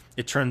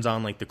it turns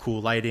on like the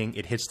cool lighting,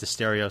 it hits the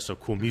stereo, so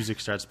cool music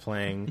starts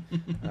playing.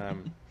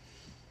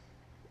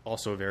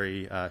 Also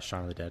very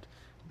Shaun of the Dead,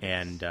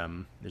 and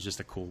there's just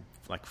a cool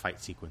like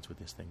fight sequence with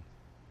this thing.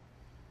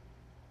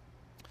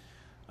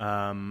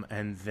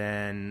 And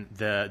then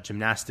the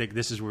gymnastic.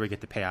 This is where we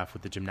get the payoff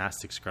with the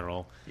gymnastics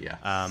girl.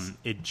 Yeah.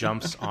 It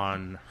jumps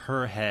on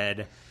her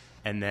head,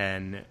 and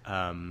then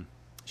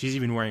she's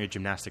even wearing a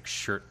gymnastics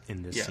shirt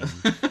in this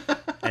scene.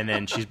 And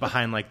then she's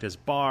behind like this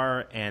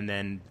bar, and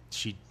then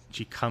she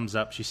comes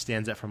up. She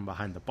stands up from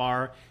behind the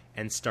bar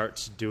and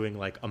starts doing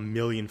like a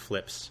million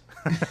flips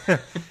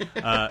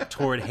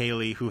toward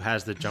Haley, who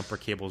has the jumper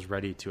cables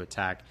ready to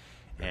attack.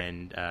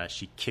 And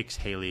she kicks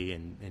Haley,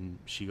 and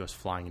she goes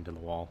flying into the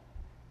wall.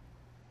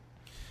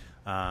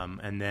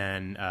 And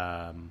then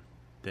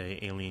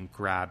the alien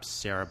grabs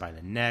Sarah by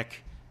the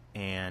neck,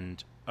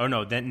 and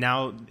then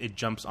now it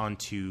jumps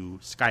onto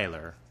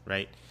Skylar,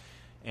 right?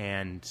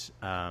 and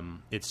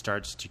it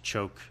starts to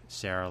choke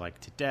Sarah like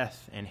to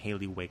death. And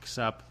Haley wakes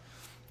up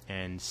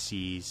and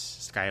sees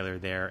Skylar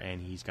there,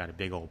 and he's got a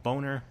big old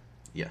boner.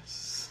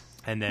 Yes.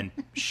 And then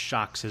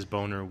shocks his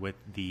boner with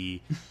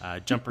the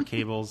jumper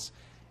cables,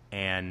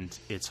 and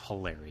it's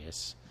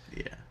hilarious.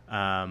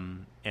 Yeah.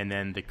 And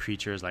then the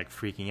creature is like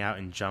freaking out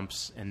and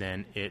jumps, and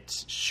then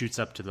it shoots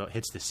up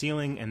hits the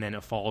ceiling, and then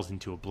it falls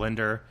into a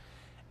blender,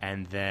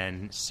 and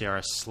then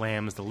Sarah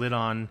slams the lid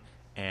on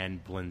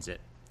and blends it,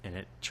 and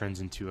it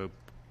turns into a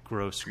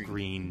gross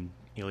green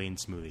alien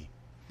smoothie.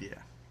 Yeah.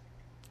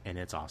 And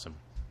it's awesome.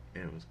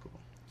 It was cool.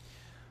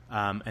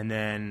 And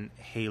then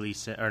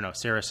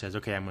Sarah says,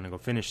 okay, I'm going to go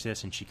finish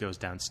this. And she goes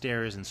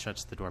downstairs and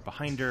shuts the door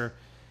behind her.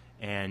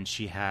 And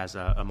she has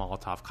a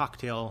Molotov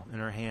cocktail in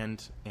her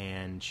hand.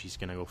 And she's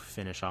going to go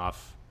finish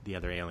off the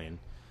other alien.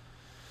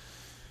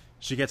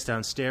 She gets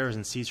downstairs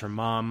and sees her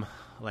mom,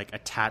 like,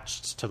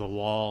 attached to the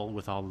wall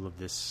with all of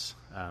this...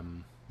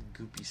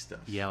 goopy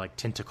stuff. Yeah, like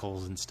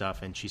tentacles and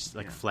stuff. And she's,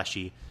 like,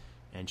 fleshy.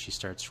 And she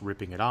starts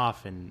ripping it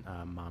off. And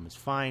Mom is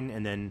fine.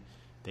 And then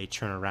they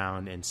turn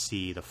around and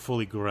see the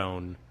fully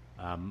grown...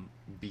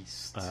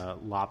 beast,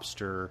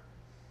 lobster,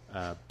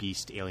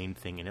 beast alien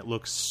thing, and it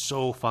looks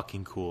so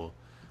fucking cool.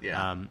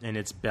 Yeah, and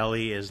its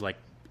belly is like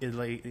it's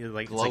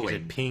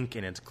like pink,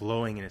 and it's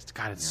glowing, and it's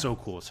so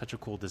cool. It's such a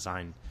cool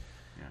design.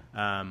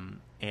 Yeah.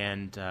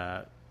 And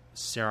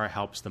Sarah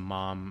helps the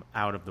mom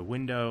out of the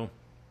window,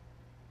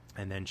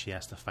 and then she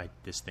has to fight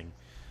this thing.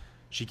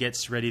 She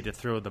gets ready to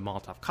throw the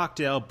Molotov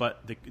cocktail,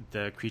 but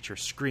the creature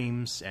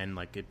screams, and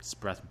like its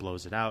breath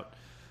blows it out,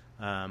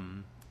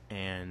 and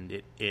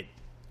it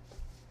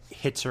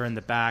hits her in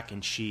the back,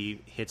 and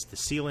she hits the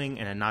ceiling,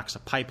 and it knocks a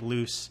pipe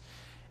loose,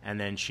 and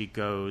then she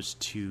goes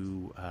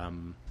to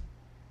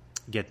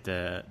get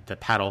the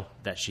paddle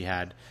that she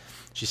had.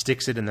 She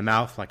sticks it in the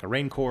mouth like a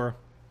raincore.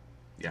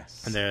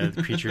 Yes. And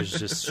the creature's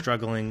just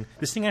struggling.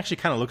 This thing actually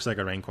kind of looks like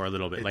a raincore a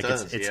little bit,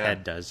 its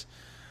head does.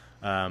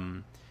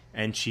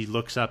 And she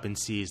looks up and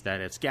sees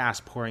that it's gas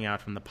pouring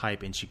out from the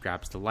pipe, and she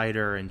grabs the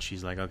lighter, and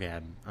she's like, okay,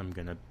 I'm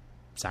going to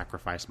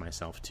sacrifice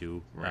myself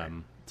to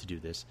do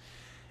this.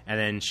 And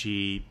then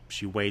she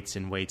waits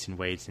and waits and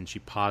waits, and she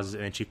pauses,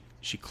 and then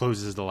she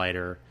closes the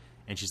lighter,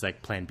 and she's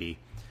like, plan B.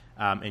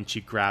 And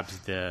she grabs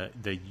the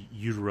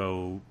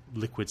utero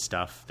liquid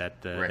stuff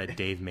that that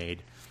Dave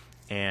made,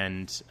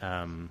 and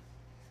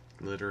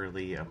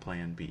literally a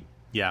plan B.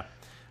 Yeah.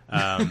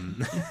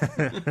 And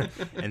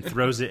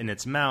throws it in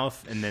its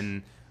mouth, and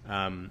then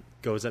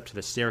goes up to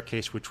the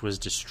staircase, which was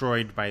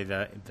destroyed by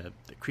the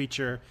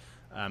creature.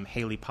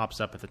 Haley pops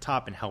up at the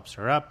top and helps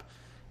her up.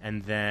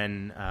 And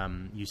then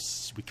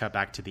we cut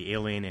back to the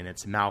alien, and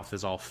its mouth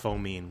is all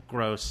foamy and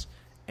gross.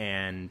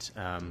 And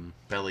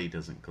belly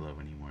doesn't glow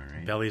anymore,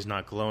 right? Belly's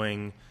not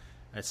glowing.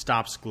 It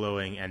stops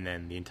glowing, and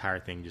then the entire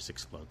thing just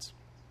explodes.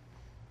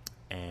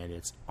 And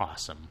it's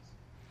awesome.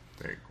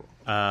 Very cool.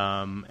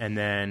 And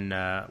then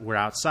we're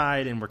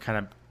outside, and we're kind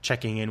of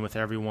checking in with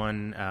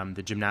everyone.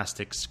 The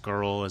gymnastics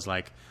girl is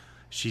like,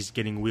 she's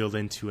getting wheeled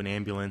into an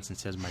ambulance and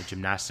says, my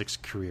gymnastics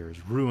career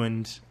is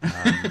ruined.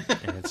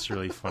 And it's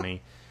really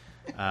funny.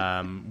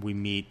 We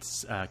meet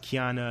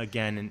Kiana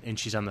again, and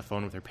she's on the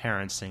phone with her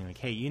parents saying, like,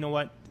 hey, you know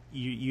what?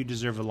 You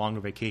deserve a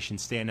longer vacation.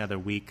 Stay another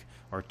week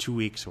or 2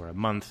 weeks or a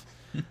month.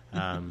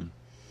 And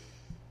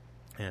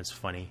it's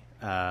funny.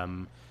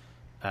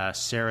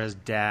 Sarah's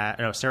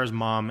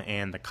mom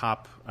and the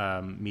cop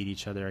meet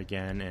each other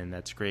again, and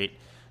that's great.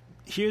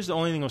 Here's the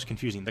only thing that was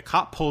confusing. The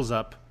cop pulls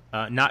up,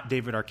 not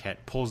David Arquette,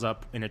 pulls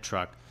up in a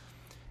truck,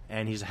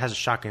 and he has a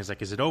shotgun. He's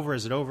like, is it over?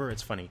 Is it over?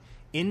 It's funny.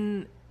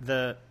 In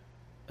the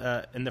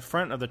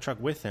front of the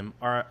truck with him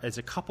is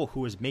a couple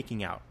who is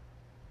making out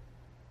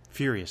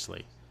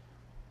furiously.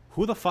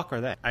 Who the fuck are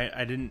they?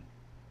 I didn't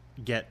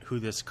get who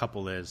this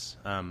couple is.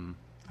 I'm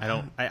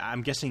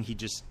guessing he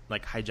just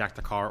like hijacked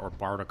a car or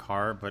borrowed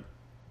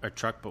a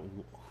truck. But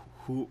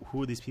who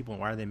are these people,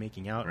 and why are they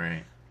making out?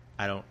 Right.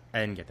 I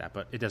didn't get that,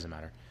 but it doesn't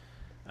matter.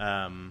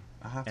 I'll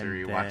have to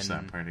rewatch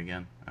that part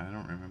again. I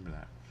don't remember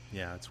that.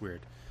 Yeah, it's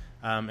weird.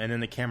 And then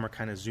the camera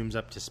kind of zooms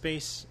up to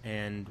space,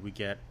 and we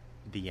get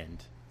the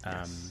end.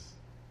 Yes.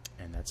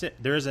 And that's it.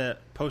 There is a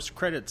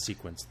post-credit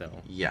sequence,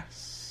 though.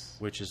 Yes.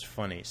 Which is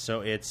funny.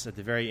 So it's at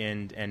the very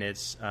end, and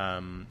it's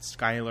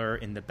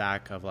Skylar in the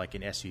back of like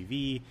an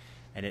SUV,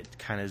 and it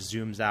kind of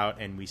zooms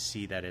out, and we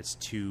see that it's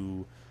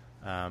two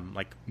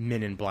like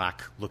Men in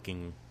Black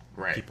looking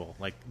people.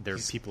 Like they're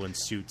people in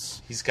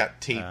suits. He's got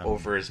tape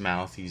over his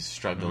mouth. He's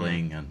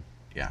struggling, and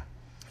yeah.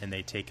 And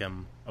they take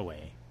him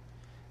away.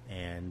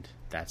 And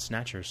that's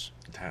Snatchers.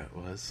 That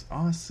was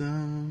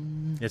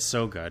awesome. It's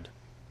so good.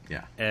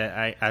 Yeah.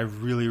 I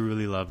really,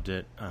 really loved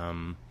it.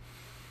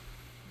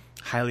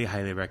 Highly,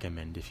 highly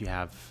recommend if you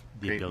have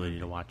the ability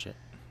to watch it.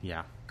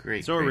 Yeah.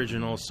 Great. So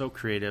original, so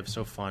creative,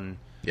 so fun.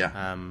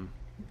 Yeah.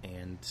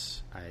 And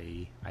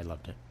I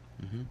loved it.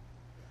 Mm-hmm.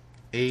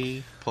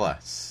 A+.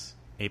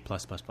 A+++.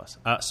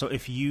 So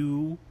if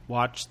you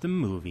watch the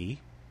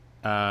movie,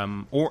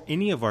 or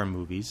any of our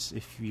movies,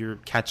 if you're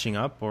catching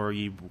up or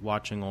you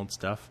watching old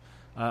stuff,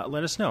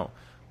 let us know.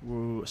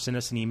 send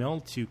us an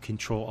email to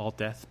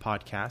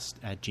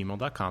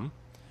controlaltdeathpodcast@gmail.com.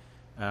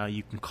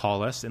 You can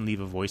call us and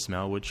leave a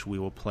voicemail, which we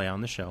will play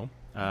on the show.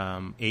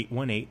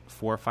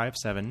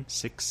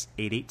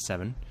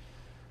 818-457-6887.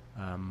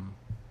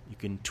 You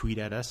can tweet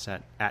at us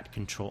at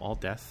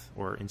 @controlaltdeath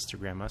or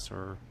Instagram us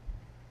or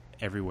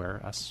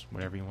everywhere us,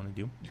 whatever you want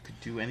to do. You could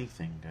do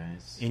anything,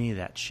 guys. Any of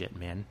that shit,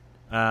 man.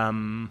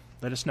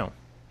 Let us know.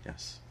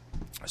 Yes.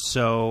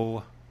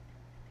 So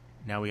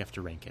now we have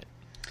to rank it.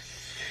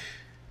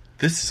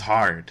 This is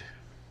hard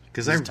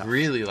because I tough.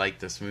 really like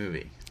this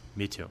movie.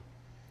 Me too.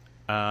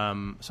 So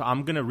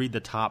I'm going to read the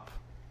top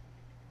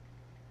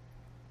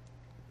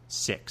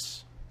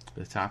 6.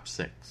 The top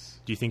 6.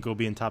 Do you think it will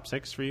be in top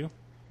 6 for you?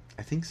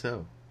 I think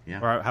so.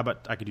 Yeah. Or how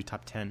about I could do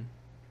top 10?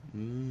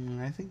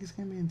 I think it's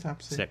going to be in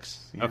top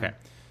 6. Yeah. Okay.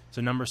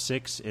 So number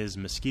 6 is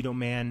Mosquito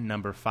Man.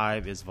 Number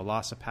 5 is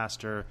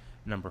Velocipaster.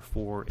 Number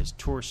 4 is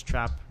Tourist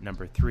Trap.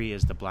 Number 3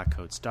 is The Black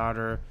Coat's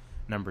Daughter.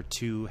 Number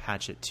 2,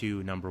 Hatchet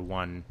 2. Number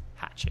 1,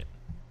 Hatchet.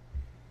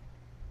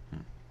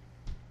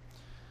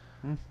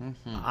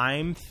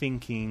 I'm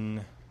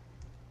thinking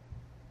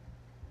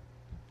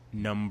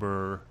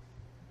number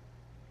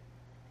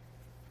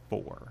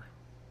 4.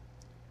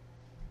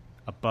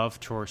 Above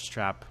Tourist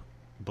Trap,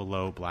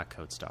 below Black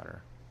Coat's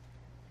Daughter.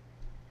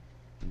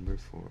 Number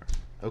 4.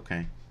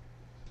 Okay.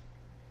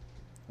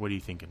 What are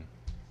you thinking?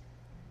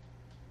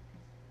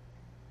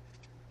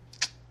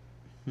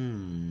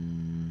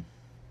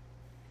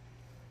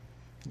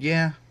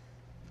 Yeah,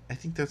 I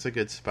think that's a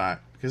good spot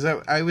because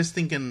I was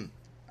thinking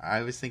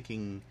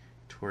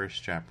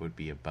Tourist Trap would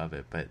be above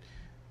it, but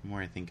the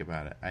more I think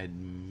about it,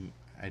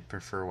 I'd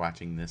prefer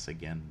watching this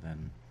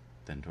again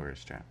than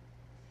Tourist Trap.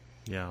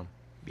 Yeah.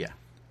 Yeah.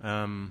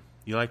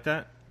 You like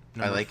that?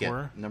 I like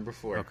 4? it. Number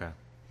 4. Okay.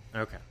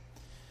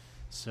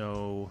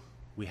 So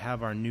we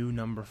have our new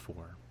number 4.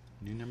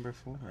 New number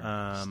 4.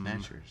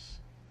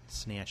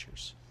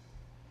 Snatchers.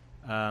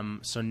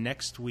 So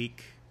next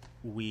week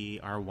we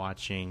are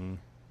watching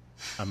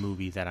a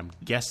movie that I'm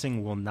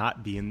guessing will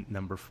not be in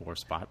number 4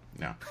 spot.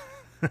 No.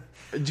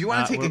 Do you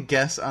want to take a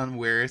guess on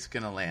where it's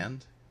going to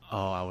land?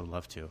 Oh, I would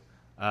love to.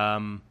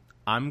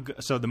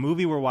 So the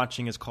movie we're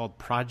watching is called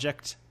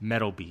Project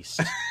Metal Beast.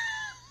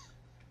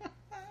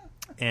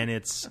 And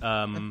it's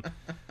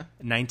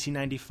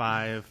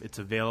 1995. It's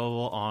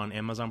available on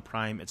Amazon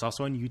Prime. It's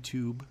also on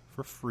YouTube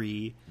for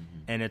free. Mm-hmm.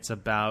 And it's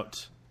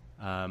about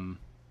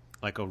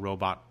like a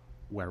robot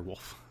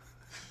werewolf.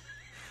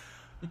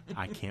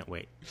 I can't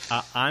wait.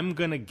 I'm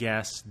going to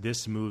guess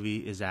this movie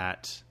is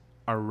at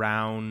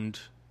around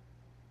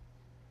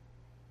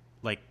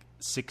like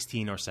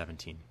 16 or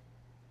 17.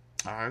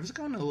 I was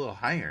going a little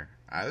higher.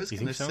 I was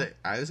going to so? say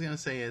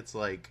it's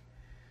like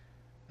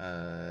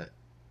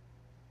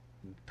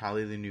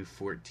probably the new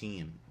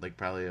 14, like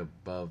probably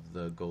above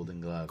the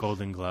Golden Glove.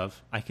 Golden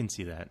Glove. I can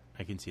see that.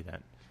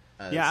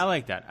 Yeah, I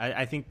like that.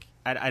 I think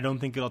I don't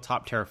think it'll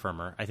top Terra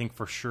Firma. I think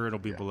for sure it'll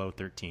be below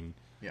 13.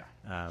 Yeah.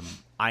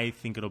 I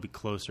think it'll be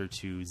closer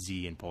to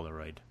Z and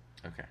Polaroid.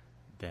 Okay.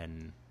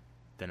 Than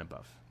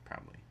above.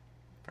 Probably.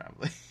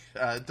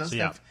 Does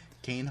have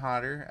Kane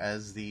Hodder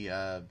as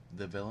the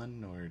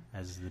villain or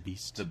as the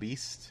Beast. The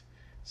Beast.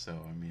 So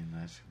I mean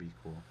that should be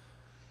cool.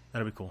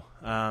 That'll be cool.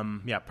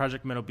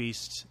 Project Metal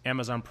Beast,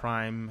 Amazon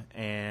Prime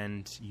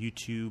and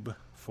YouTube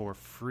for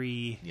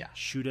free. Yeah.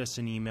 Shoot us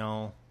an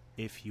email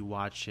if you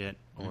watch it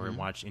or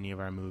watch any of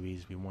our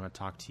movies. We want to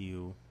talk to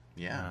you.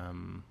 Yeah.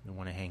 We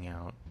want to hang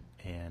out.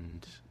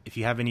 And if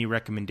you have any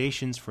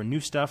recommendations for new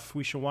stuff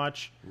we should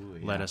watch,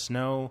 let us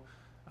know.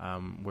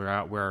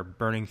 We're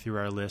burning through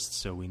our list,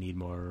 so we need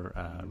more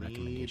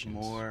recommendations.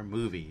 Need more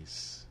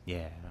movies.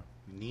 Yeah.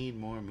 We need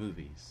more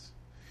movies.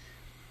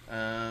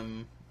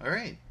 All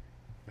right.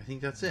 I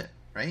think that's it,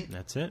 right?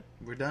 That's it.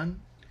 We're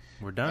done?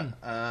 We're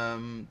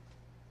done.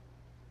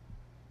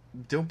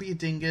 Don't be a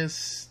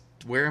dingus.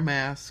 Wear a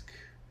mask.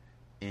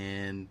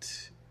 And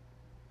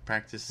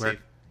practice safe.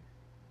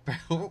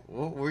 What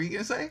were you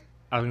going to say?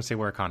 I was going to say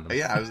wear a condom.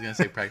 Yeah, I was going to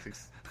say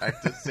practice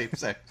safe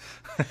sex.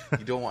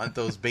 You don't want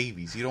those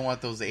babies. You don't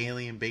want those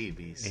alien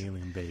babies.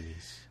 Alien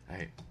babies. All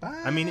right,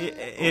 bye. I mean,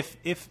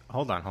 if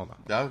hold on.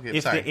 Okay,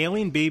 if the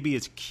alien baby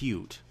is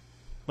cute,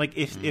 like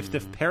if the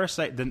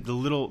parasite,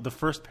 the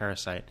first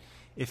parasite,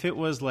 if it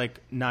was like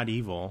not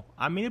evil,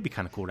 I mean, it'd be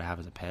kind of cool to have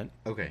as a pet.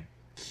 Okay,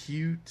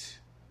 cute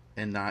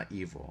and not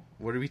evil.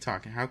 What are we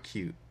talking? How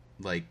cute?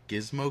 Like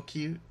Gizmo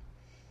cute?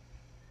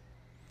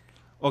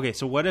 Okay,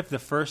 so what if the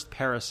first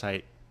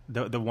parasite,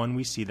 the one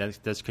we see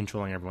that's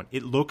controlling everyone,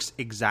 it looks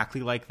exactly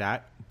like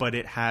that, but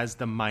it has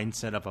the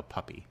mindset of a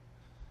puppy.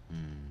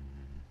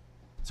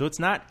 So it's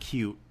not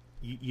cute.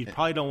 You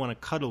probably don't want to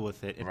cuddle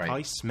with it. It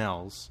probably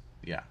smells.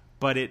 Yeah.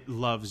 But it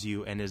loves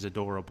you and is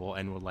adorable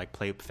and will like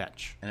play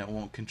fetch. And it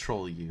won't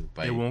control you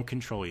by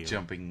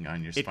jumping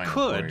on your spinal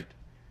cord.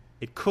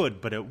 It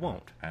could, but it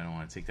won't. I don't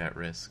want to take that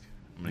risk.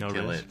 I'm going to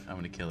kill it. I'm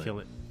going to kill it. Kill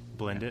it.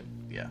 Blend it?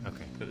 Yeah.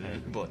 Okay. Put it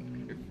in the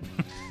blender.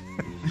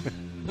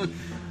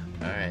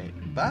 All right.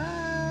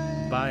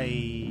 Bye.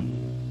 Bye.